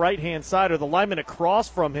defender on the right-hand side, or the lineman across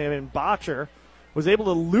from him, and Bacher was able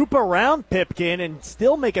to loop around Pipkin and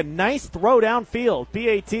still make a nice throw downfield.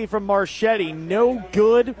 PAT from Marchetti, no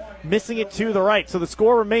good, missing it to the right. So the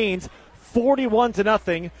score remains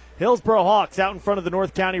 41-0. Hillsboro Hawks out in front of the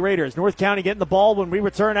North County Raiders. North County getting the ball when we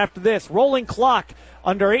return after this. Rolling clock,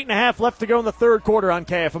 under 8.5 left to go in the third quarter on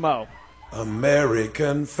KFMO.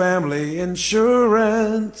 American Family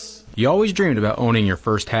Insurance. You always dreamed about owning your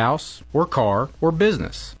first house, or car, or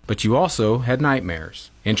business, but you also had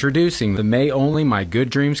nightmares. Introducing the May Only My Good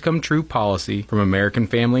Dreams Come True policy from American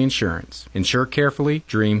Family Insurance. Insure carefully,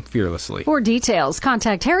 dream fearlessly. For details,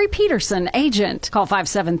 contact Harry Peterson, agent. Call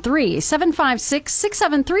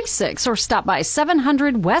 573-756-6736 or stop by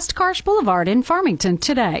 700 West Karsh Boulevard in Farmington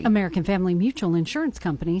today. American Family Mutual Insurance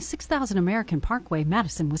Company, 6000 American Parkway,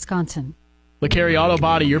 Madison, Wisconsin. LeCarry Auto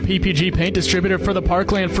Body, your PPG paint distributor for the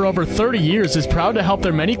Parkland for over 30 years, is proud to help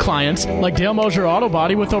their many clients, like Dale Mosier Auto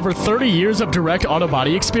Body, with over 30 years of direct auto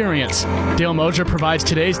body experience. Dale Mosier provides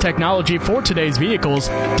today's technology for today's vehicles.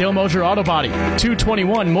 Dale Mosier Auto Body,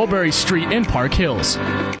 221 Mulberry Street in Park Hills.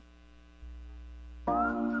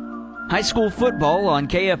 High school football on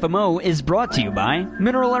KFMO is brought to you by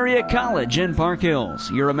Mineral Area College in Park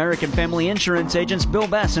Hills, your American Family Insurance agents Bill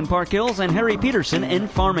Bass in Park Hills and Harry Peterson in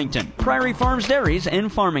Farmington, Prairie Farms Dairies in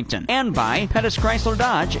Farmington, and by Pettis Chrysler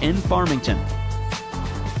Dodge in Farmington.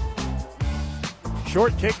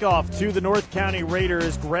 Short kickoff to the North County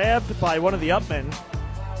Raiders, grabbed by one of the upmen,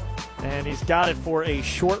 and he's got it for a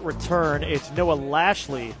short return. It's Noah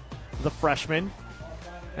Lashley, the freshman.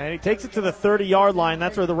 And he takes it to the 30-yard line.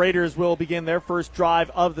 That's where the Raiders will begin their first drive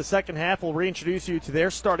of the second half. We'll reintroduce you to their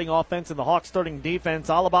starting offense and the Hawks' starting defense.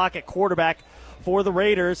 Alabak at quarterback for the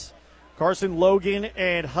Raiders. Carson, Logan,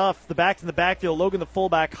 and Huff, the backs in the backfield. Logan, the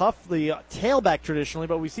fullback. Huff, the tailback traditionally,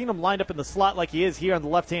 but we've seen him lined up in the slot like he is here on the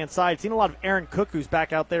left-hand side. Seen a lot of Aaron Cook, who's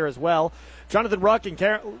back out there as well. Jonathan Ruck and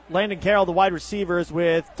Landon Carroll, the wide receivers,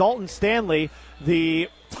 with Dalton Stanley, the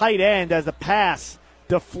tight end, as a pass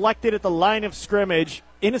deflected at the line of scrimmage.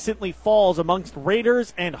 Innocently falls amongst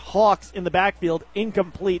Raiders and Hawks in the backfield.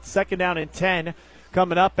 Incomplete. Second down and 10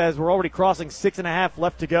 coming up as we're already crossing 6.5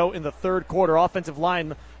 left to go in the third quarter. Offensive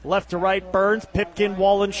line left to right. Burns, Pipkin,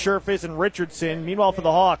 Wallen, Sherfis, and Richardson. Meanwhile for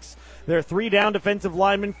the Hawks, their three down defensive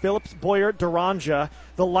linemen, Phillips, Boyer, Duranja.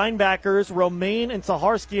 The linebackers, Romaine and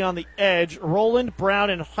Saharsky on the edge. Roland,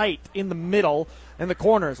 Brown, and Height in the middle. And the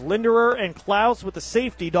corners, Linderer and Klaus with the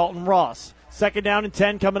safety, Dalton Ross. Second down and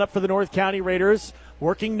 10 coming up for the North County Raiders.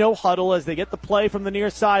 Working no huddle as they get the play from the near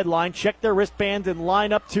sideline, check their wristbands and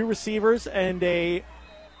line up two receivers and a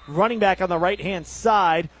running back on the right-hand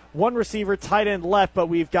side. One receiver, tight end left, but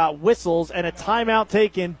we've got whistles and a timeout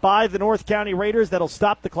taken by the North County Raiders that'll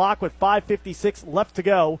stop the clock with 5:56 left to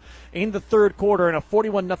go in the third quarter in a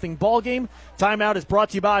 41-0 ball game. Timeout is brought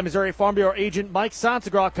to you by Missouri Farm Bureau agent Mike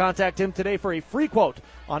Sansagra. Contact him today for a free quote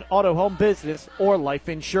on auto, home, business, or life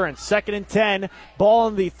insurance. Second and 10, ball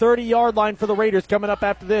on the 30-yard line for the Raiders coming up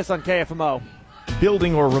after this on KFMO.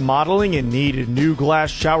 Building or remodeling and need new glass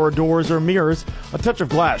shower doors or mirrors? A Touch of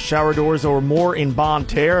Glass shower doors or more in Bonne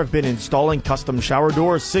Terre have been installing custom shower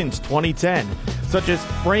doors since 2010, such as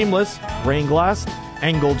frameless, rain glass,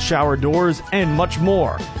 angled shower doors, and much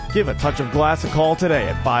more. Give A Touch of Glass a call today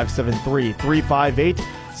at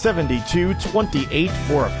 573-358-7228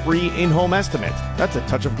 for a free in-home estimate. That's A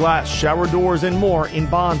Touch of Glass shower doors and more in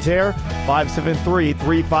Bonne Terre,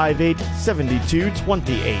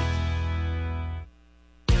 573-358-7228.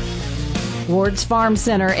 Ward's Farm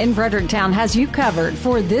Center in Fredericktown has you covered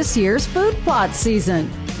for this year's food plot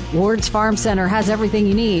season. Ward's Farm Center has everything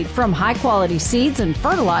you need, from high-quality seeds and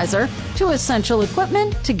fertilizer to essential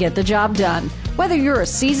equipment to get the job done. Whether you're a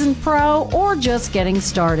seasoned pro or just getting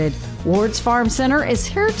started, Ward's Farm Center is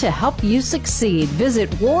here to help you succeed.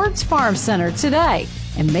 Visit Ward's Farm Center today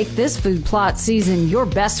and make this food plot season your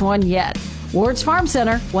best one yet. Ward's Farm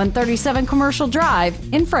Center, 137 Commercial Drive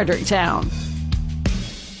in Fredericktown.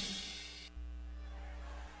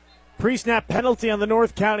 Pre-snap penalty on the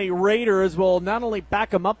North County Raiders will not only back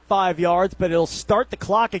them up 5 yards, but it'll start the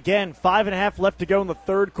clock again. 5.5 left to go in the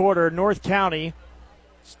third quarter. North County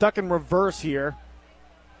stuck in reverse here.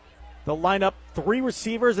 They'll line up three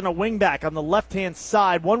receivers and a wingback on the left-hand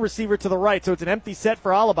side, one receiver to the right, so it's an empty set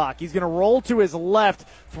for Alabak. He's going to roll to his left,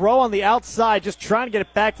 throw on the outside, just trying to get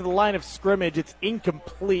it back to the line of scrimmage. It's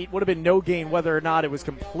incomplete. Would have been no gain whether or not it was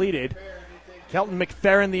completed. Kelton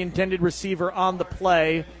McFerrin, the intended receiver, on the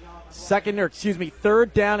play.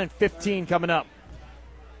 Third down and 15 coming up.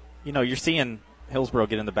 You know, you're seeing Hillsboro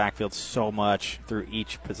get in the backfield so much through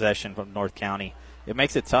each possession from North County. It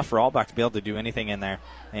makes it tough for Alabak to be able to do anything in there.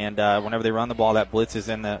 And whenever they run the ball, that blitz is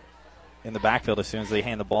in the backfield as soon as they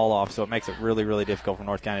hand the ball off. So it makes it really, really difficult for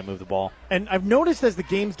North County to move the ball. And I've noticed as the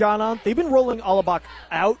game's gone on, they've been rolling Alabak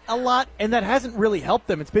out a lot, and that hasn't really helped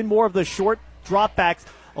them. It's been more of the short dropbacks.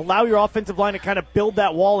 allow your offensive line to kind of build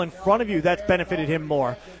that wall in front of you. That's benefited him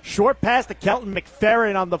more. Short pass to Kelton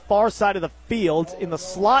McFerrin on the far side of the field in the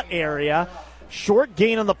slot area. Short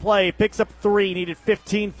gain on the play, picks up 3, needed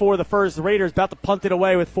 15 for the first. The Raiders about to punt it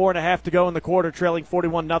away with 4.5 to go in the quarter, trailing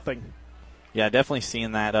 41-0. Yeah, definitely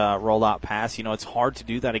seeing that rollout pass. It's hard to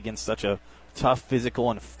do that against such a tough,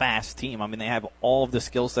 physical, and fast team. I mean, they have all of the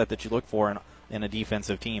skill set that you look for in a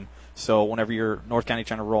defensive team. So whenever you're North County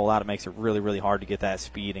trying to roll out, it makes it really, really hard to get that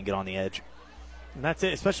speed and get on the edge. And that's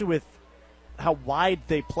it, especially with how wide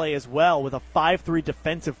they play as well, with a 5-3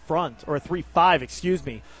 defensive front, or a 3-5, excuse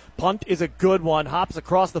me. Punt is a good one. Hops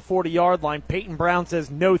across the 40-yard line. Peyton Brown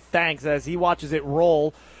says no thanks as he watches it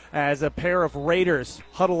roll as a pair of Raiders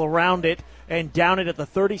huddle around it and down it at the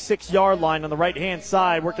 36-yard line on the right-hand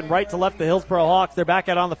side, working right to left. The Hillsboro Hawks, they're back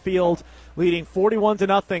out on the field, leading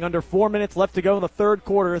 41-0, under 4 minutes left to go in the third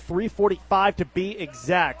quarter, 3:45 to be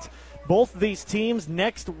exact. Both of these teams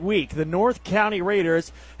next week, the North County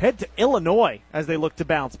Raiders head to Illinois as they look to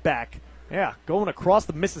bounce back. Yeah, going across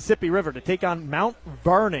the Mississippi River to take on Mount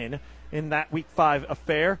Vernon in that Week 5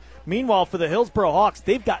 affair. Meanwhile, for the Hillsboro Hawks,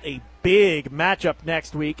 they've got a big matchup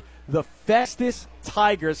next week. The Festus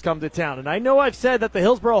Tigers come to town. And I know I've said that the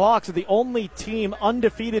Hillsboro Hawks are the only team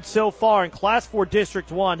undefeated so far in Class 4 District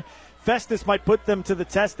 1. Festus might put them to the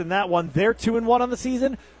test in that one. They're 2-1 on the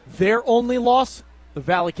season. Their only loss, the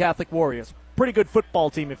Valley Catholic Warriors. Pretty good football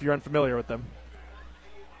team if you're unfamiliar with them.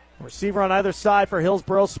 Receiver on either side for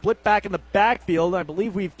Hillsboro, split back in the backfield. I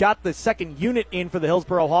believe we've got the second unit in for the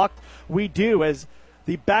Hillsboro Hawks. We do, as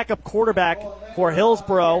the backup quarterback for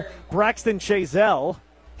Hillsboro, Braxton Chazelle,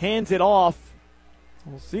 hands it off.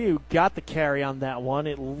 We'll see who got the carry on that one.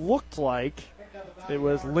 It looked like it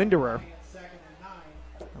was Linderer.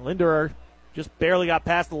 Linderer just barely got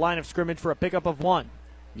past the line of scrimmage for a pickup of 1.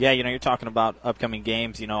 Yeah, you're talking about upcoming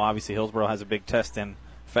games. Obviously Hillsboro has a big test in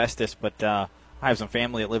Festus, but I have some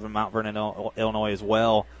family that live in Mount Vernon, Illinois as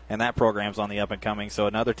well, and that program's on the up and coming. So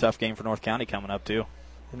another tough game for North County coming up too.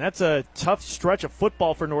 And that's a tough stretch of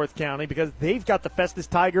football for North County because they've got the Festus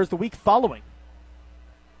Tigers the week following.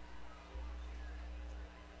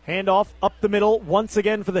 Handoff up the middle once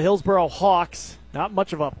again for the Hillsboro Hawks. Not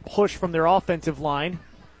much of a push from their offensive line.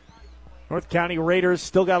 North County Raiders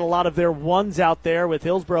still got a lot of their ones out there, with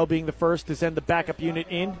Hillsboro being the first to send the backup unit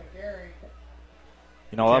in.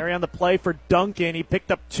 Carry on the play for Duncan. He picked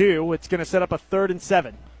up 2. It's going to set up a 3rd and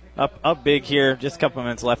 7. Up big here. Just a couple of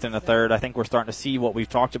minutes left in the third. I think we're starting to see what we've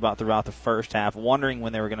talked about throughout the first half, wondering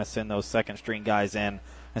when they were going to send those second-string guys in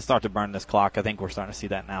and start to burn this clock. I think we're starting to see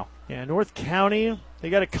that now. Yeah, North County, they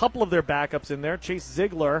got a couple of their backups in there. Chase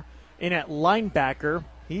Ziegler in at linebacker.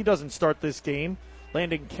 He doesn't start this game.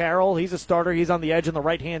 Landon Carroll, he's a starter. He's on the edge on the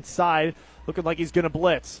right-hand side, looking like he's going to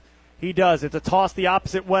blitz. He does. It's a toss the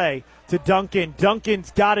opposite way to Duncan. Duncan's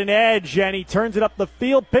got an edge, and he turns it up the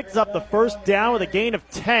field, picks up the first down with a gain of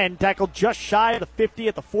 10, tackled just shy of the 50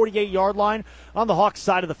 at the 48-yard line on the Hawks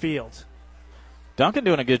side of the field. Duncan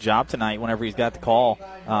doing a good job tonight whenever he's got the call,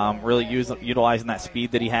 really utilizing that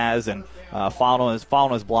speed that he has and following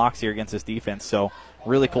his blocks here against this defense. So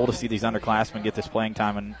really cool to see these underclassmen get this playing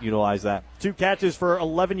time and utilize that. 2 catches for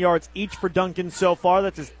 11 yards each for Duncan so far.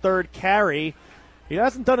 That's his 3rd carry. He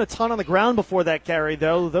hasn't done a ton on the ground before that carry,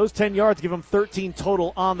 though. Those 10 yards give him 13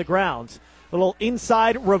 total on the ground. Little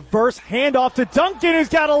inside reverse handoff to Duncan, who's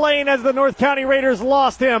got a lane as the North County Raiders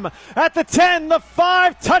lost him. At the 10, the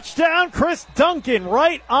 5, touchdown, Chris Duncan,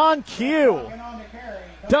 right on cue.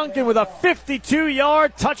 Duncan with a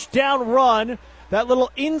 52-yard touchdown run. That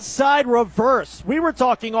little inside reverse. We were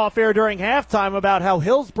talking off air during halftime about how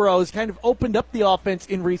Hillsboro has kind of opened up the offense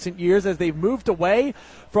in recent years as they've moved away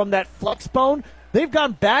from that flex bone. They've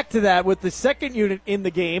gone back to that with the second unit in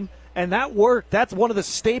the game, and that worked. That's one of the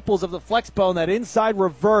staples of the flex bone, that inside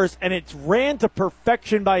reverse, and it's ran to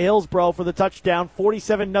perfection by Hillsboro for the touchdown.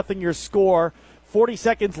 47-0 your score. 40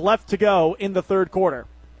 seconds left to go in the third quarter.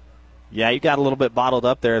 Yeah, you got a little bit bottled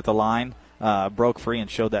up there at the line. Broke free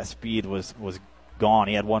and showed that speed was gone.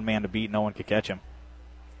 He had one man to beat. No one could catch him.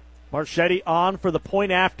 Marchetti on for the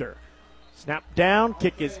point after. Snap down.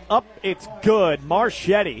 Kick is up. It's good.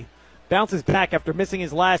 Marchetti bounces back after missing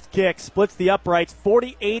his last kick. Splits the uprights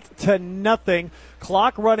 48-0.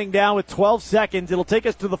 Clock running down with 12 seconds. It'll take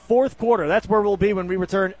us to the fourth quarter. That's where we'll be when we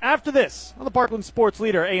return after this on the Parkland Sports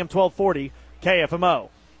Leader, AM 1240, KFMO.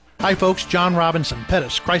 Hi folks, John Robinson,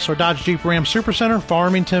 Pettis, Chrysler Dodge Jeep Ram Supercenter,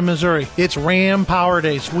 Farmington, Missouri. It's Ram Power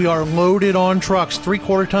Days. We are loaded on trucks,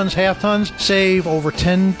 3/4 tons, half tons. Save over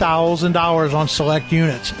 $10,000 on select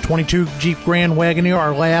units. 22 Jeep Grand Wagoneer,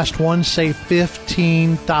 our last one, save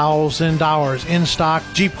 $15,000. In stock,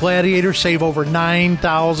 Jeep Gladiator, save over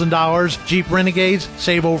 $9,000. Jeep Renegades,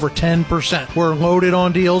 save over 10%. We're loaded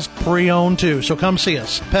on deals, pre-owned too. So come see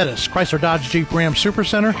us. Pettis, Chrysler Dodge Jeep Ram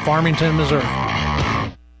Supercenter, Farmington, Missouri.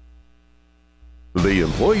 The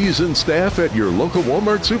employees and staff at your local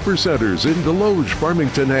Walmart Supercenters in Deloge,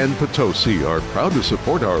 Farmington, and Potosi are proud to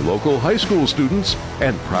support our local high school students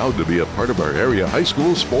and proud to be a part of our area high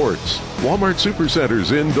school sports. Walmart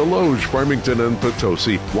Supercenters in Deloge, Farmington, and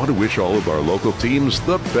Potosi want to wish all of our local teams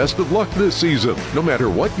the best of luck this season. No matter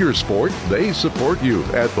what your sport, they support you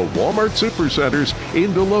at the Walmart Supercenters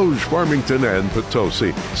in Deloge, Farmington, and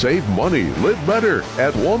Potosi. Save money, live better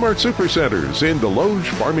at Walmart Supercenters in Deloge,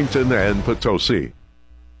 Farmington, and Potosi.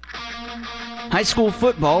 High school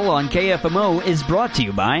football on KFMO is brought to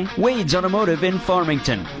you by Wade's Automotive in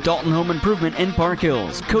Farmington, Dalton Home Improvement in Park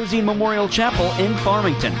Hills, Cozy Memorial Chapel in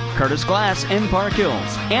Farmington, Curtis Glass in Park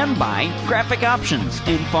Hills, and by Graphic Options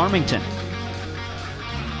in Farmington.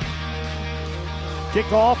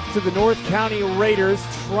 Kickoff to the North County Raiders,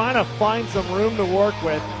 trying to find some room to work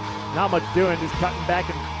with. Not much doing, just cutting back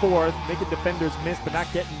and forth, making defenders miss, but not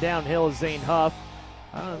getting downhill is Zane Huff.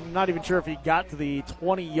 I'm not even sure if he got to the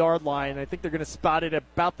 20-yard line. I think they're going to spot it at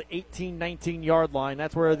about the 18, 19-yard line.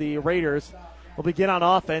 That's where the Raiders will begin on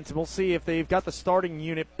offense, and we'll see if they've got the starting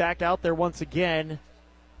unit back out there once again.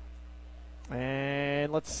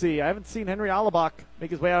 And let's see. I haven't seen Henry Alabach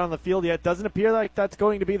make his way out on the field yet. Doesn't appear like that's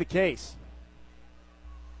going to be the case.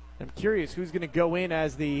 I'm curious who's going to go in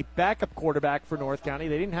as the backup quarterback for North County.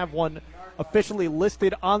 They didn't have one officially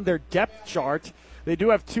listed on their depth chart. They do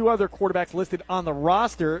have two other quarterbacks listed on the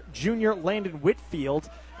roster, junior Landon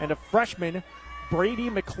Whitfield and a freshman, Brady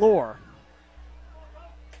McClure.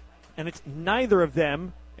 And it's neither of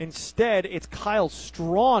them. Instead, it's Kyle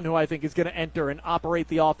Strawn who I think is going to enter and operate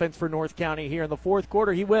the offense for North County here in the fourth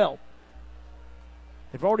quarter. He will.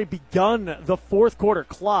 They've already begun the fourth quarter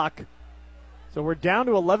clock. So we're down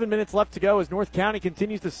to 11 minutes left to go as North County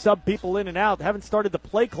continues to sub people in and out. They haven't started the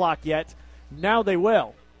play clock yet. Now they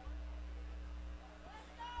will.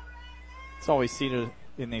 It's always seen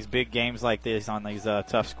in these big games like this, on these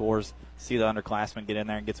tough scores, see the underclassmen get in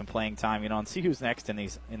there and get some playing time, and see who's next in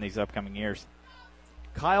these upcoming years.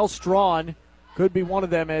 Kyle Strawn could be one of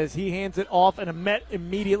them as he hands it off, and met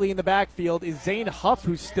immediately in the backfield is Zane Huff,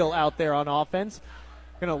 who's still out there on offense.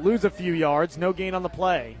 Going to lose a few yards, no gain on the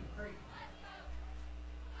play.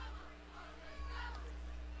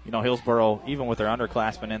 Hillsboro, even with their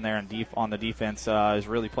underclassmen in there and on the defense, is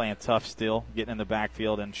really playing tough still, getting in the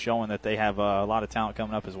backfield and showing that they have a lot of talent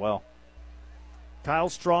coming up as well. Kyle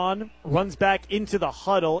Strawn runs back into the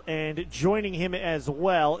huddle, and joining him as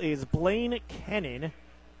well is Blaine Kennan,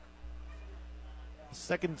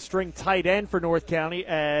 second-string tight end for North County,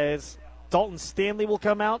 as Dalton Stanley will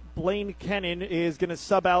come out. Blaine Kennan is going to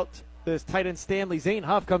sub out this tight end Stanley. Zane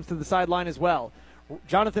Huff comes to the sideline as well.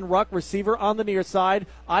 Jonathan Ruck, receiver on the near side.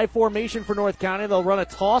 I formation for North County. They'll run a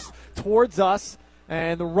toss towards us,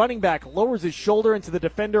 and the running back lowers his shoulder into the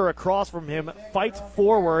defender across from him, fights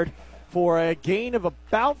forward for a gain of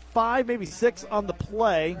about 5, maybe 6 on the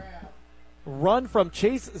play. Run from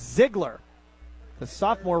Chase Ziegler, the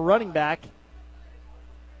sophomore running back.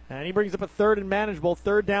 And he brings up a third and manageable.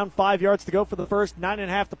 Third down, 5 yards to go for the first,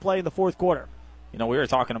 9.5 to play in the fourth quarter. We were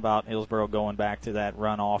talking about Hillsboro going back to that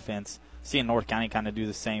run offense. Seeing North County kind of do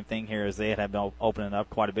the same thing here as they had been opening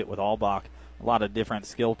up quite a bit with Albach. A lot of different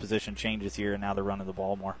skill position changes here, and now they're running the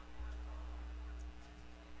ball more.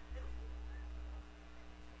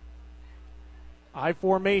 I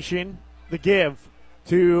formation, the give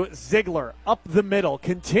to Ziegler. Up the middle,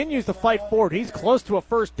 continues to fight forward. He's close to a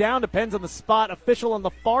first down, depends on the spot. Official on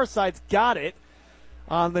the far side's got it.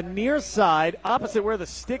 On the near side, opposite where the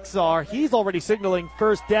sticks are, he's already signaling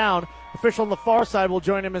first down. Official on the far side will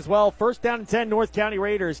join him as well. First down and 10, North County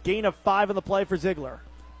Raiders. Gain of 5 on the play for Ziegler.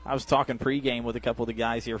 I was talking pregame with a couple of the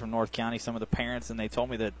guys here from North County, some of the parents, and they told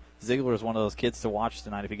me that Ziegler is one of those kids to watch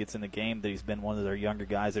tonight if he gets in the game, that he's been one of their younger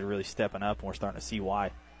guys that are really stepping up, and we're starting to see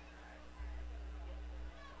why.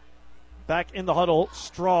 Back in the huddle,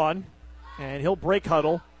 Strawn, and he'll break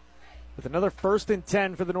huddle with another first and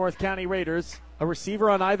 10 for the North County Raiders. A receiver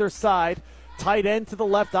on either side, tight end to the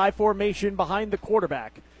left, I formation behind the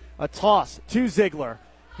quarterback. A toss to Ziegler.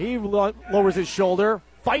 He lowers his shoulder,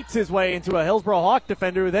 fights his way into a Hillsboro Hawk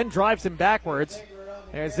defender who then drives him backwards.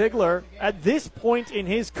 And Ziegler, at this point in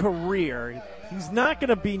his career, He's not going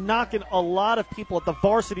to be knocking a lot of people at the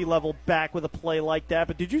varsity level back with a play like that,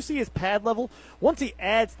 but did you see his pad level? Once he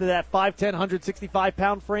adds to that 5'10",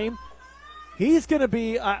 165-pound frame, he's going to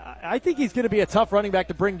be I think he's going to be a tough running back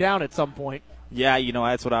to bring down at some point. Yeah,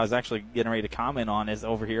 that's what I was actually getting ready to comment on is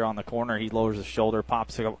over here on the corner, he lowers his shoulder,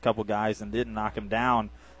 pops a couple guys, and didn't knock him down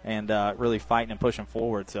and really fighting and pushing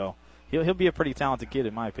forward. So he'll be a pretty talented kid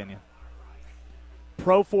in my opinion.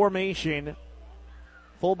 Pro formation,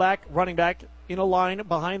 fullback, running back in a line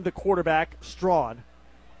behind the quarterback, Strawn.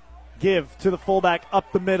 Give to the fullback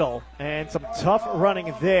up the middle, and some tough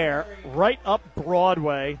running there, right up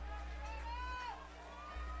Broadway.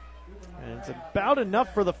 And it's about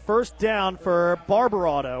enough for the first down for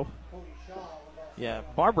Barbarato. Yeah,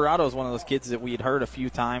 Barbarato is one of those kids that we had heard a few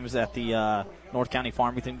times at the North County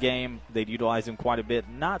Farmington game. They'd utilize him quite a bit.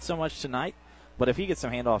 Not so much tonight, but if he gets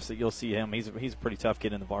some handoffs, you'll see him. He's a pretty tough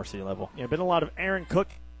kid in the varsity level. Yeah, been a lot of Aaron Cook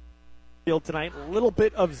field tonight. A little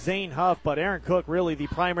bit of Zane Huff, but Aaron Cook really the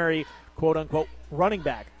primary quote-unquote running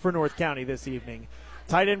back for North County this evening.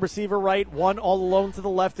 Tight end receiver right, one all alone to the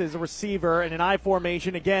left as a receiver, and an I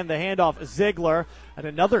formation. Again, the handoff, Ziegler, and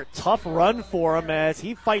another tough run for him as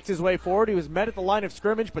he fights his way forward. He was met at the line of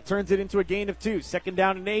scrimmage, but turns it into a gain of 2. 2nd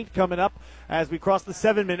down and 8 coming up as we cross the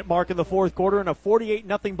 7-minute mark in the fourth quarter in a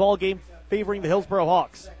 48-0 ball game favoring the Hillsboro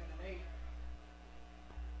Hawks.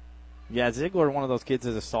 Yeah, Ziegler, one of those kids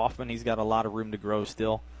as a sophomore, he's got a lot of room to grow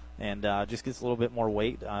still, and just gets a little bit more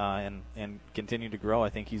weight and continue to grow. I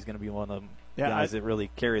think he's going to be one of them. Guys that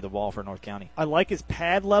really carry the ball for North County. I like his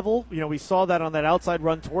pad level. We saw that on that outside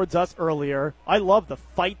run towards us earlier. I love the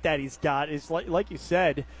fight that he's got. It's like you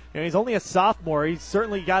said, he's only a sophomore. He's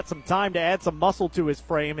certainly got some time to add some muscle to his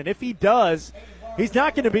frame, and if he does, he's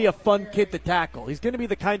not going to be a fun kid to tackle. He's going to be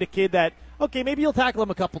the kind of kid that, okay, maybe you'll tackle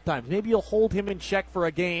him a couple times. Maybe you'll hold him in check for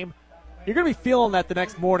a game. You're going to be feeling that the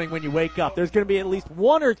next morning when you wake up. There's going to be at least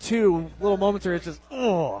one or two little moments where it's just,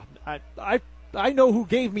 I know who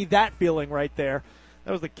gave me that feeling right there.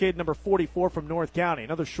 That was the kid number 44 from North County.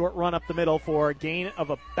 Another short run up the middle for a gain of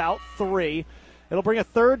about 3. It'll bring a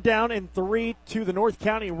 3rd down and 3 to the North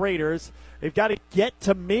County Raiders. They've got to get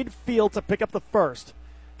to midfield to pick up the first.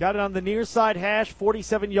 Got it on the near side hash,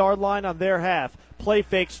 47-yard line on their half. Play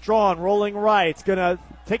fake, Strawn rolling right. It's going to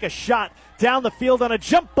take a shot down the field on a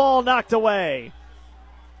jump ball knocked away.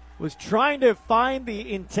 Was trying to find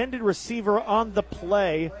the intended receiver on the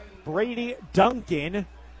play, Brady Duncan,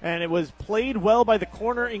 and it was played well by the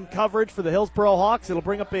corner in coverage for the Hillsboro Hawks. It'll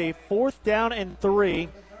bring up a 4th down and 3,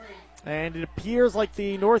 and it appears like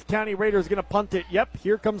the North County Raiders are going to punt it. Yep,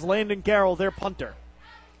 here comes Landon Carroll, their punter.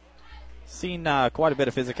 Seen quite a bit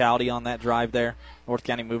of physicality on that drive there. North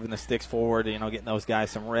County moving the sticks forward, getting those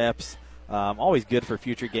guys some reps. Always good for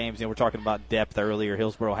future games. We're talking about depth earlier.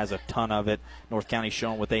 Hillsboro has a ton of it. North County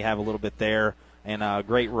showing what they have a little bit there, and a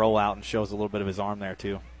great rollout, and shows a little bit of his arm there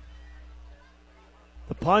too.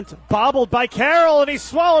 The punt bobbled by Carroll, and he's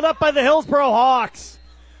swallowed up by the Hillsboro Hawks.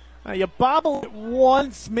 You bobble it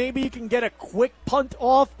once, maybe you can get a quick punt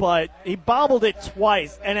off, but he bobbled it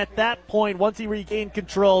twice. And at that point, once he regained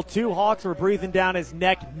control, 2 Hawks were breathing down his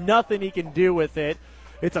neck. Nothing he can do with it.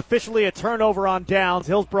 It's officially a turnover on downs.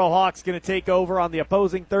 Hillsboro Hawks going to take over on the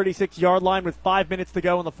opposing 36-yard line with 5 minutes to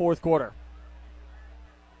go in the fourth quarter.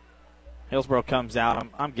 Hillsboro comes out.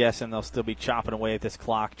 I'm guessing they'll still be chopping away at this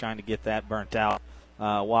clock, trying to get that burnt out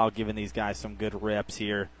while giving these guys some good reps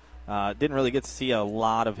here. Didn't really get to see a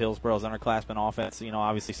lot of Hillsboro's underclassmen offense.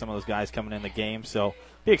 Obviously some of those guys coming in the game. So it'll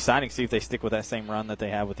be exciting to see if they stick with that same run that they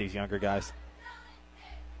have with these younger guys.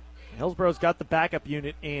 Hillsboro's got the backup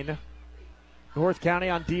unit in. North County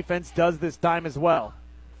on defense does this time as well.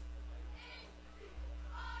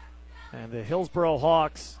 And the Hillsboro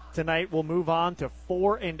Hawks tonight will move on to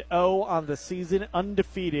 4-0 on the season,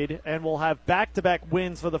 undefeated, and will have back-to-back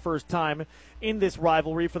wins for the first time in this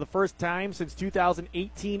rivalry. For the first time since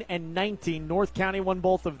 2018 and 19, North County won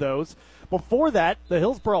both of those. Before that, the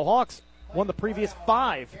Hillsboro Hawks won the previous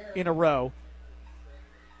 5 in a row.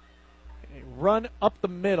 A run up the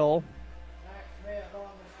middle.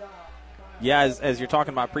 Yeah, as you're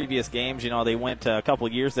talking about previous games, they went a couple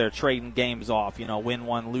of years there trading games off, win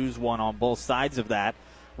one, lose one on both sides of that.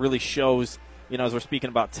 Really shows, as we're speaking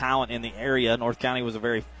about talent in the area, North County was a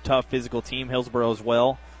very tough physical team, Hillsboro as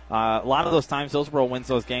well. A lot of those times, Hillsboro wins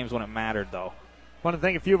those games when it mattered, though. I want to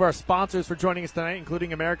thank a few of our sponsors for joining us tonight,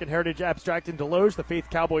 including American Heritage Abstract in Deloge, the Faith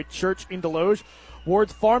Cowboy Church in Deloge,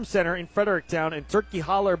 Ward's Farm Center in Fredericktown, and Turkey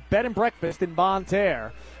Holler Bed and Breakfast in Bonne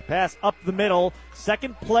Terre. Pass up the middle.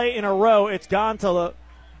 Second play in a row. It's gone to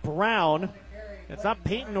Brown. It's not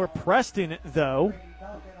Peyton or Preston, though.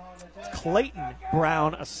 It's Clayton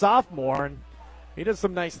Brown, a sophomore. And He does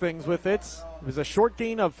some nice things with it. It was a short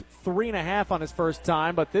gain of 3.5 on his first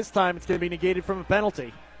time, but this time it's going to be negated from a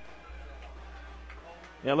penalty.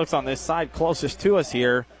 Yeah, it looks on this side closest to us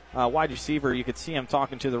here. Wide receiver, you could see him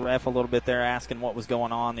talking to the ref a little bit there, asking what was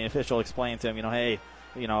going on. The official explained to him, hey,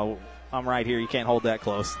 I'm right here. You can't hold that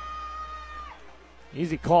close.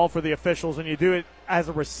 Easy call for the officials, and you do it as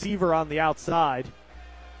a receiver on the outside.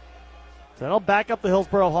 So that'll back up the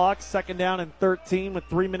Hillsboro Hawks. 2nd down and 13 with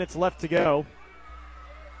 3 minutes left to go.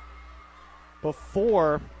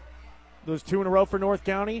 Before those 2 in a row for North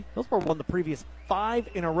County, Hillsboro won the previous 5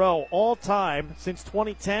 in a row all time since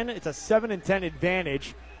 2010. It's a 7-10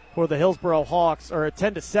 advantage for the Hillsboro Hawks, or a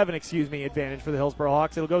 10-7, advantage for the Hillsboro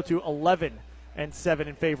Hawks. It'll go to 11-7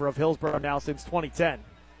 in favor of Hillsboro now since 2010.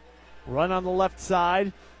 Run on the left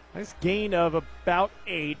side. Nice gain of about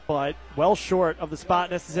 8, but well short of the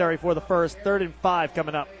spot necessary for the first. 3rd and 5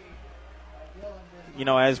 coming up.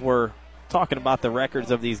 As we're talking about the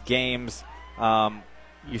records of these games,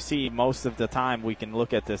 you see most of the time we can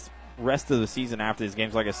look at this rest of the season after these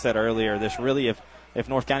games. Like I said earlier, this really, if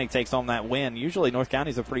North County takes home that win, usually North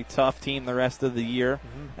County's a pretty tough team the rest of the year.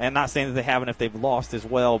 And not saying that they haven't if they've lost as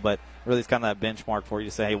well, but really it's kind of that benchmark for you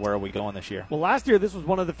to say, hey, where are we going this year? Well, last year this was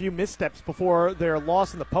one of the few missteps before their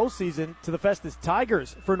loss in the postseason to the Festus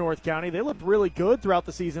Tigers for North County. They looked really good throughout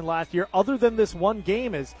the season last year, other than this one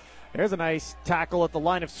game. There's a nice tackle at the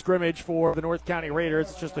line of scrimmage for the North County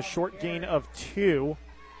Raiders. It's just a short gain of 2.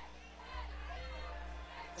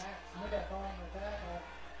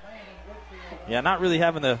 Yeah, not really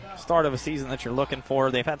having the start of a season that you're looking for.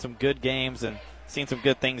 They've had some good games and seen some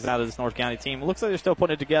good things out of this North County team. It looks like they're still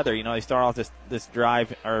putting it together. They start off this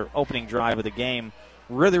drive, or opening drive of the game,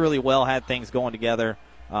 really, really well, had things going together.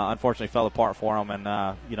 Unfortunately, fell apart for them,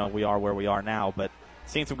 and, we are where we are now. But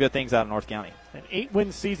seen some good things out of North County. An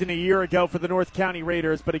 8-win season a year ago for the North County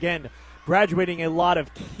Raiders, but again, graduating a lot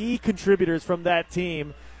of key contributors from that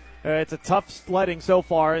team. It's a tough sledding so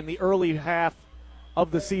far in the early half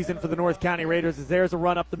of the season for the North County Raiders, as there's a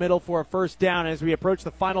run up the middle for a first down as we approach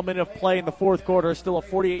the final minute of play in the fourth quarter. Still a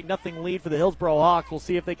 48-0 lead for the Hillsboro Hawks. We'll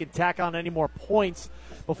see if they can tack on any more points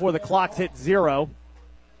before the clocks hit 0.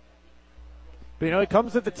 But, it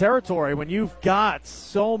comes with the territory when you've got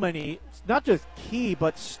so many, not just key,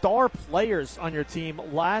 but star players on your team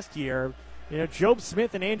last year. Job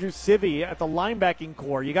Smith and Andrew Civey at the linebacking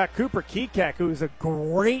core. You got Cooper Kekek, who's a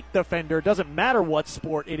great defender. Doesn't matter what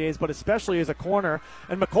sport it is, but especially as a corner.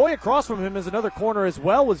 And McCoy across from him as another corner as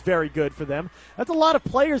well was very good for them. That's a lot of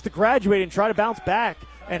players to graduate and try to bounce back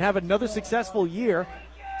and have another successful year.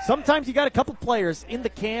 Sometimes you got a couple players in the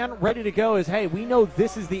can ready to go as, hey, we know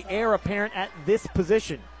this is the heir apparent at this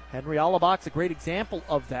position. Henry Alabach's a great example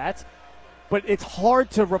of that. But it's hard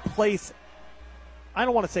to replace, I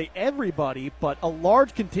don't want to say everybody, but a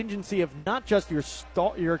large contingency of not just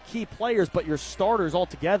your key players, but your starters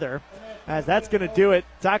altogether, as that's going to do it.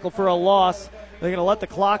 Tackle for a loss. They're going to let the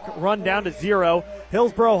clock run down to 0.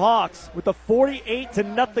 Hillsboro Hawks with a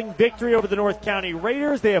 48-0 victory over the North County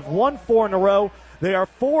Raiders. They have won 4 in a row. They are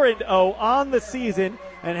 4-0 on the season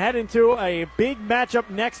and head into a big matchup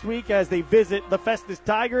next week as they visit the Festus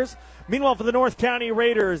Tigers. Meanwhile, for the North County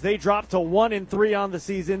Raiders, they drop to 1-3 on the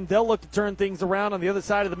season. They'll look to turn things around on the other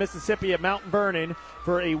side of the Mississippi at Mount Vernon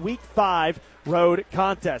for a Week 5 road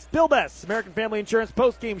contest. Bill Best, American Family Insurance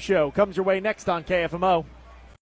postgame show, comes your way next on KFMO.